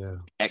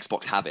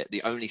 Xbox have it.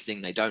 The only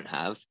thing they don't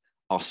have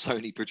are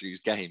Sony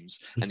produced games,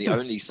 and the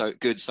only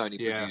good Sony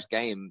produced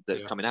game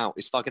that's coming out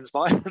is fucking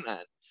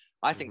Spider-Man.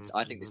 I think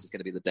this is going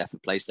to be the death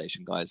of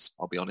PlayStation, guys.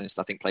 I'll be honest.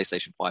 I think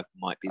PlayStation 5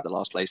 might be the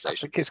last PlayStation. I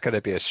think it's going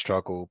to be a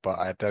struggle, but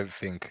I don't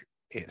think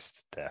it's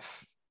the death.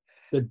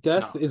 The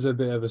death is a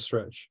bit of a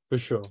stretch for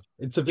sure.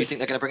 Do you think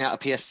they're going to bring out a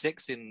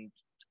PS6 in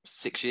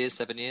 6 years,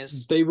 7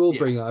 years? They will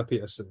bring out a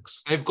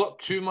PS6. They've got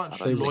too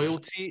much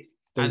loyalty.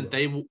 And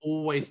they will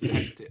always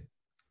tempt it.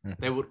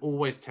 They would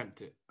always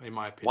tempt it, in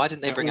my opinion. Why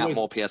didn't they bring out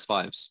more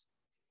PS5s?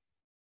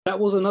 That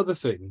was another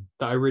thing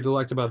that I really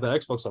liked about the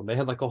Xbox One. They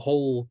had like a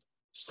whole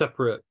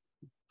separate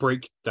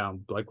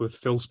breakdown, like with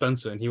Phil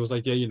Spencer, and he was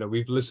like, "Yeah,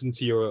 we've listened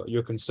to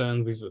your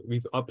concerns.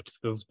 We've upped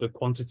the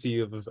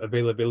quantity of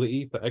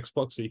availability for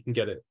Xbox, so you can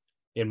get it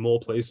in more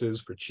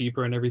places for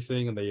cheaper and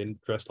everything." And they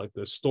addressed like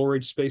the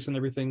storage space and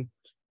everything.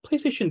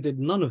 PlayStation did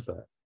none of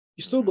that.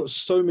 You still got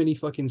so many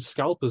fucking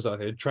scalpers out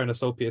here trying to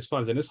sell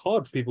PS5s, and it's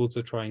hard for people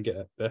to try and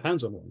get their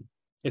hands on one.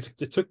 It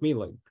took me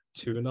like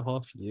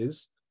 2.5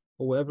 years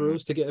or whatever it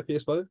was to get a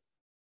PS5.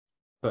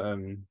 But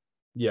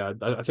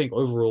I think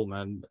overall,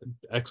 man,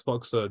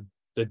 Xbox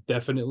they're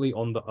definitely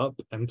on the up,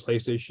 and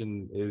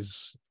PlayStation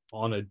is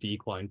on a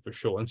decline for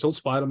sure. Until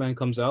Spider-Man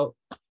comes out,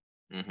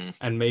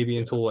 and maybe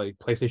until like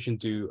PlayStation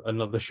do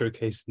another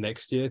showcase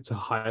next year to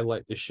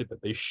highlight the shit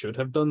that they should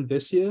have done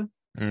this year.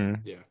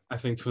 I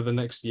think for the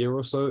next year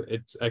or so,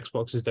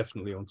 Xbox is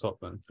definitely on top,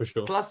 man, for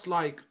sure. Plus,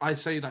 like I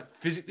say, like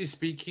physically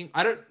speaking,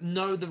 I don't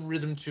know the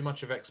rhythm too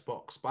much of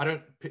Xbox,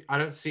 but I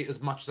don't see it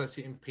as much as I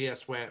see it in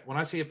PS. Where when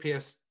I see a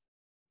PS,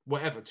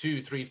 whatever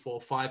 2, 3,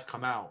 4, 5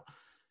 come out,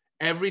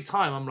 every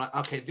time I'm like,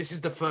 okay, this is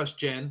the first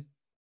gen,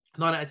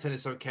 9 out of 10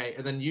 is okay,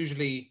 and then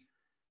usually,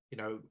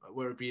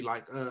 where it'd be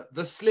like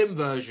the slim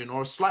version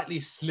or a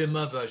slightly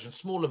slimmer version,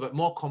 smaller but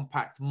more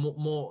compact,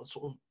 more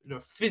sort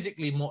of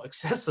physically more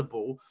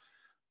accessible.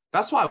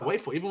 That's why I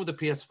wait for, even with the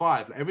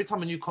PS5. Like, every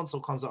time a new console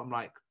comes out, I'm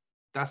like,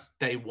 that's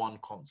day one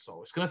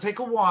console. It's going to take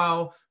a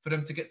while for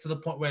them to get to the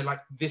point where, like,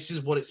 this is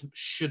what it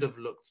should have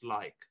looked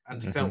like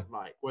and felt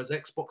like. Whereas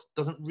Xbox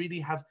doesn't really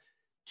have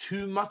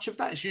too much of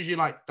that. It's usually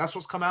like, that's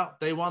what's come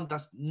out day one.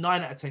 That's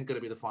 9 out of 10 going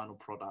to be the final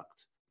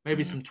product.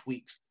 Maybe some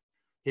tweaks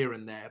here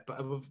and there.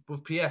 But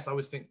with PS, I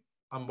always think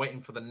I'm waiting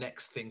for the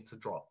next thing to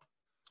drop.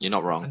 You're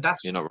not wrong. And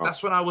You're not wrong.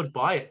 That's when I would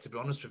buy it, to be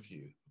honest with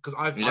you. Because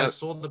I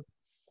saw the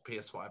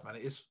PS5, man.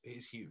 It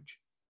is huge.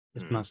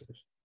 It's massive.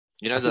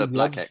 The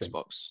black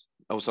Xbox.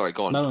 Oh, sorry.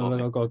 Go on.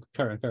 No. Go on.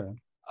 Carry on.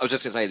 I was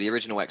just going to say the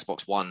original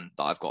Xbox One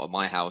that I've got at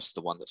my house,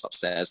 the one that's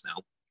upstairs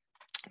now,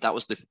 that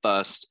was the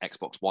first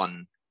Xbox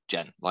One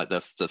gen, like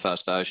the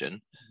first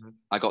version.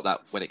 I got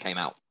that when it came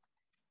out,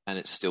 and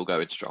it's still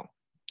going strong.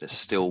 It's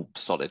still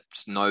solid.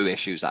 It's no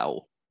issues at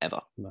all.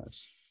 ever.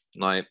 Nice.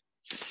 Like,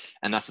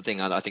 and that's the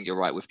thing. I think you're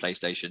right with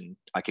PlayStation.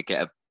 I could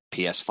get a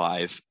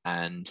PS5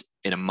 and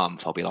in a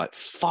month I'll be like,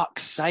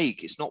 fuck's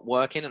sake, it's not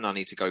working and I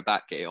need to go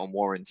back, get it on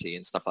warranty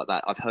and stuff like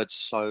that. I've heard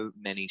so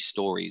many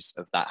stories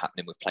of that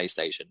happening with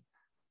PlayStation.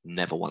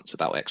 Never once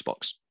about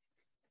Xbox.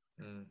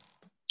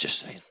 Just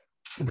saying.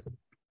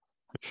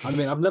 I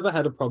mean, I've never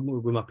had a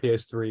problem with my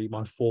PS3,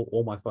 my 4,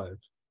 or my 5.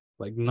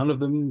 Like, none of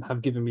them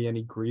have given me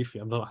any grief.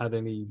 I've not had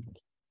any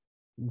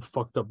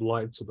fucked up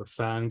lights or the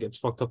fan gets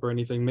fucked up or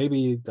anything.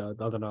 Maybe, I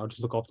don't know, I'll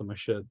just look after my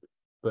shit.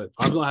 But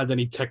I've not had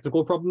any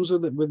technical problems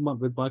with it with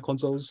my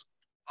consoles.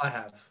 I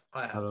have.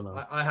 I don't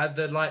know. I had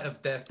the light of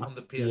death on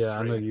the PS3. Yeah,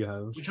 I know you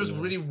have. Which was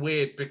really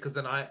weird because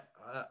then I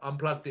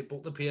unplugged it,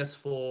 bought the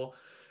PS4,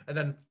 and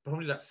then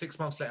probably like 6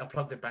 months later, I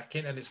plugged it back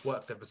in, and it's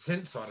worked ever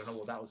since. So I don't know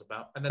what that was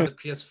about. And then the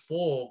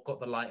PS4 got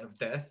the light of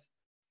death,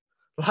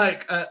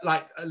 like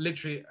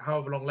literally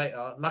however long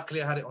later.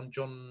 Luckily, I had it on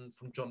John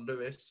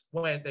Lewis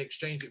when they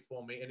exchanged it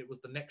for me, and it was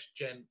the next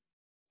gen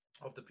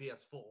of the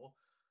PS4.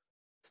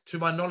 To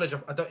my knowledge,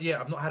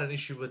 I've not had an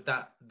issue with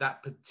that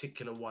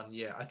particular one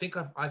yet. I think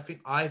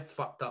I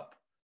fucked up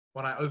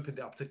when I opened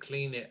it up to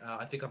clean it.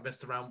 I think I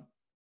messed around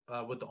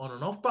with the on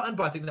and off button,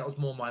 but I think that was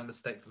more my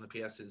mistake than the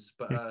PS's.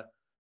 But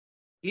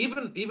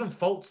even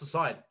faults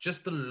aside,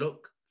 just the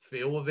look,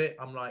 feel of it,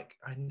 I'm like,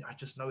 I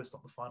just know it's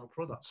not the final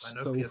product. I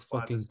know so PS5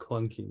 fucking is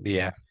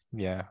clunky.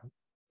 Yeah,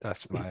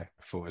 that's my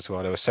thought as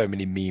well. There were so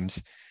many memes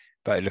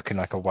about it looking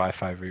like a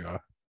Wi-Fi router.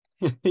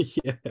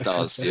 Yeah, it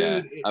does.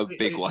 Dude, a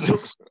big one.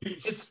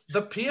 It's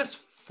the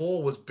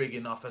PS4 was big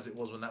enough as it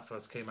was when that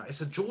first came out. It's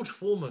a George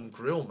Foreman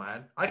grill,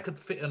 man. I could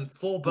fit in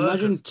 4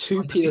 burgers. Imagine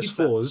 2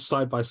 PS4s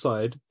side by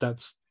side.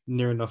 That's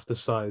near enough the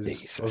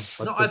size of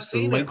like, I've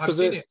seen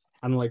it.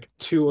 And like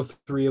 2 or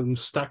 3 of them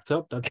stacked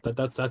up. That's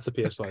a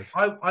PS5.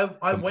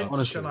 I went to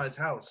Shani's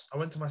house. I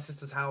went to my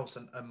sister's house,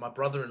 and my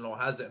brother-in-law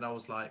has it, and I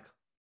was like,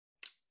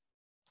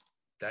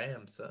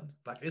 "Damn, son!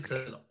 Like it's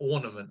an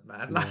ornament,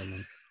 man." Like,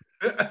 man.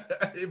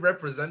 It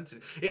represents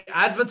it. It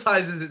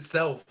advertises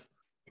itself.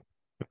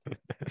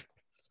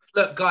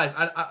 Look, guys,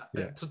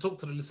 to talk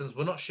to the listeners,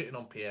 we're not shitting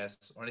on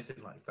PS or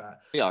anything like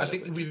that. Yeah, I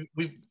think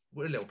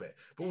we're a little bit,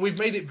 but we've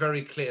made it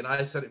very clear, and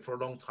I said it for a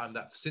long time,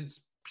 that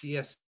since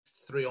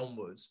PS3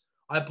 onwards,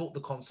 I bought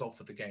the console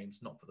for the games,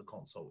 not for the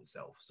console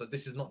itself. So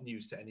this is not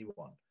news to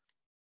anyone.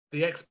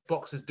 The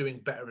Xbox is doing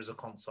better as a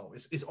console.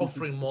 It's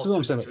offering more.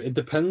 That's what I'm saying. It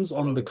depends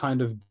on the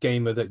kind of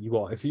gamer that you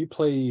are. If you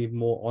play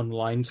more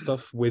online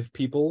stuff with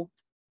people,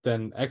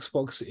 then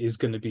Xbox is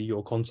going to be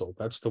your console.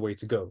 That's the way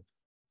to go.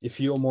 If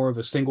you're more of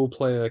a single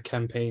player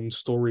campaign,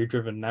 story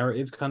driven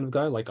narrative kind of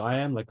guy, like I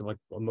am, like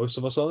most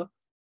of us are,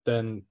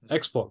 then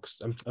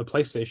Xbox and a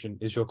PlayStation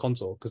is your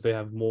console because they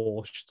have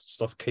more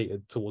stuff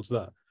catered towards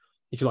that.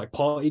 If you like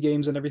party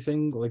games and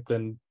everything, like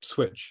then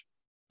Switch,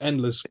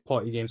 endless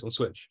party games on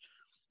Switch.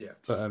 Yeah,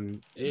 but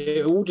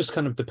it all just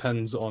kind of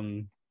depends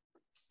on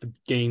the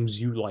games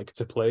you like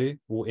to play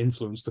will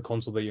influence the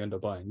console that you end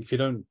up buying. If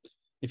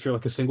you're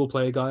like a single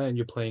player guy and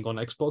you're playing on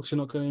Xbox, you're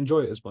not going to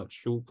enjoy it as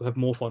much. You'll have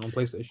more fun on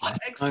PlayStation.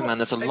 No, man,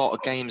 there's a lot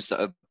of games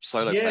that are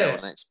solo player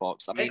on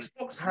Xbox. I mean,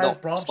 Xbox has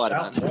branched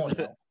out more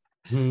now.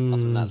 Other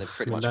than that, they've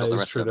pretty much got the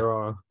rest of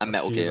them. And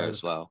Metal Gear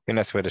as well. I think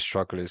that's where the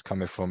struggle is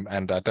coming from.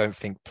 And I don't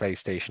think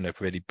PlayStation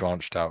have really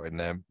branched out in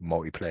their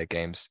multiplayer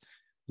games.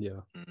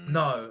 Yeah.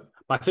 No.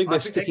 I think they're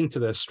sticking to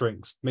their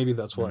strengths. Maybe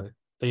that's why.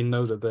 They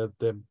know that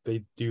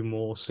they do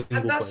more single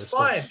player. And that's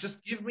fine. Stuff.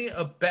 Just give me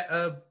a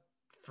better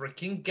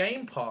freaking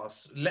Game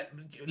Pass. Let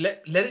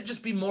it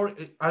just be more.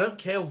 I don't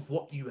care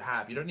what you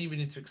have. You don't even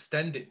need to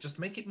extend it. Just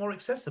make it more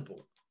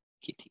accessible.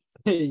 Kitty.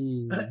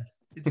 Hey.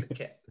 It's a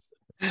cat.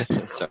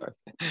 Sorry.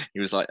 He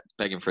was like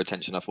begging for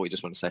attention. I thought he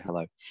just wanted to say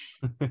hello.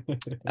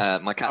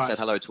 My cat said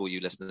hello to all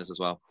you listeners as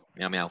well.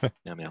 Meow meow.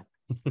 Meow meow.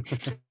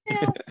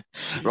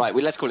 Right,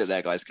 let's call it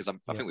there, guys, because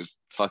I think we've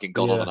fucking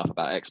gone on enough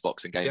about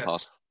Xbox and Game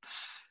Pass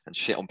and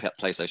shit on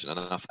PlayStation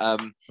enough.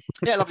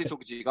 Lovely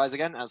talking to you guys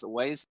again, as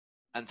always.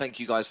 And thank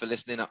you guys for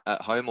listening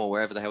at home or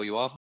wherever the hell you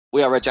are.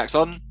 We are Red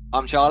Jackson.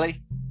 I'm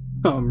Charlie.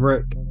 I'm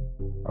Rick.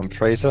 I'm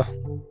Frazer.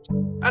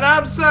 And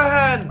I'm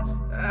Serhan.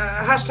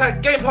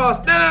 Hashtag Game Pass.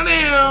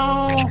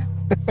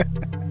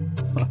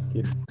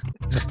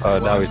 Oh,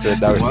 now he's the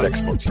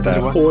Xbox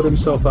star. Poured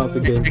himself out the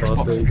Game Pass.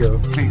 Xbox, there you go.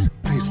 Please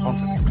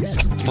sponsor me.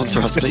 Please.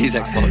 Sponsor us, please,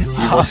 Xbox.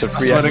 He wants a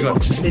free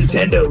Xbox.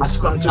 Nintendo,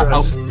 sponsor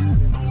us.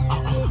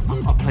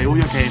 I'll play all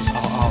your games.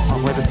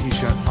 I'll wear the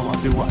t-shirts. I'll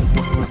do whatever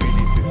you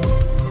need to.